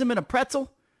ties them in a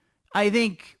pretzel. I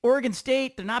think Oregon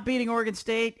State, they're not beating Oregon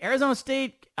State. Arizona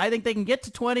State, I think they can get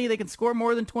to 20. They can score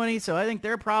more than 20, so I think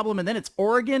they're a problem. And then it's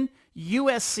Oregon,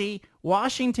 USC,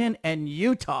 Washington, and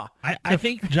Utah. I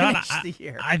think, John,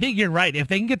 I think you're right. If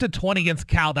they can get to 20 against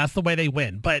Cal, that's the way they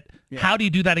win. But how do you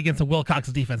do that against a Wilcox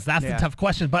defense? That's the tough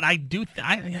question. But I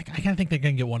kind of think they're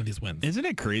going to get one of these wins. Isn't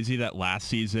it crazy that last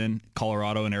season,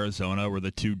 Colorado and Arizona were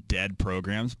the two dead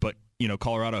programs, but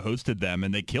Colorado hosted them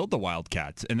and they killed the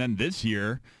Wildcats. And then this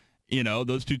year,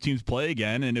 those two teams play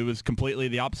again, and it was completely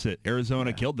the opposite.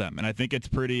 Arizona killed them, and I think it's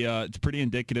pretty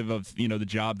indicative of the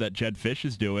job that Jedd Fisch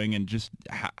is doing, and just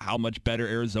how much better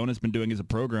Arizona's been doing as a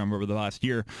program over the last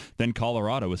year than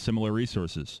Colorado with similar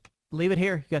resources. Leave it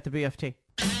here. You got the BFT.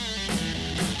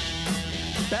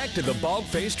 Back to the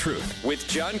Bald-Faced Truth with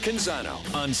John Canzano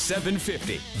on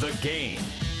 750 The Game.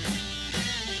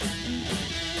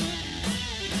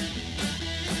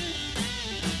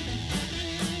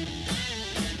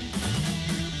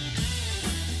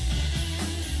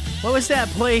 What was that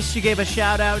place you gave a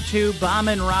shout out to? Bomb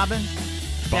and Robin?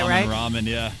 Is that right? Bomb and Ramen,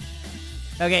 yeah.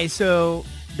 Okay, so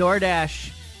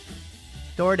DoorDash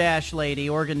lady,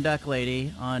 Oregon Duck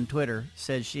lady on Twitter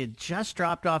says she had just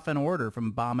dropped off an order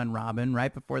from Bomb and Robin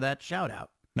right before that shout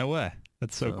out. No way.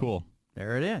 That's so cool.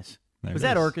 There it is. Was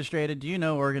that orchestrated? Do you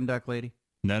know Oregon Duck lady?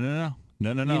 No,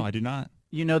 I do not.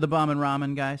 You know the Bomb and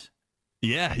Ramen guys?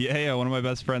 Yeah. One of my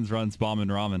best friends runs Bomb and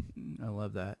Ramen. I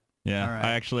love that. Yeah, all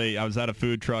right. I was at a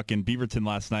food truck in Beaverton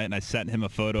last night, and I sent him a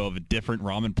photo of a different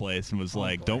ramen place and was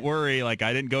don't worry, I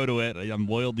didn't go to it. I'm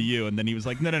loyal to you. And then he was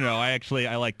like, no, I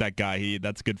like that guy.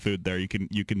 That's good food there. You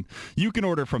can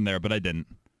order from there, but I didn't.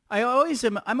 I'm always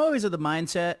of the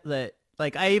mindset that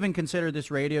I even consider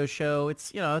this radio show,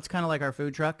 it's kind of like our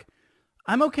food truck.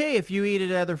 I'm okay if you eat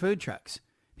at other food trucks,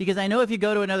 because I know if you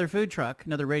go to another food truck,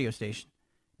 another radio station,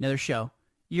 another show,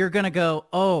 you're going to go,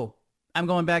 oh, I'm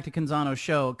going back to Canzano's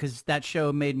show because that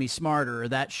show made me smarter, or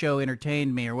that show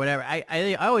entertained me, or whatever.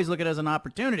 I always look at it as an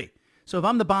opportunity. So if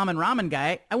I'm the Bomb and Ramen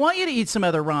guy, I want you to eat some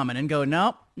other ramen and go,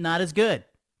 nope, not as good.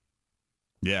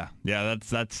 Yeah,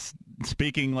 that's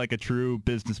speaking like a true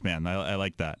businessman. I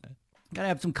like that. Got to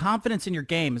have some confidence in your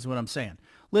game is what I'm saying.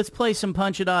 Let's play some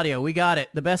Punch It audio. We got it.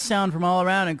 The best sound from all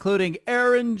around, including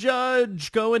Aaron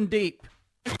Judge going deep.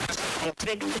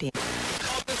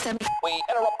 We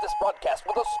interrupt this broadcast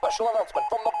with a special announcement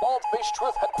from the Bald-Faced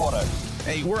Truth headquarters.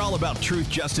 Hey, we're all about truth,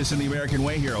 justice, and the American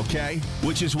way here, okay?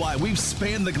 Which is why we've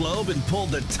spanned the globe and pulled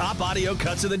the top audio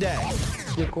cuts of the day.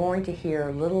 You're going to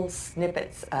hear little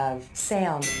snippets of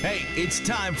sound. Hey, it's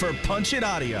time for Punch It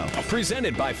Audio.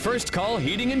 Presented by First Call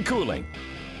Heating and Cooling.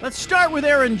 Let's start with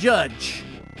Aaron Judge.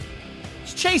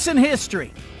 He's chasing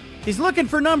history. He's looking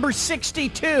for number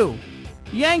 62.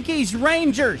 Yankees,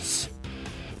 Rangers.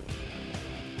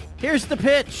 Here's the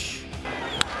pitch.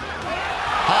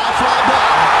 High fly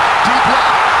ball. Deep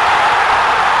left.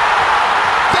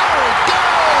 There it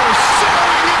goes.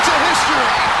 Soaring into history.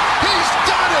 He's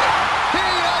done it. He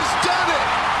has done it.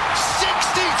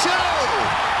 62.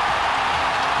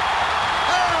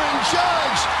 Aaron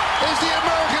Judge is the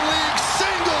American League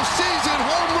single-season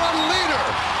home run leader.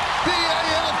 The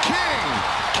AL King.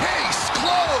 Case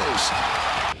closed.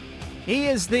 He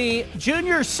is the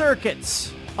Junior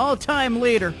Circuit's all-time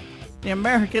leader. The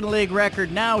American League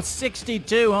record, now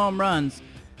 62 home runs.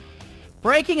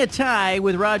 Breaking a tie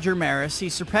with Roger Maris, he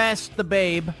surpassed the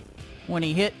Babe when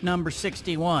he hit number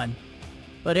 61.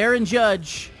 But Aaron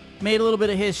Judge made a little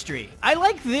bit of history. I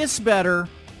like this better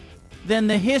than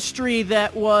the history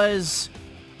that was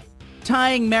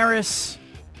tying Maris,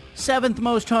 7th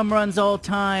most home runs all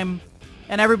time,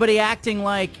 and everybody acting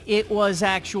like it was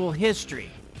actual history.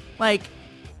 Like,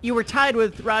 you were tied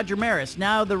with Roger Maris.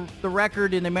 Now the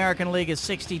record in the American League is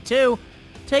 62.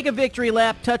 Take a victory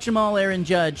lap, touch them all, Aaron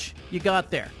Judge. You got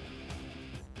there.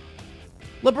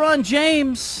 LeBron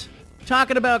James,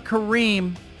 talking about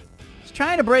Kareem, is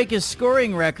trying to break his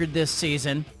scoring record this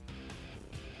season.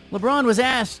 LeBron was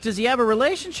asked, does he have a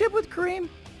relationship with Kareem?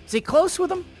 Is he close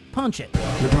with him? Punch it.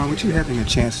 LeBron, with you having a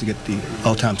chance to get the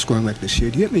all-time scoring record this year,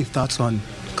 do you have any thoughts on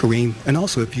Kareem? And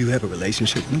also, if you have a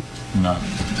relationship with him?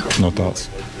 No thoughts.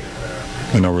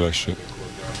 And no relationship.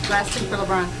 Last thing for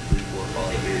LeBron.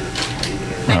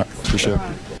 All right, appreciate it.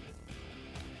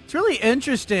 It's really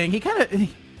interesting.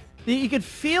 You could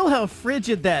feel how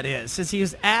frigid that is as he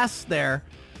was asked there.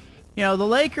 You know, the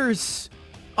Lakers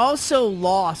also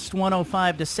lost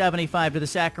 105-75 to the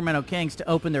Sacramento Kings to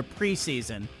open their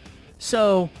preseason.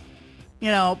 So, you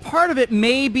know, part of it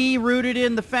may be rooted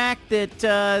in the fact that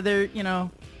they're, you know,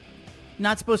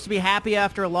 not supposed to be happy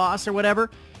after a loss or whatever.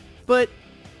 But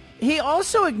he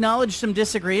also acknowledged some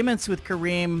disagreements with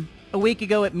Kareem a week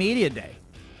ago at Media Day.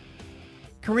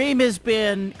 Kareem has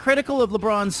been critical of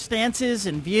LeBron's stances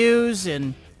and views,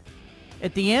 and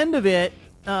at the end of it,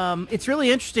 it's really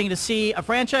interesting to see a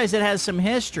franchise that has some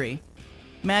history.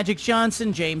 Magic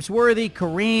Johnson, James Worthy,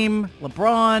 Kareem,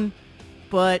 LeBron,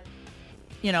 but,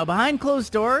 you know, behind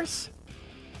closed doors,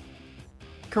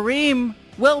 Kareem,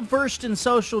 well-versed in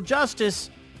social justice,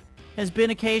 has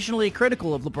been occasionally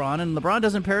critical of LeBron, and LeBron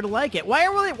doesn't appear to like it. Why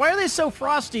are they so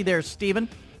frosty there, Steven?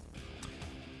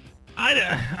 I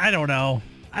don't know.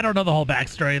 I don't know the whole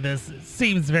backstory of this. It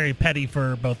seems very petty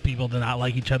for both people to not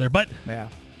like each other, but,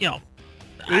 you know.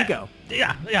 Ego.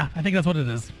 I think that's what it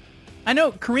is. I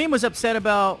know Kareem was upset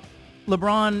about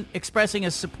LeBron expressing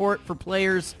his support for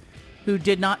players who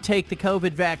did not take the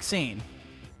COVID vaccine.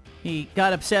 He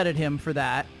got upset at him for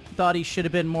that. Thought he should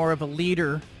have been more of a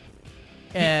leader.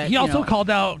 He also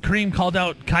Kareem called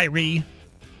out Kyrie.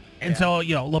 And so,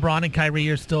 you know, LeBron and Kyrie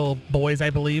are still boys, I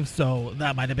believe. So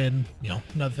that might have been, you know,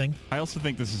 another thing. I also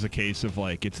think this is a case of,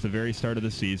 like, it's the very start of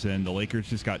the season. The Lakers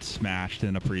just got smashed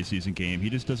in a preseason game. He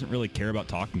just doesn't really care about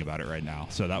talking about it right now.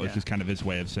 So that was just kind of his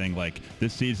way of saying, like,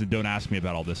 this season, don't ask me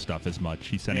about all this stuff as much.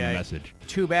 He's sending a message.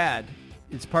 Too bad.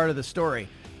 It's part of the story.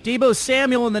 Deebo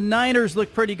Samuel and the Niners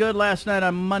looked pretty good last night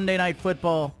on Monday Night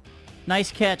Football.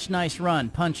 Nice catch, nice run.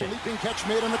 Punch it. Leaping catch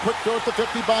made on a quick throw at the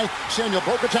 50 by Samuel.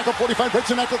 Broke a tackle, 45, breaks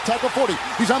an ankle, tackle 40.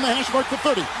 He's on the hash mark, the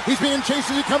 30. He's being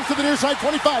chased as he comes to the near side,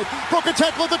 25. Broke a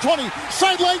tackle at the 20.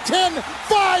 Sideline 10,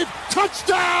 5,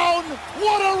 touchdown!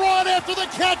 What a run after the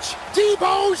catch,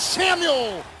 Deebo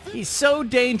Samuel! He's so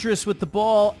dangerous with the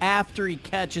ball after he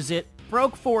catches it.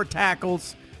 Broke 4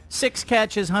 tackles, 6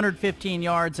 catches, 115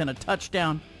 yards, and a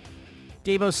touchdown.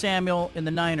 Deebo Samuel and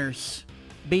the Niners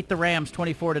beat the Rams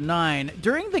 24-9.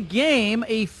 During the game,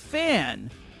 a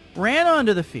fan ran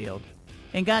onto the field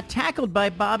and got tackled by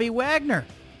Bobby Wagner.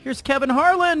 Here's Kevin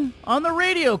Harlan on the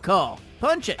radio call.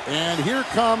 Punch it. And here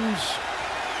comes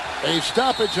a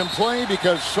stoppage in play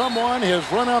because someone has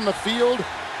run on the field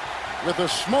with a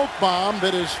smoke bomb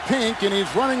that is pink, and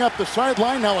he's running up the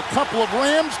sideline. Now a couple of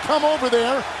Rams come over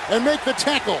there and make the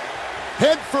tackle.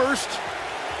 Head first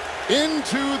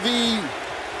into the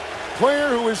player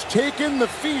who has taken the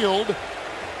field,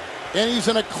 and he's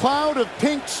in a cloud of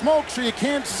pink smoke so you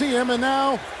can't see him, and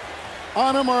now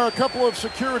on him are a couple of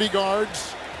security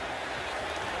guards.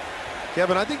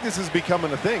 Kevin, I think this is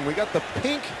becoming a thing. We got the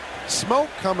pink smoke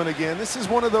coming again. This is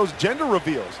one of those gender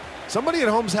reveals. Somebody at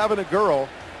home's having a girl.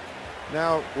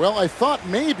 Now, well, I thought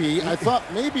maybe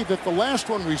that the last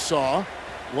one we saw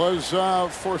was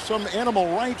for some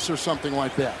animal rights or something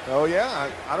like that. Oh, yeah?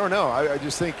 I don't know. I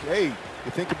just think, hey, you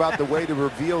think about the way to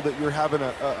reveal that you're having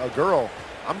a girl.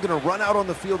 I'm going to run out on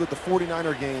the field at the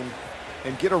 49er game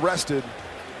and get arrested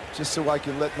just so I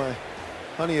can let my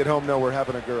honey at home know we're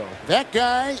having a girl. That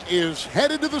guy is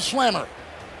headed to the slammer,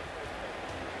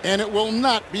 and it will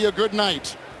not be a good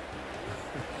night.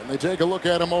 And they take a look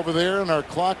at him over there, and our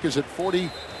clock is at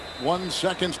 41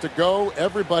 seconds to go.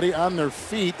 Everybody on their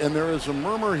feet, and there is a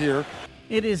murmur here.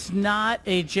 It is not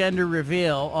a gender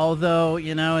reveal, although,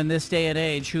 you know, in this day and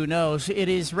age, who knows? It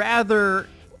is rather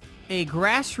a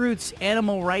grassroots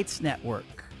animal rights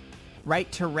network,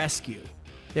 Right to Rescue.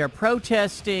 They're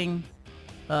protesting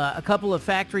a couple of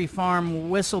factory farm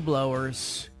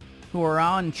whistleblowers who are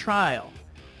on trial.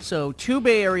 So 2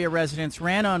 Bay Area residents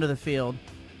ran onto the field.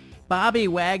 Bobby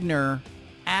Wagner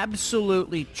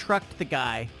absolutely trucked the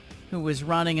guy who was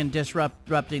running and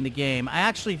disrupting the game. I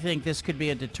actually think this could be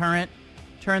a deterrent.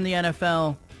 Turn the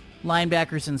NFL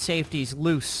linebackers and safeties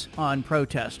loose on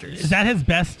protesters. Is that his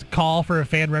best call for a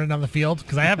fan running on the field?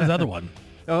 Because I have his other one.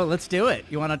 Oh, let's do it.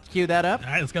 You want to cue that up?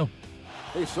 All right, let's go.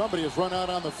 Hey, somebody has run out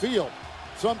on the field.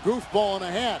 Some goofball in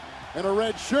a hat and a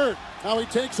red shirt. Now he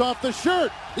takes off the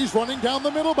shirt. He's running down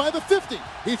the middle by the 50.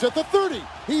 He's at the 30.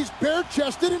 He's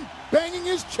bare-chested and banging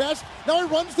his chest. Now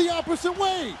he runs the opposite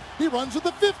way. He runs at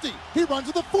the 50. He runs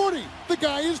at the 40. The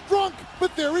guy is drunk,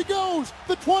 but there he goes.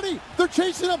 The 20. They're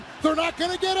chasing him. They're not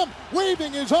going to get him.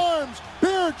 Waving his arms,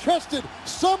 bare-chested.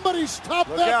 Somebody stop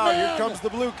Look that out. man. Here comes the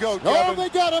blue coat, Oh, Kevin. they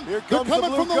got him. Here They're comes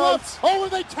coming the from blue the coats. left. Oh,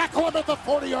 and they tackle him at the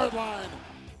 40-yard line.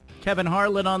 Kevin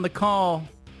Harlan on the call.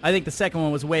 I think the second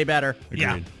one was way better.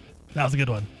 Yeah, that was a good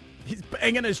one. He's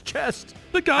banging his chest.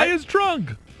 The guy is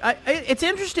drunk. It's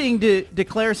interesting to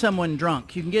declare someone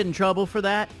drunk. You can get in trouble for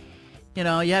that. You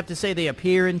know, you have to say they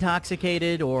appear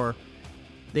intoxicated or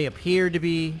they appear to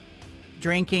be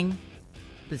drinking.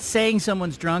 But saying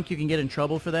someone's drunk, you can get in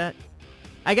trouble for that.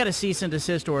 I got a cease and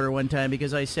desist order one time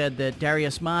because I said that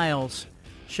Darius Miles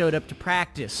showed up to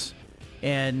practice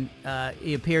and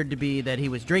he appeared to be that he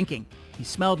was drinking. He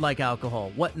smelled like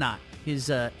alcohol, whatnot.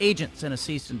 His agent sent a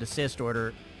cease and desist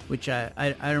order, which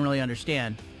I don't really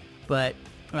understand. But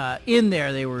in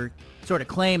there, they were sort of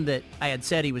claimed that I had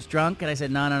said he was drunk, and I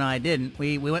said, no, I didn't.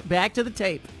 We went back to the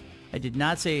tape. I did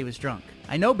not say he was drunk.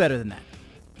 I know better than that.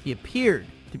 He appeared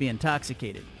to be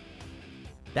intoxicated.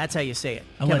 That's how you say it.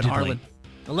 Allegedly. Kevin Harlan.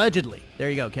 Allegedly. There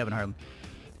you go, Kevin Harlan.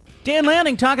 Dan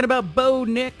Lanning talking about Bo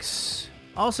Nix.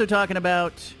 Also talking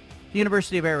about the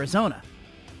University of Arizona.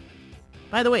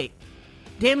 By the way,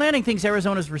 Dan Lanning thinks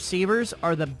Arizona's receivers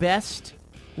are the best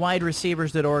wide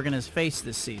receivers that Oregon has faced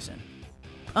this season.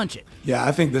 Punch it. Yeah,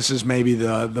 I think this is maybe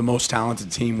the most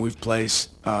talented team we've played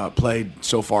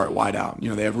so far at wideout. You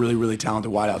know, they have really, really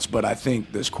talented wideouts, but I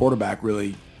think this quarterback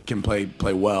really can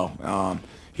play well.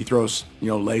 He throws,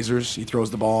 lasers. He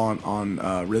throws the ball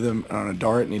on rhythm, on a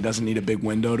dart, and he doesn't need a big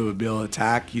window to be able to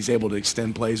attack. He's able to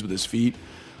extend plays with his feet.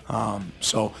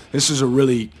 So this is a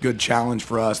really good challenge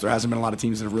for us. There hasn't been a lot of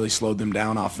teams that have really slowed them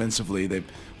down offensively. They've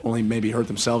only maybe hurt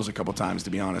themselves a couple times, to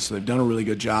be honest. So they've done a really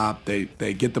good job. They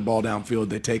get the ball downfield.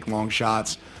 They take long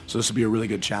shots. So this will be a really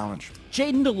good challenge.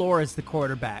 Jaden DeLore is the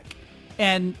quarterback.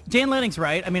 And Dan Lanning's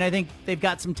right. I mean, I think they've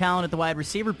got some talent at the wide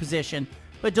receiver position.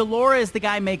 But DeLore is the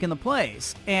guy making the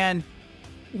plays. And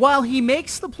while he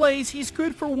makes the plays, he's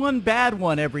good for one bad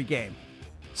one every game.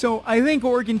 So I think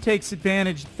Oregon takes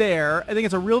advantage there. I think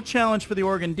it's a real challenge for the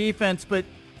Oregon defense, but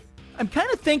I'm kind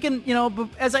of thinking,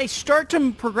 as I start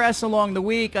to progress along the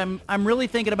week, I'm really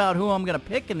thinking about who I'm going to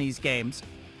pick in these games.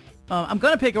 I'm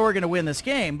going to pick Oregon to win this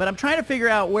game, but I'm trying to figure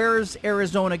out where's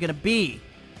Arizona going to be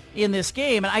in this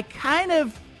game. And I kind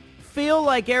of feel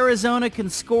like Arizona can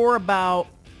score about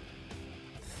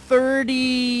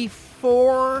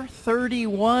 34,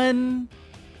 31.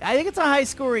 I think it's a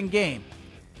high-scoring game.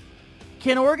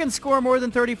 Can Oregon score more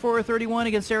than 34 or 31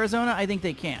 against Arizona? I think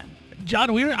they can. John,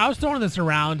 I was throwing this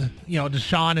around, to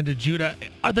Sean and to Judah.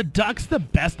 Are the Ducks the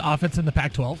best offense in the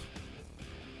Pac-12?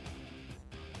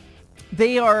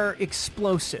 They are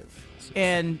explosive.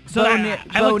 And so Bo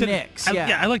Nix.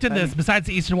 I looked at this. Besides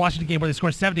the Eastern Washington game where they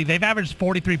scored 70, they've averaged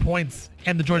 43 points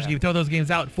in the Georgia game. Throw those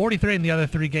games out. 43 in the other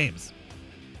 3 games.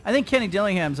 I think Kenny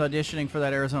Dillingham's auditioning for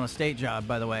that Arizona State job,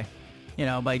 by the way,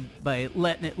 by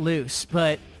letting it loose.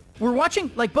 But we're watching,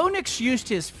 Bo Nix used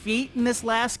his feet in this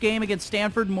last game against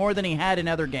Stanford more than he had in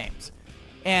other games.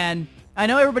 And I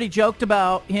know everybody joked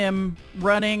about him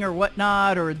running or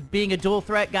whatnot or being a dual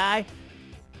threat guy.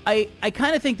 I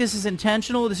kind of think this is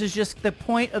intentional. This is just the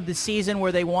point of the season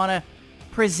where they want to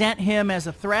present him as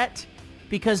a threat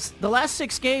because the last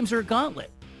 6 games are a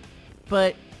gauntlet.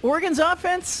 But Oregon's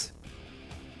offense,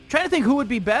 trying to think who would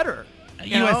be better.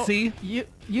 USC?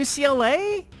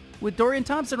 UCLA with Dorian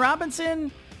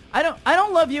Thompson-Robinson? I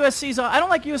don't love USC's. I don't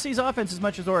like USC's offense as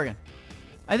much as Oregon.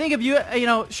 I think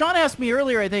if Sean asked me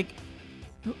earlier, I think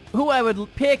who I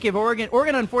would pick if Oregon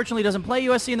unfortunately doesn't play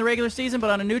USC in the regular season, but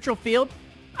on a neutral field,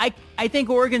 I think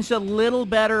Oregon's a little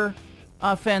better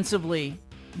offensively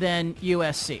than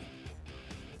USC.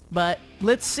 But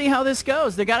let's see how this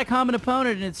goes. They got a common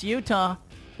opponent, and it's Utah.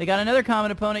 They got another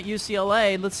common opponent,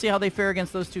 UCLA. Let's see how they fare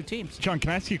against those 2 teams. John, can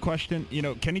I ask you a question?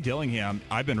 Kenny Dillingham,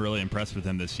 I've been really impressed with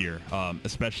him this year,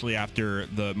 especially after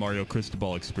the Mario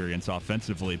Cristobal experience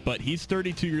offensively. But he's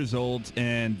 32 years old,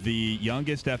 and the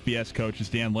youngest FBS coach is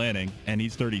Dan Lanning, and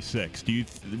he's 36. Do you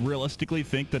realistically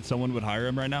think that someone would hire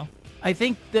him right now? I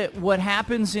think that what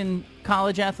happens in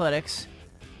college athletics,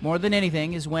 more than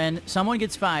anything, is when someone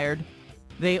gets fired,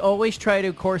 they always try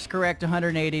to course correct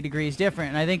 180 degrees different.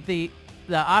 And I think the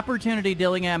opportunity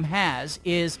Dillingham has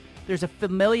is there's a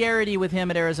familiarity with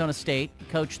him at Arizona State,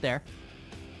 coach there.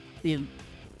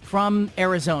 From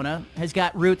Arizona, has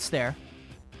got roots there.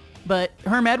 But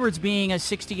Herm Edwards being a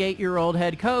 68-year-old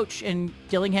head coach and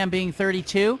Dillingham being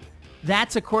 32,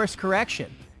 that's a course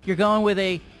correction. You're going with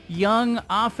a young,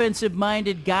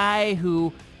 offensive-minded guy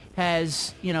who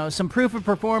has, some proof of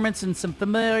performance and some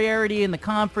familiarity in the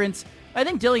conference. I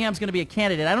think Dillingham's going to be a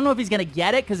candidate. I don't know if he's going to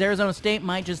get it because Arizona State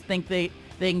might just think they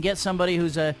can get somebody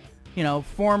who's a,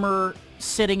 former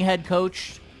sitting head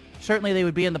coach. Certainly they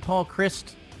would be in the Paul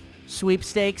Chryst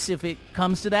sweepstakes if it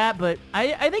comes to that, but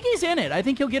I think he's in it. I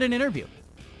think he'll get an interview.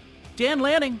 Dan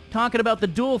Lanning talking about the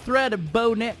dual threat of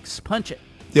Bo Nix. Punch it.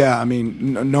 Yeah, I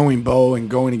mean, knowing Bo and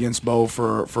going against Bo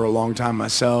for a long time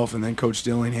myself, and then Coach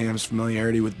Dillingham's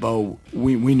familiarity with Bo,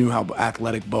 we knew how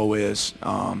athletic Bo is.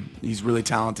 He's really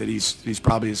talented. He's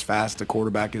probably as fast a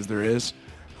quarterback as there is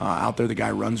out there. The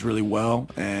guy runs really well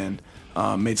and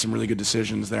made some really good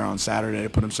decisions there on Saturday to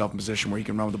put himself in a position where he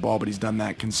can run with the ball, but he's done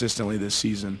that consistently this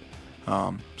season.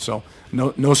 So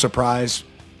no surprise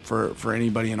for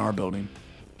anybody in our building.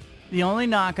 The only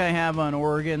knock I have on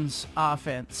Oregon's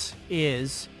offense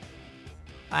is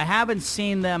I haven't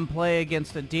seen them play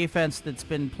against a defense that's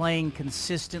been playing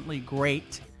consistently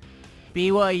great.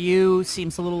 BYU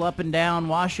seems a little up and down.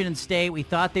 Washington State, we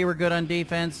thought they were good on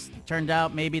defense. Turned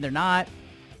out maybe they're not.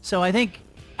 So I think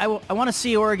I want to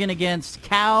see Oregon against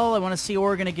Cal. I want to see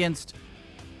Oregon against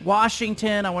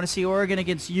Washington. I want to see Oregon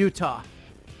against Utah,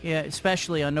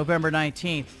 especially on November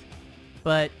 19th.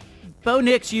 But Bo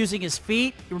Nix using his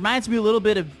feet, it reminds me a little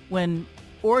bit of when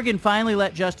Oregon finally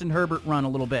let Justin Herbert run a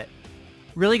little bit.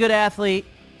 Really good athlete.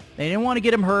 They didn't want to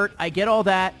get him hurt. I get all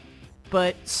that.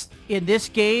 But in this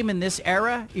game, in this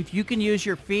era, if you can use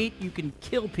your feet, you can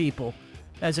kill people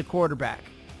as a quarterback.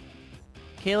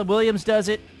 Caleb Williams does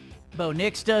it. Bo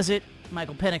Nix does it.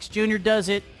 Michael Penix Jr. does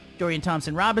it. Dorian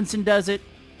Thompson-Robinson does it.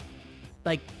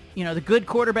 The good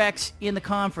quarterbacks in the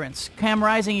conference. Cam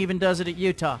Rising even does it at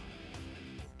Utah.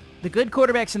 The good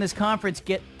quarterbacks in this conference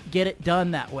get it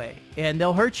done that way, and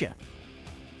they'll hurt you.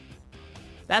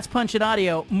 That's Punch It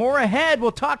Audio. More ahead,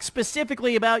 we'll talk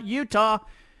specifically about Utah.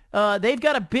 They've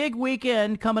got a big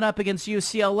weekend coming up against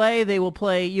UCLA. They will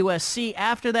play USC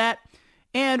after that.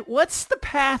 And what's the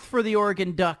path for the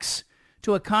Oregon Ducks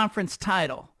to a conference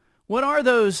title? What are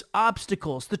those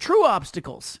obstacles, the true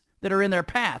obstacles that are in their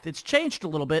path? It's changed a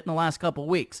little bit in the last couple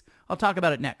weeks. I'll talk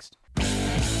about it next.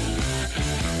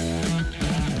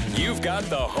 You've got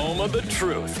the home of the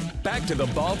truth. Back to the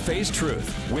Bald-Faced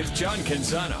Truth with John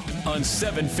Canzano on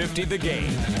 750 The Game.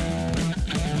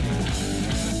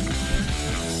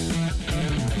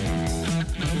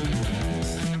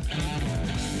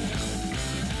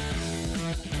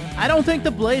 I don't think the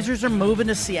Blazers are moving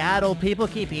to Seattle. People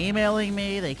keep emailing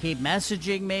me. They keep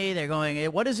messaging me. They're going, hey,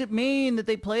 what does it mean that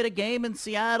they played a game in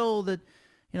Seattle? That,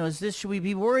 should we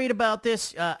be worried about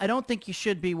this? I don't think you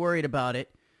should be worried about it.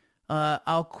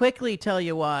 I'll quickly tell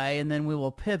you why, and then we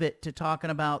will pivot to talking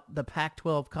about the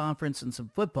Pac-12 conference and some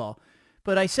football.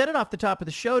 But I said it off the top of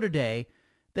the show today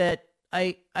that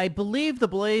I believe the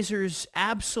Blazers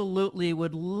absolutely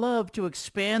would love to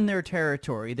expand their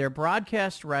territory. Their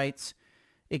broadcast rights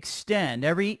extend.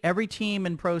 Every team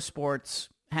in pro sports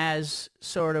has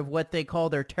sort of what they call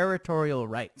their territorial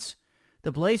rights.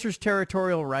 The Blazers'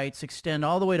 territorial rights extend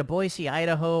all the way to Boise,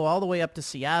 Idaho, all the way up to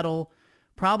Seattle,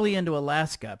 probably into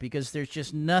Alaska, because there's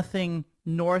just nothing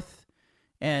north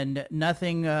and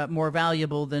nothing more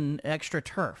valuable than extra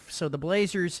turf. So the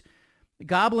Blazers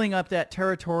gobbling up that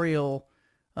territorial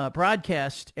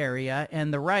broadcast area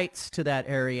and the rights to that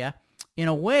area in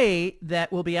a way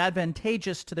that will be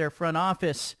advantageous to their front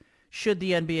office should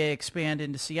the NBA expand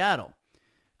into Seattle.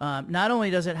 Not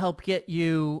only does it help get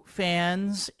you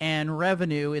fans and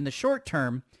revenue in the short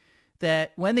term,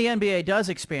 that when the NBA does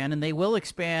expand, and they will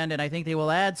expand, and I think they will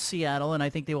add Seattle, and I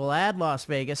think they will add Las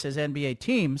Vegas as NBA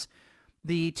teams,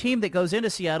 the team that goes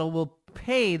into Seattle will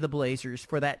pay the Blazers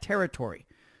for that territory.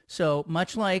 So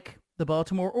much like the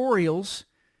Baltimore Orioles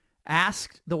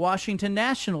asked the Washington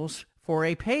Nationals for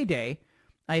a payday,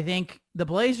 I think the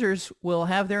Blazers will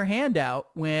have their hand out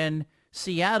when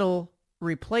Seattle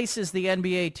replaces the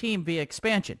NBA team via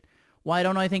expansion. Why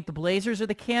don't I think the Blazers are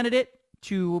the candidate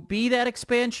to be that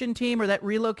expansion team or that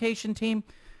relocation team?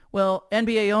 Well,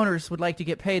 NBA owners would like to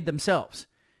get paid themselves.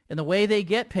 And the way they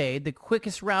get paid, the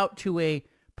quickest route to a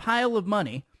pile of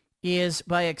money, is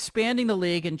by expanding the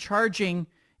league and charging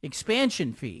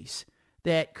expansion fees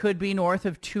that could be north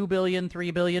of $2 billion,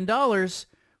 $3 billion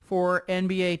for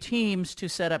NBA teams to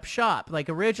set up shop. Like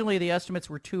originally the estimates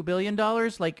were $2 billion.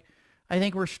 Like I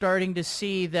think we're starting to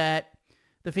see that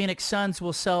the Phoenix Suns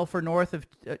will sell for north of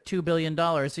 $2 billion.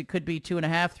 It could be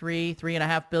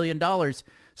 $3.5 billion.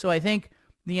 So I think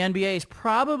the NBA is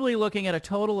probably looking at a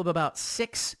total of about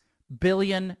 $6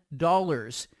 billion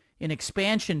in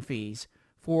expansion fees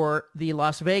for the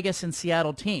Las Vegas and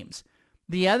Seattle teams.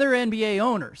 The other NBA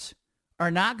owners are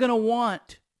not going to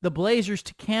want the Blazers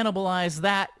to cannibalize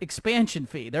that expansion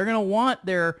fee. They're going to want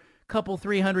their couple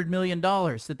 $300 million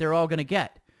that they're all going to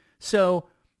get. So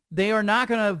they are not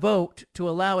going to vote to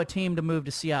allow a team to move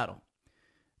to Seattle.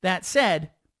 That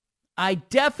said, I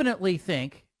definitely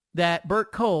think that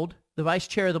Bert Kolde, the vice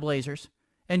chair of the Blazers,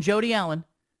 and Jody Allen,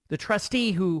 the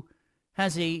trustee who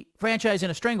has a franchise in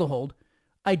a stranglehold,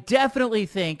 I definitely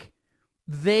think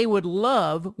they would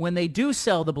love, when they do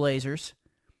sell the Blazers,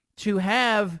 to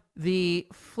have the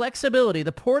flexibility,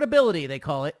 the portability, they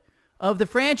call it, of the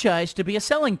franchise to be a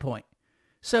selling point.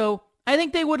 So I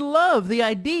think they would love the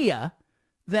idea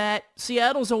that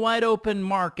Seattle's a wide open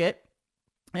market,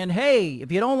 and hey,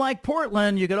 if you don't like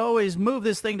Portland, you could always move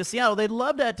this thing to Seattle. They'd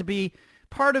love that to be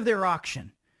part of their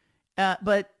auction.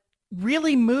 But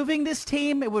really moving this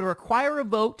team, it would require a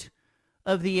vote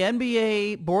of the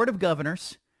NBA Board of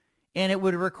Governors, and it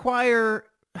would require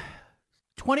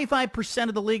 25%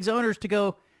 of the league's owners to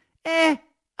go, I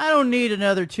don't need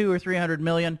another $200 or $300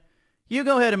 million. You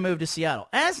go ahead and move to Seattle.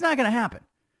 And that's not going to happen.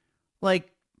 Like,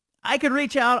 I could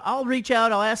reach out. I'll reach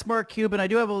out. I'll ask Mark Cuban. I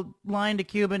do have a line to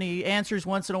Cuban. He answers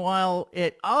once in a while.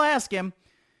 I'll ask him,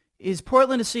 is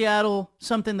Portland to Seattle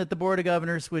something that the Board of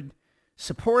Governors would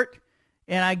support?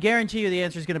 And I guarantee you the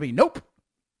answer is going to be nope.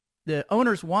 The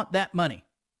owners want that money.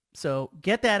 So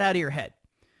get that out of your head.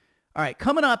 All right,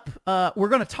 coming up, we're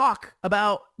going to talk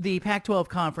about the Pac-12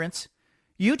 conference.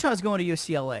 Utah's going to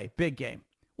UCLA, big game.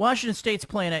 Washington State's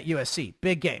playing at USC,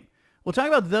 big game. We'll talk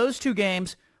about those two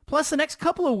games, plus the next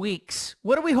couple of weeks.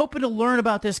 What are we hoping to learn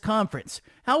about this conference?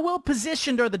 How well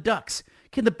positioned are the Ducks?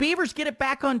 Can the Beavers get it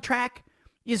back on track?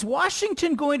 Is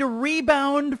Washington going to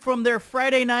rebound from their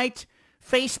Friday night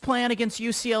face plan against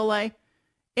UCLA?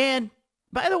 And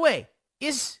by the way,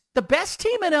 is the best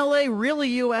team in LA really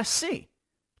USC?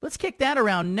 Let's kick that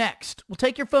around next. We'll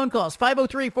take your phone calls,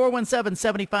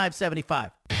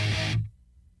 503-417-7575.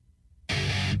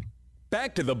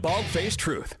 Back to the Bald-Faced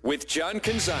Truth with John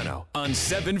Canzano on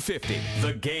 750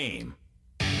 The Game.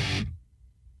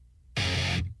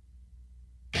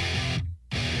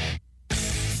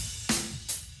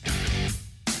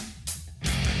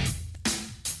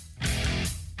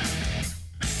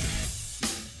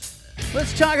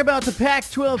 Let's talk about the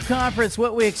Pac-12 conference,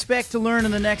 what we expect to learn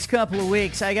in the next couple of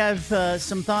weeks. I got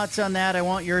some thoughts on that. I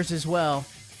want yours as well.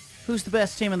 Who's the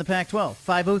best team in the Pac-12?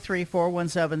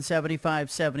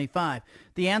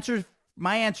 503-417-7575.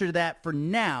 My answer to that for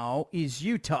now is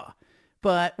Utah.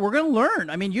 But we're going to learn.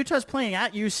 I mean, Utah's playing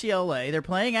at UCLA. They're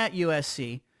playing at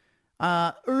USC.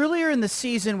 Earlier in the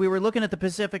season, we were looking at the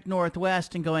Pacific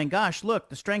Northwest and going, gosh, look,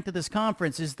 the strength of this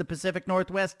conference is the Pacific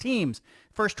Northwest teams.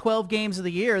 First 12 games of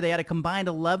the year, they had a combined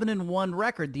 11-1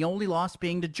 record, the only loss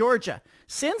being to Georgia.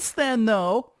 Since then,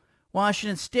 though,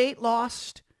 Washington State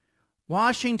lost.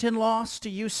 Washington lost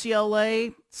to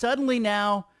UCLA. Suddenly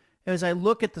now, as I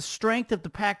look at the strength of the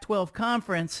Pac-12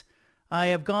 conference, I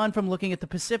have gone from looking at the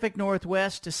Pacific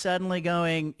Northwest to suddenly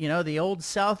going, the old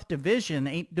South Division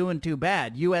ain't doing too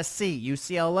bad. USC,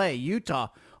 UCLA, Utah,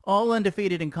 all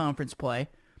undefeated in conference play.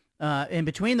 In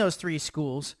between those three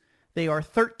schools, they are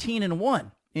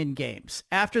 13-1 in games.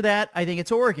 After that, I think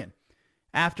it's Oregon.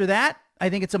 After that, I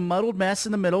think it's a muddled mess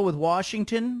in the middle with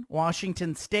Washington,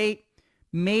 Washington State,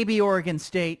 maybe Oregon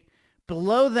State.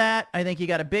 Below that, I think you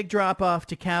got a big drop-off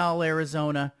to Cal,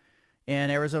 Arizona,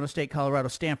 and Arizona State, Colorado,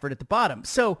 Stanford at the bottom.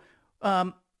 So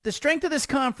the strength of this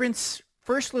conference,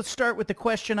 first let's start with the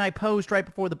question I posed right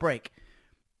before the break.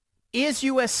 Is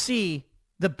USC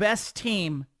the best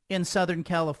team in Southern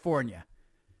California?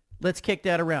 Let's kick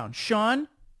that around. Sean,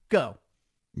 go.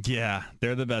 Yeah,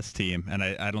 they're the best team, and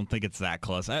I don't think it's that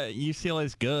close. UCLA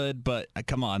is good, but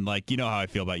come on, you know how I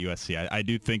feel about USC. I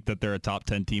do think that they're a top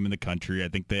 10 team in the country. I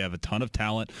think they have a ton of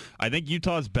talent. I think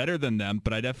Utah is better than them,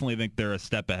 but I definitely think they're a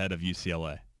step ahead of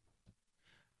UCLA.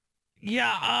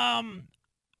 Yeah, I'm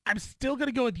still going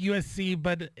to go with USC,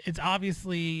 but it's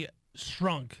obviously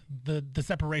shrunk the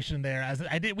separation there.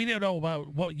 We didn't know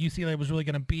about what UCLA was really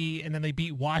going to be, and then they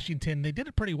beat Washington. They did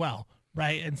it pretty well.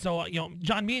 Right. And so,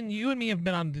 John, you and me have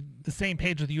been on the same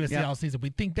page with USC all season. We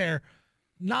think they're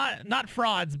not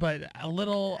frauds, but a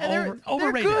little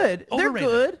overrated. They're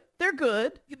good. They're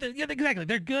good. Yeah, exactly.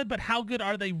 They're good, but how good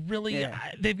are they really? Yeah.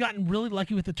 They've gotten really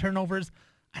lucky with the turnovers.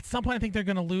 At some point, I think they're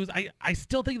going to lose. I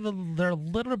still think they're a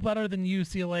little bit better than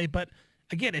UCLA, but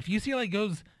again, if UCLA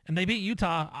goes and they beat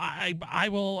Utah, I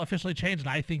will officially change it.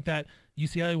 I think that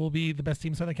UCLA will be the best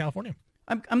team in Southern California.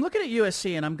 I'm looking at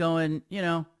USC and I'm going,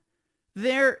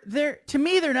 They're to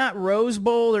me, they're not Rose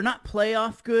Bowl, they're not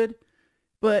playoff good,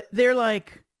 but they're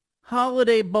like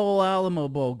Holiday Bowl, Alamo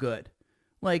Bowl good.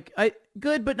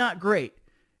 Good but not great.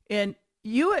 And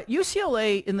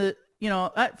UCLA in the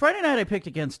Friday night I picked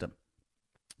against them.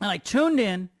 And I tuned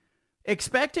in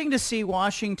expecting to see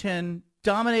Washington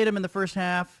dominate them in the first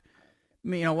half.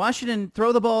 Washington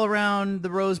throw the ball around the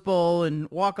Rose Bowl and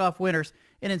walk off winners.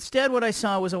 And instead what I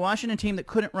saw was a Washington team that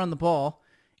couldn't run the ball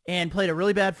and played a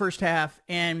really bad first half.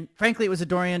 And frankly, it was a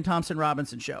Dorian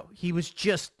Thompson-Robinson show. He was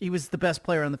the best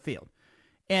player on the field.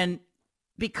 And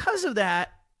because of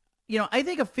that, I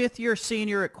think a fifth-year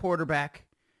senior at quarterback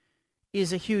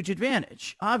is a huge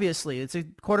advantage. Obviously, it's a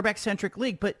quarterback-centric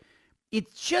league, but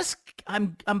it's just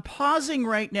I'm pausing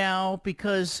right now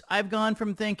because I've gone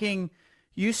from thinking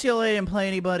UCLA didn't play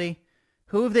anybody,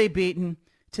 who have they beaten,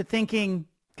 to thinking,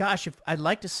 gosh, if I'd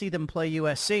like to see them play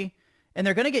USC, and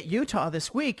they're going to get Utah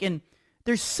this week, and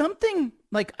there's something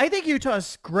like I think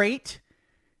Utah's great,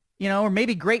 or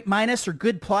maybe great minus or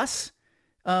good plus.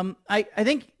 I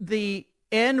think the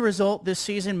end result this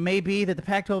season may be that the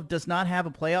Pac-12 does not have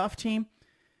a playoff team,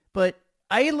 but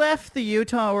I left the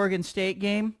Utah-Oregon State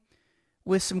game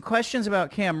with some questions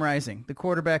about Cam Rising, the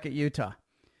quarterback at Utah.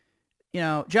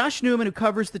 Josh Newman, who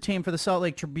covers the team for the Salt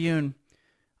Lake Tribune,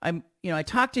 I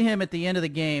talked to him at the end of the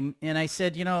game, and I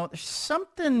said, there's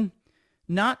something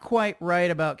not quite right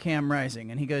about Cam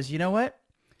Rising. And he goes, you know what?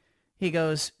 He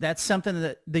goes, that's something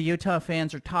that the Utah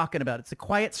fans are talking about. It's a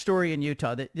quiet story in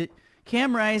Utah. That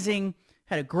Cam Rising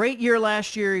had a great year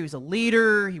last year. He was a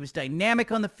leader. He was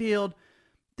dynamic on the field.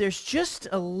 There's just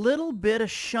a little bit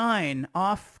of shine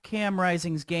off Cam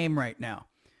Rising's game right now.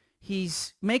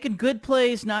 He's making good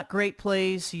plays, not great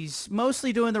plays. He's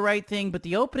mostly doing the right thing, but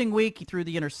the opening week he threw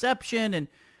the interception, and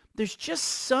there's just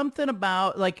something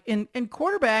about, like, in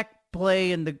quarterback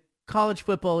play in the college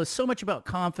football is so much about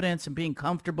confidence and being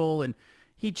comfortable, and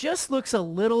he just looks a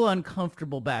little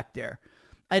uncomfortable back there.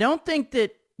 I don't think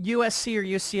that USC or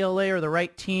UCLA are the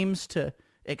right teams to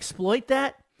exploit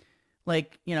that.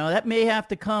 That may have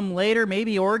to come later.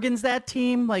 Maybe Oregon's that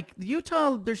team.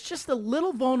 Utah, there's just a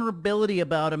little vulnerability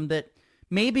about him that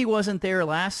maybe wasn't there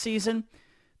last season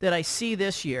that I see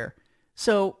this year.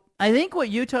 So I think what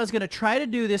Utah is going to try to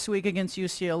do this week against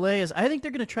UCLA is I think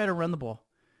they're going to try to run the ball.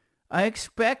 I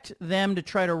expect them to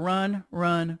try to run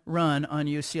on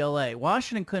UCLA.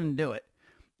 Washington couldn't do it.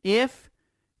 If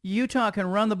Utah can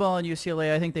run the ball in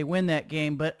UCLA, I think they win that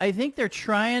game, but I think they're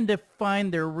trying to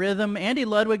find their rhythm. Andy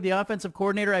Ludwig, the offensive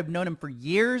coordinator, I've known him for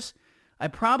years. I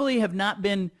probably have not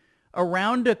been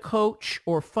around a coach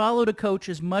or followed a coach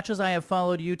as much as I have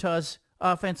followed Utah's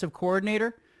offensive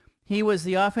coordinator. He was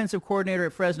the offensive coordinator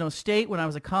at Fresno State when I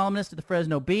was a columnist at the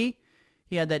Fresno Bee.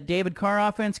 He had that David Carr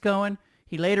offense going.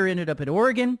 He later ended up at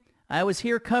Oregon. I was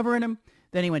here covering him.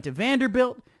 Then he went to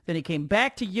Vanderbilt. Then he came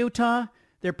back to Utah.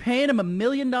 They're paying him $1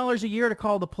 million a year to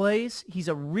call the plays. He's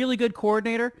a really good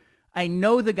coordinator. I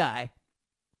know the guy.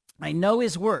 I know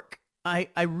his work. I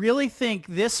really think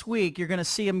this week you're going to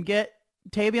see him get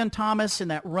Tavion Thomas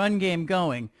and that run game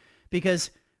going,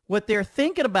 because what they're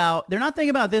thinking about, they're not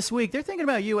thinking about this week. They're thinking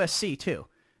about USC too.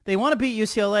 They want to beat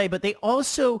UCLA, but they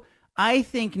also, I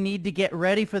think, need to get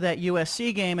ready for that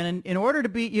USC game. And in order to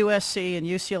beat USC and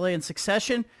UCLA in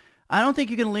succession, I don't think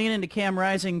you can lean into Cam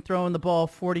Rising throwing the ball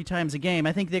 40 times a game.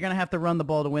 I think they're going to have to run the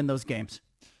ball to win those games.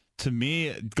 To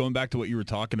me, going back to what you were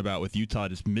talking about with Utah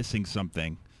just missing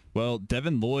something, well,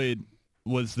 Devin Lloyd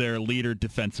was their leader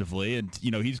defensively, and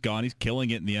he's gone. He's killing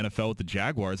it in the NFL with the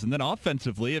Jaguars. And then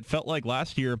offensively, it felt like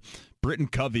last year Britton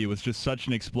Covey was just such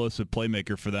an explosive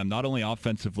playmaker for them, not only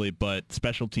offensively, but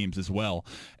special teams as well.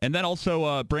 And then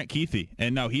also Brant Kuithe,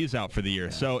 and now he's out for the year.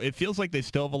 Yeah. So it feels like they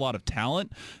still have a lot of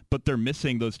talent, but they're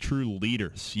missing those true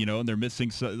leaders, and they're missing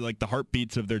the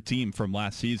heartbeats of their team from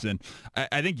last season.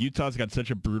 I think Utah's got such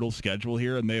a brutal schedule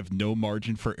here, and they have no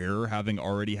margin for error, having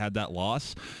already had that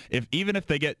loss. Even if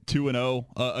they get 2-0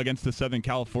 against the Southern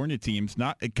California teams,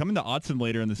 coming to Autzen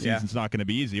later in the season is not going to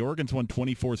be easy. Oregon's won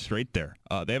 24 straight there.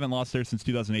 They haven't lost there since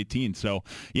 2018. So,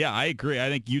 yeah, I agree. I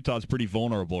think Utah's pretty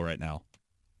vulnerable right now.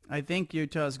 I think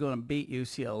Utah's going to beat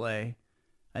UCLA.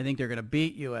 I think they're going to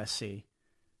beat USC.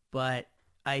 But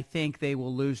I think they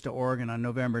will lose to Oregon on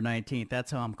November 19th.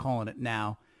 That's how I'm calling it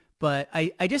now. But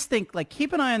I just think,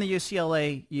 keep an eye on the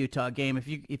UCLA-Utah game.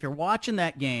 If you're watching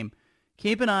that game,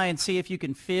 keep an eye and see if you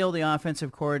can feel the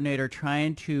offensive coordinator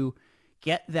trying to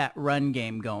get that run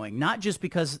game going, not just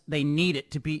because they need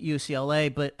it to beat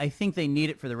UCLA, but I think they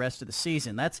need it for the rest of the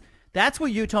season. That's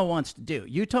what Utah wants to do.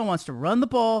 Utah wants to run the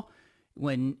ball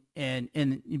and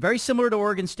very similar to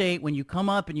Oregon State. When you come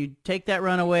up and you take that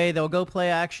run away, they'll go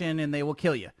play action and they will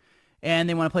kill you. And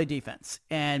they want to play defense.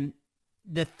 And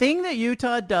the thing that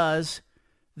Utah does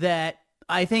that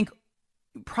I think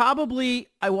probably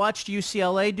I watched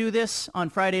UCLA do this on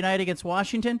Friday night against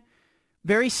Washington,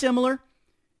 very similar.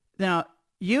 Now,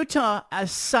 Utah,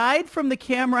 aside from the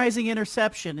Cam Rising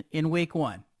interception in week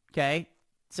 1, okay?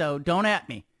 So don't at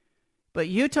me. But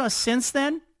Utah, since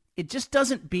then, it just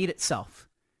doesn't beat itself.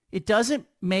 It doesn't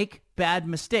make bad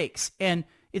mistakes. And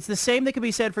it's the same that can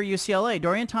be said for UCLA.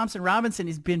 Dorian Thompson-Robinson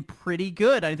has been pretty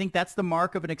good. I think that's the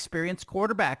mark of an experienced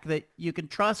quarterback that you can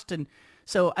trust. And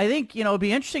so I think, it'd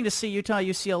be interesting to see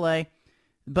Utah-UCLA.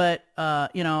 But,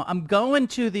 I'm going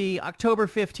to the October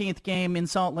 15th game in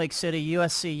Salt Lake City,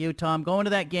 USC-Utah. I'm going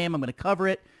to that game. I'm going to cover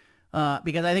it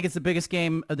because I think it's the biggest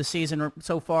game of the season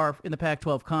so far in the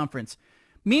Pac-12 conference.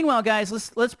 Meanwhile, guys,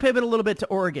 let's pivot a little bit to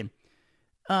Oregon.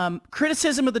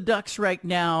 Criticism of the Ducks right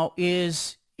now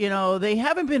is, they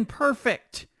haven't been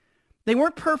perfect. They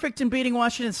weren't perfect in beating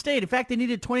Washington State. In fact, they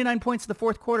needed 29 points in the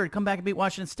fourth quarter to come back and beat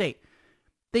Washington State.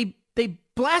 They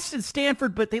blasted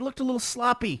Stanford, but they looked a little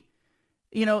sloppy.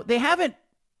 They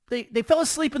fell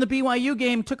asleep in the BYU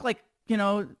game, took a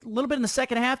little bit in the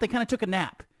second half. They kind of took a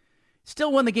nap.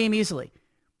 Still won the game easily.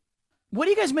 What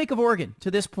do you guys make of Oregon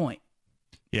to this point?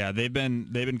 Yeah, they've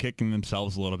been kicking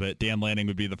themselves a little bit. Dan Lanning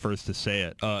would be the first to say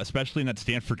it, especially in that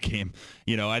Stanford game.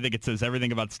 I think it says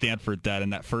everything about Stanford that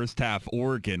in that first half,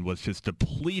 Oregon was just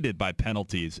depleted by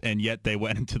penalties, and yet they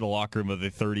went into the locker room with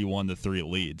a 31-3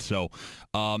 lead. So,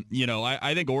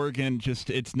 I think Oregon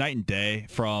it's night and day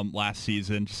from last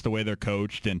season, just the way they're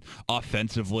coached and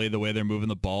offensively, the way they're moving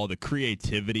the ball, the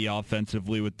creativity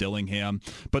offensively with Dillingham,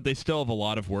 but they still have a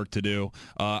lot of work to do.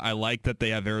 I like that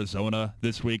they have Arizona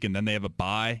this week, and then they have a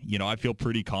bye. I feel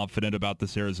pretty confident about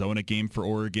this Arizona game for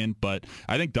Oregon, but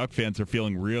I think Duck fans are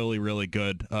feeling really, really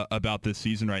good about this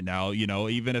season right now.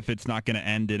 Even if it's not going to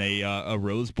end in a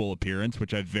Rose Bowl appearance,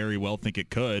 which I very well think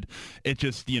it could, it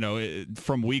just,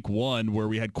 from week 1 where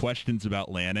we had questions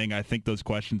about Lanning, I think those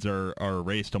questions are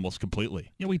erased almost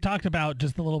completely. We talked about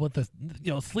just a little bit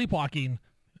the, sleepwalking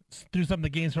through some of the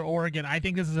games for Oregon. I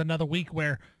think this is another week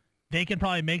where they can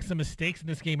probably make some mistakes in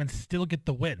this game and still get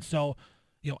the win. So,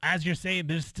 as you're saying,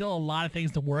 there's still a lot of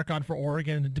things to work on for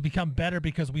Oregon to become better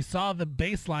because we saw the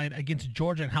baseline against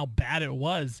Georgia and how bad it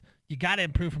was. You got to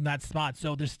improve from that spot.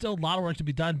 So there's still a lot of work to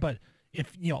be done. But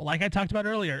if, like I talked about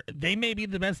earlier, they may be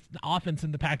the best offense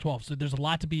in the Pac-12. So there's a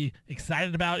lot to be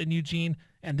excited about in Eugene,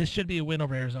 and this should be a win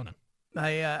over Arizona.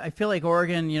 I feel like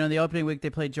Oregon, the opening week they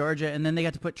played Georgia, and then they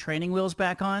got to put training wheels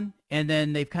back on, and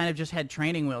then they've kind of just had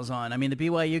training wheels on. I mean, the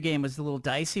BYU game was a little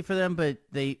dicey for them, but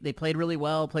they played really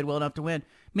well, played well enough to win.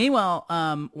 Meanwhile,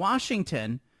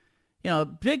 Washington,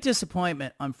 big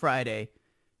disappointment on Friday.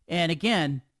 And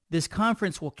again, this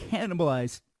conference will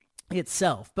cannibalize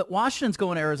itself. But Washington's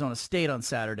going to Arizona State on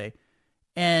Saturday,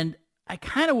 and I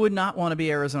kind of would not want to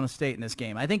be Arizona State in this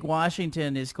game. I think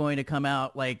Washington is going to come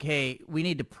out like, hey, we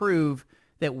need to prove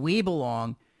that we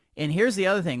belong. And here's the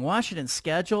other thing. Washington's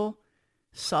schedule,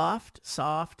 soft.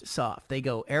 They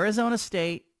go Arizona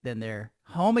State, then they're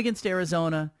home against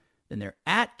Arizona, then they're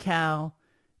at Cal,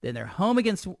 then they're home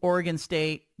against Oregon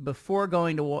State before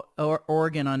going to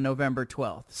Oregon on November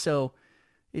 12th. So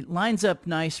it lines up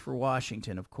nice for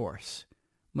Washington, of course.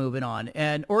 Moving on.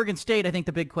 And Oregon State, I think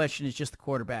the big question is just the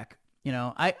quarterback.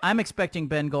 I'm expecting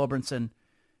Ben Gulbranson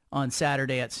on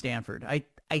Saturday at Stanford. I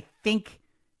think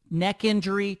neck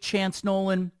injury, Chance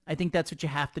Nolan, I think that's what you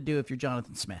have to do if you're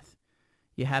Jonathan Smith.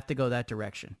 You have to go that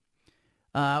direction.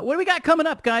 What do we got coming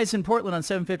up, guys, in Portland on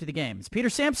 750 The Game? Is Peter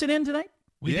Sampson in tonight?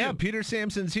 Peter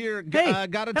Sampson's here. Hey,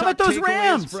 got to how talk about those takeaways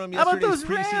Rams? from How about yesterday's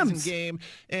those preseason Rams? game,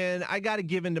 and I got to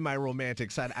give into my romantic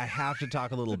side. I have to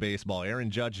talk a little baseball. Aaron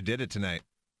Judge did it tonight.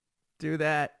 Do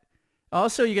that.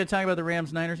 Also, you going to talk about the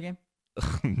Rams-Niners game?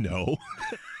 No.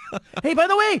 Hey, by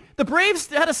the way, the Braves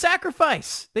had a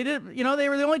sacrifice. They did. They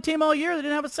were the only team all year that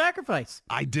didn't have a sacrifice.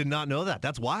 I did not know that.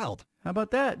 That's wild. How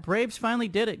about that? Braves finally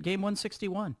did it. Game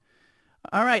 161.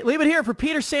 All right, leave it here for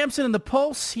Peter Sampson and the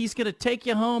Pulse. He's going to take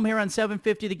you home here on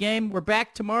 750 The Game. We're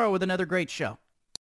back tomorrow with another great show.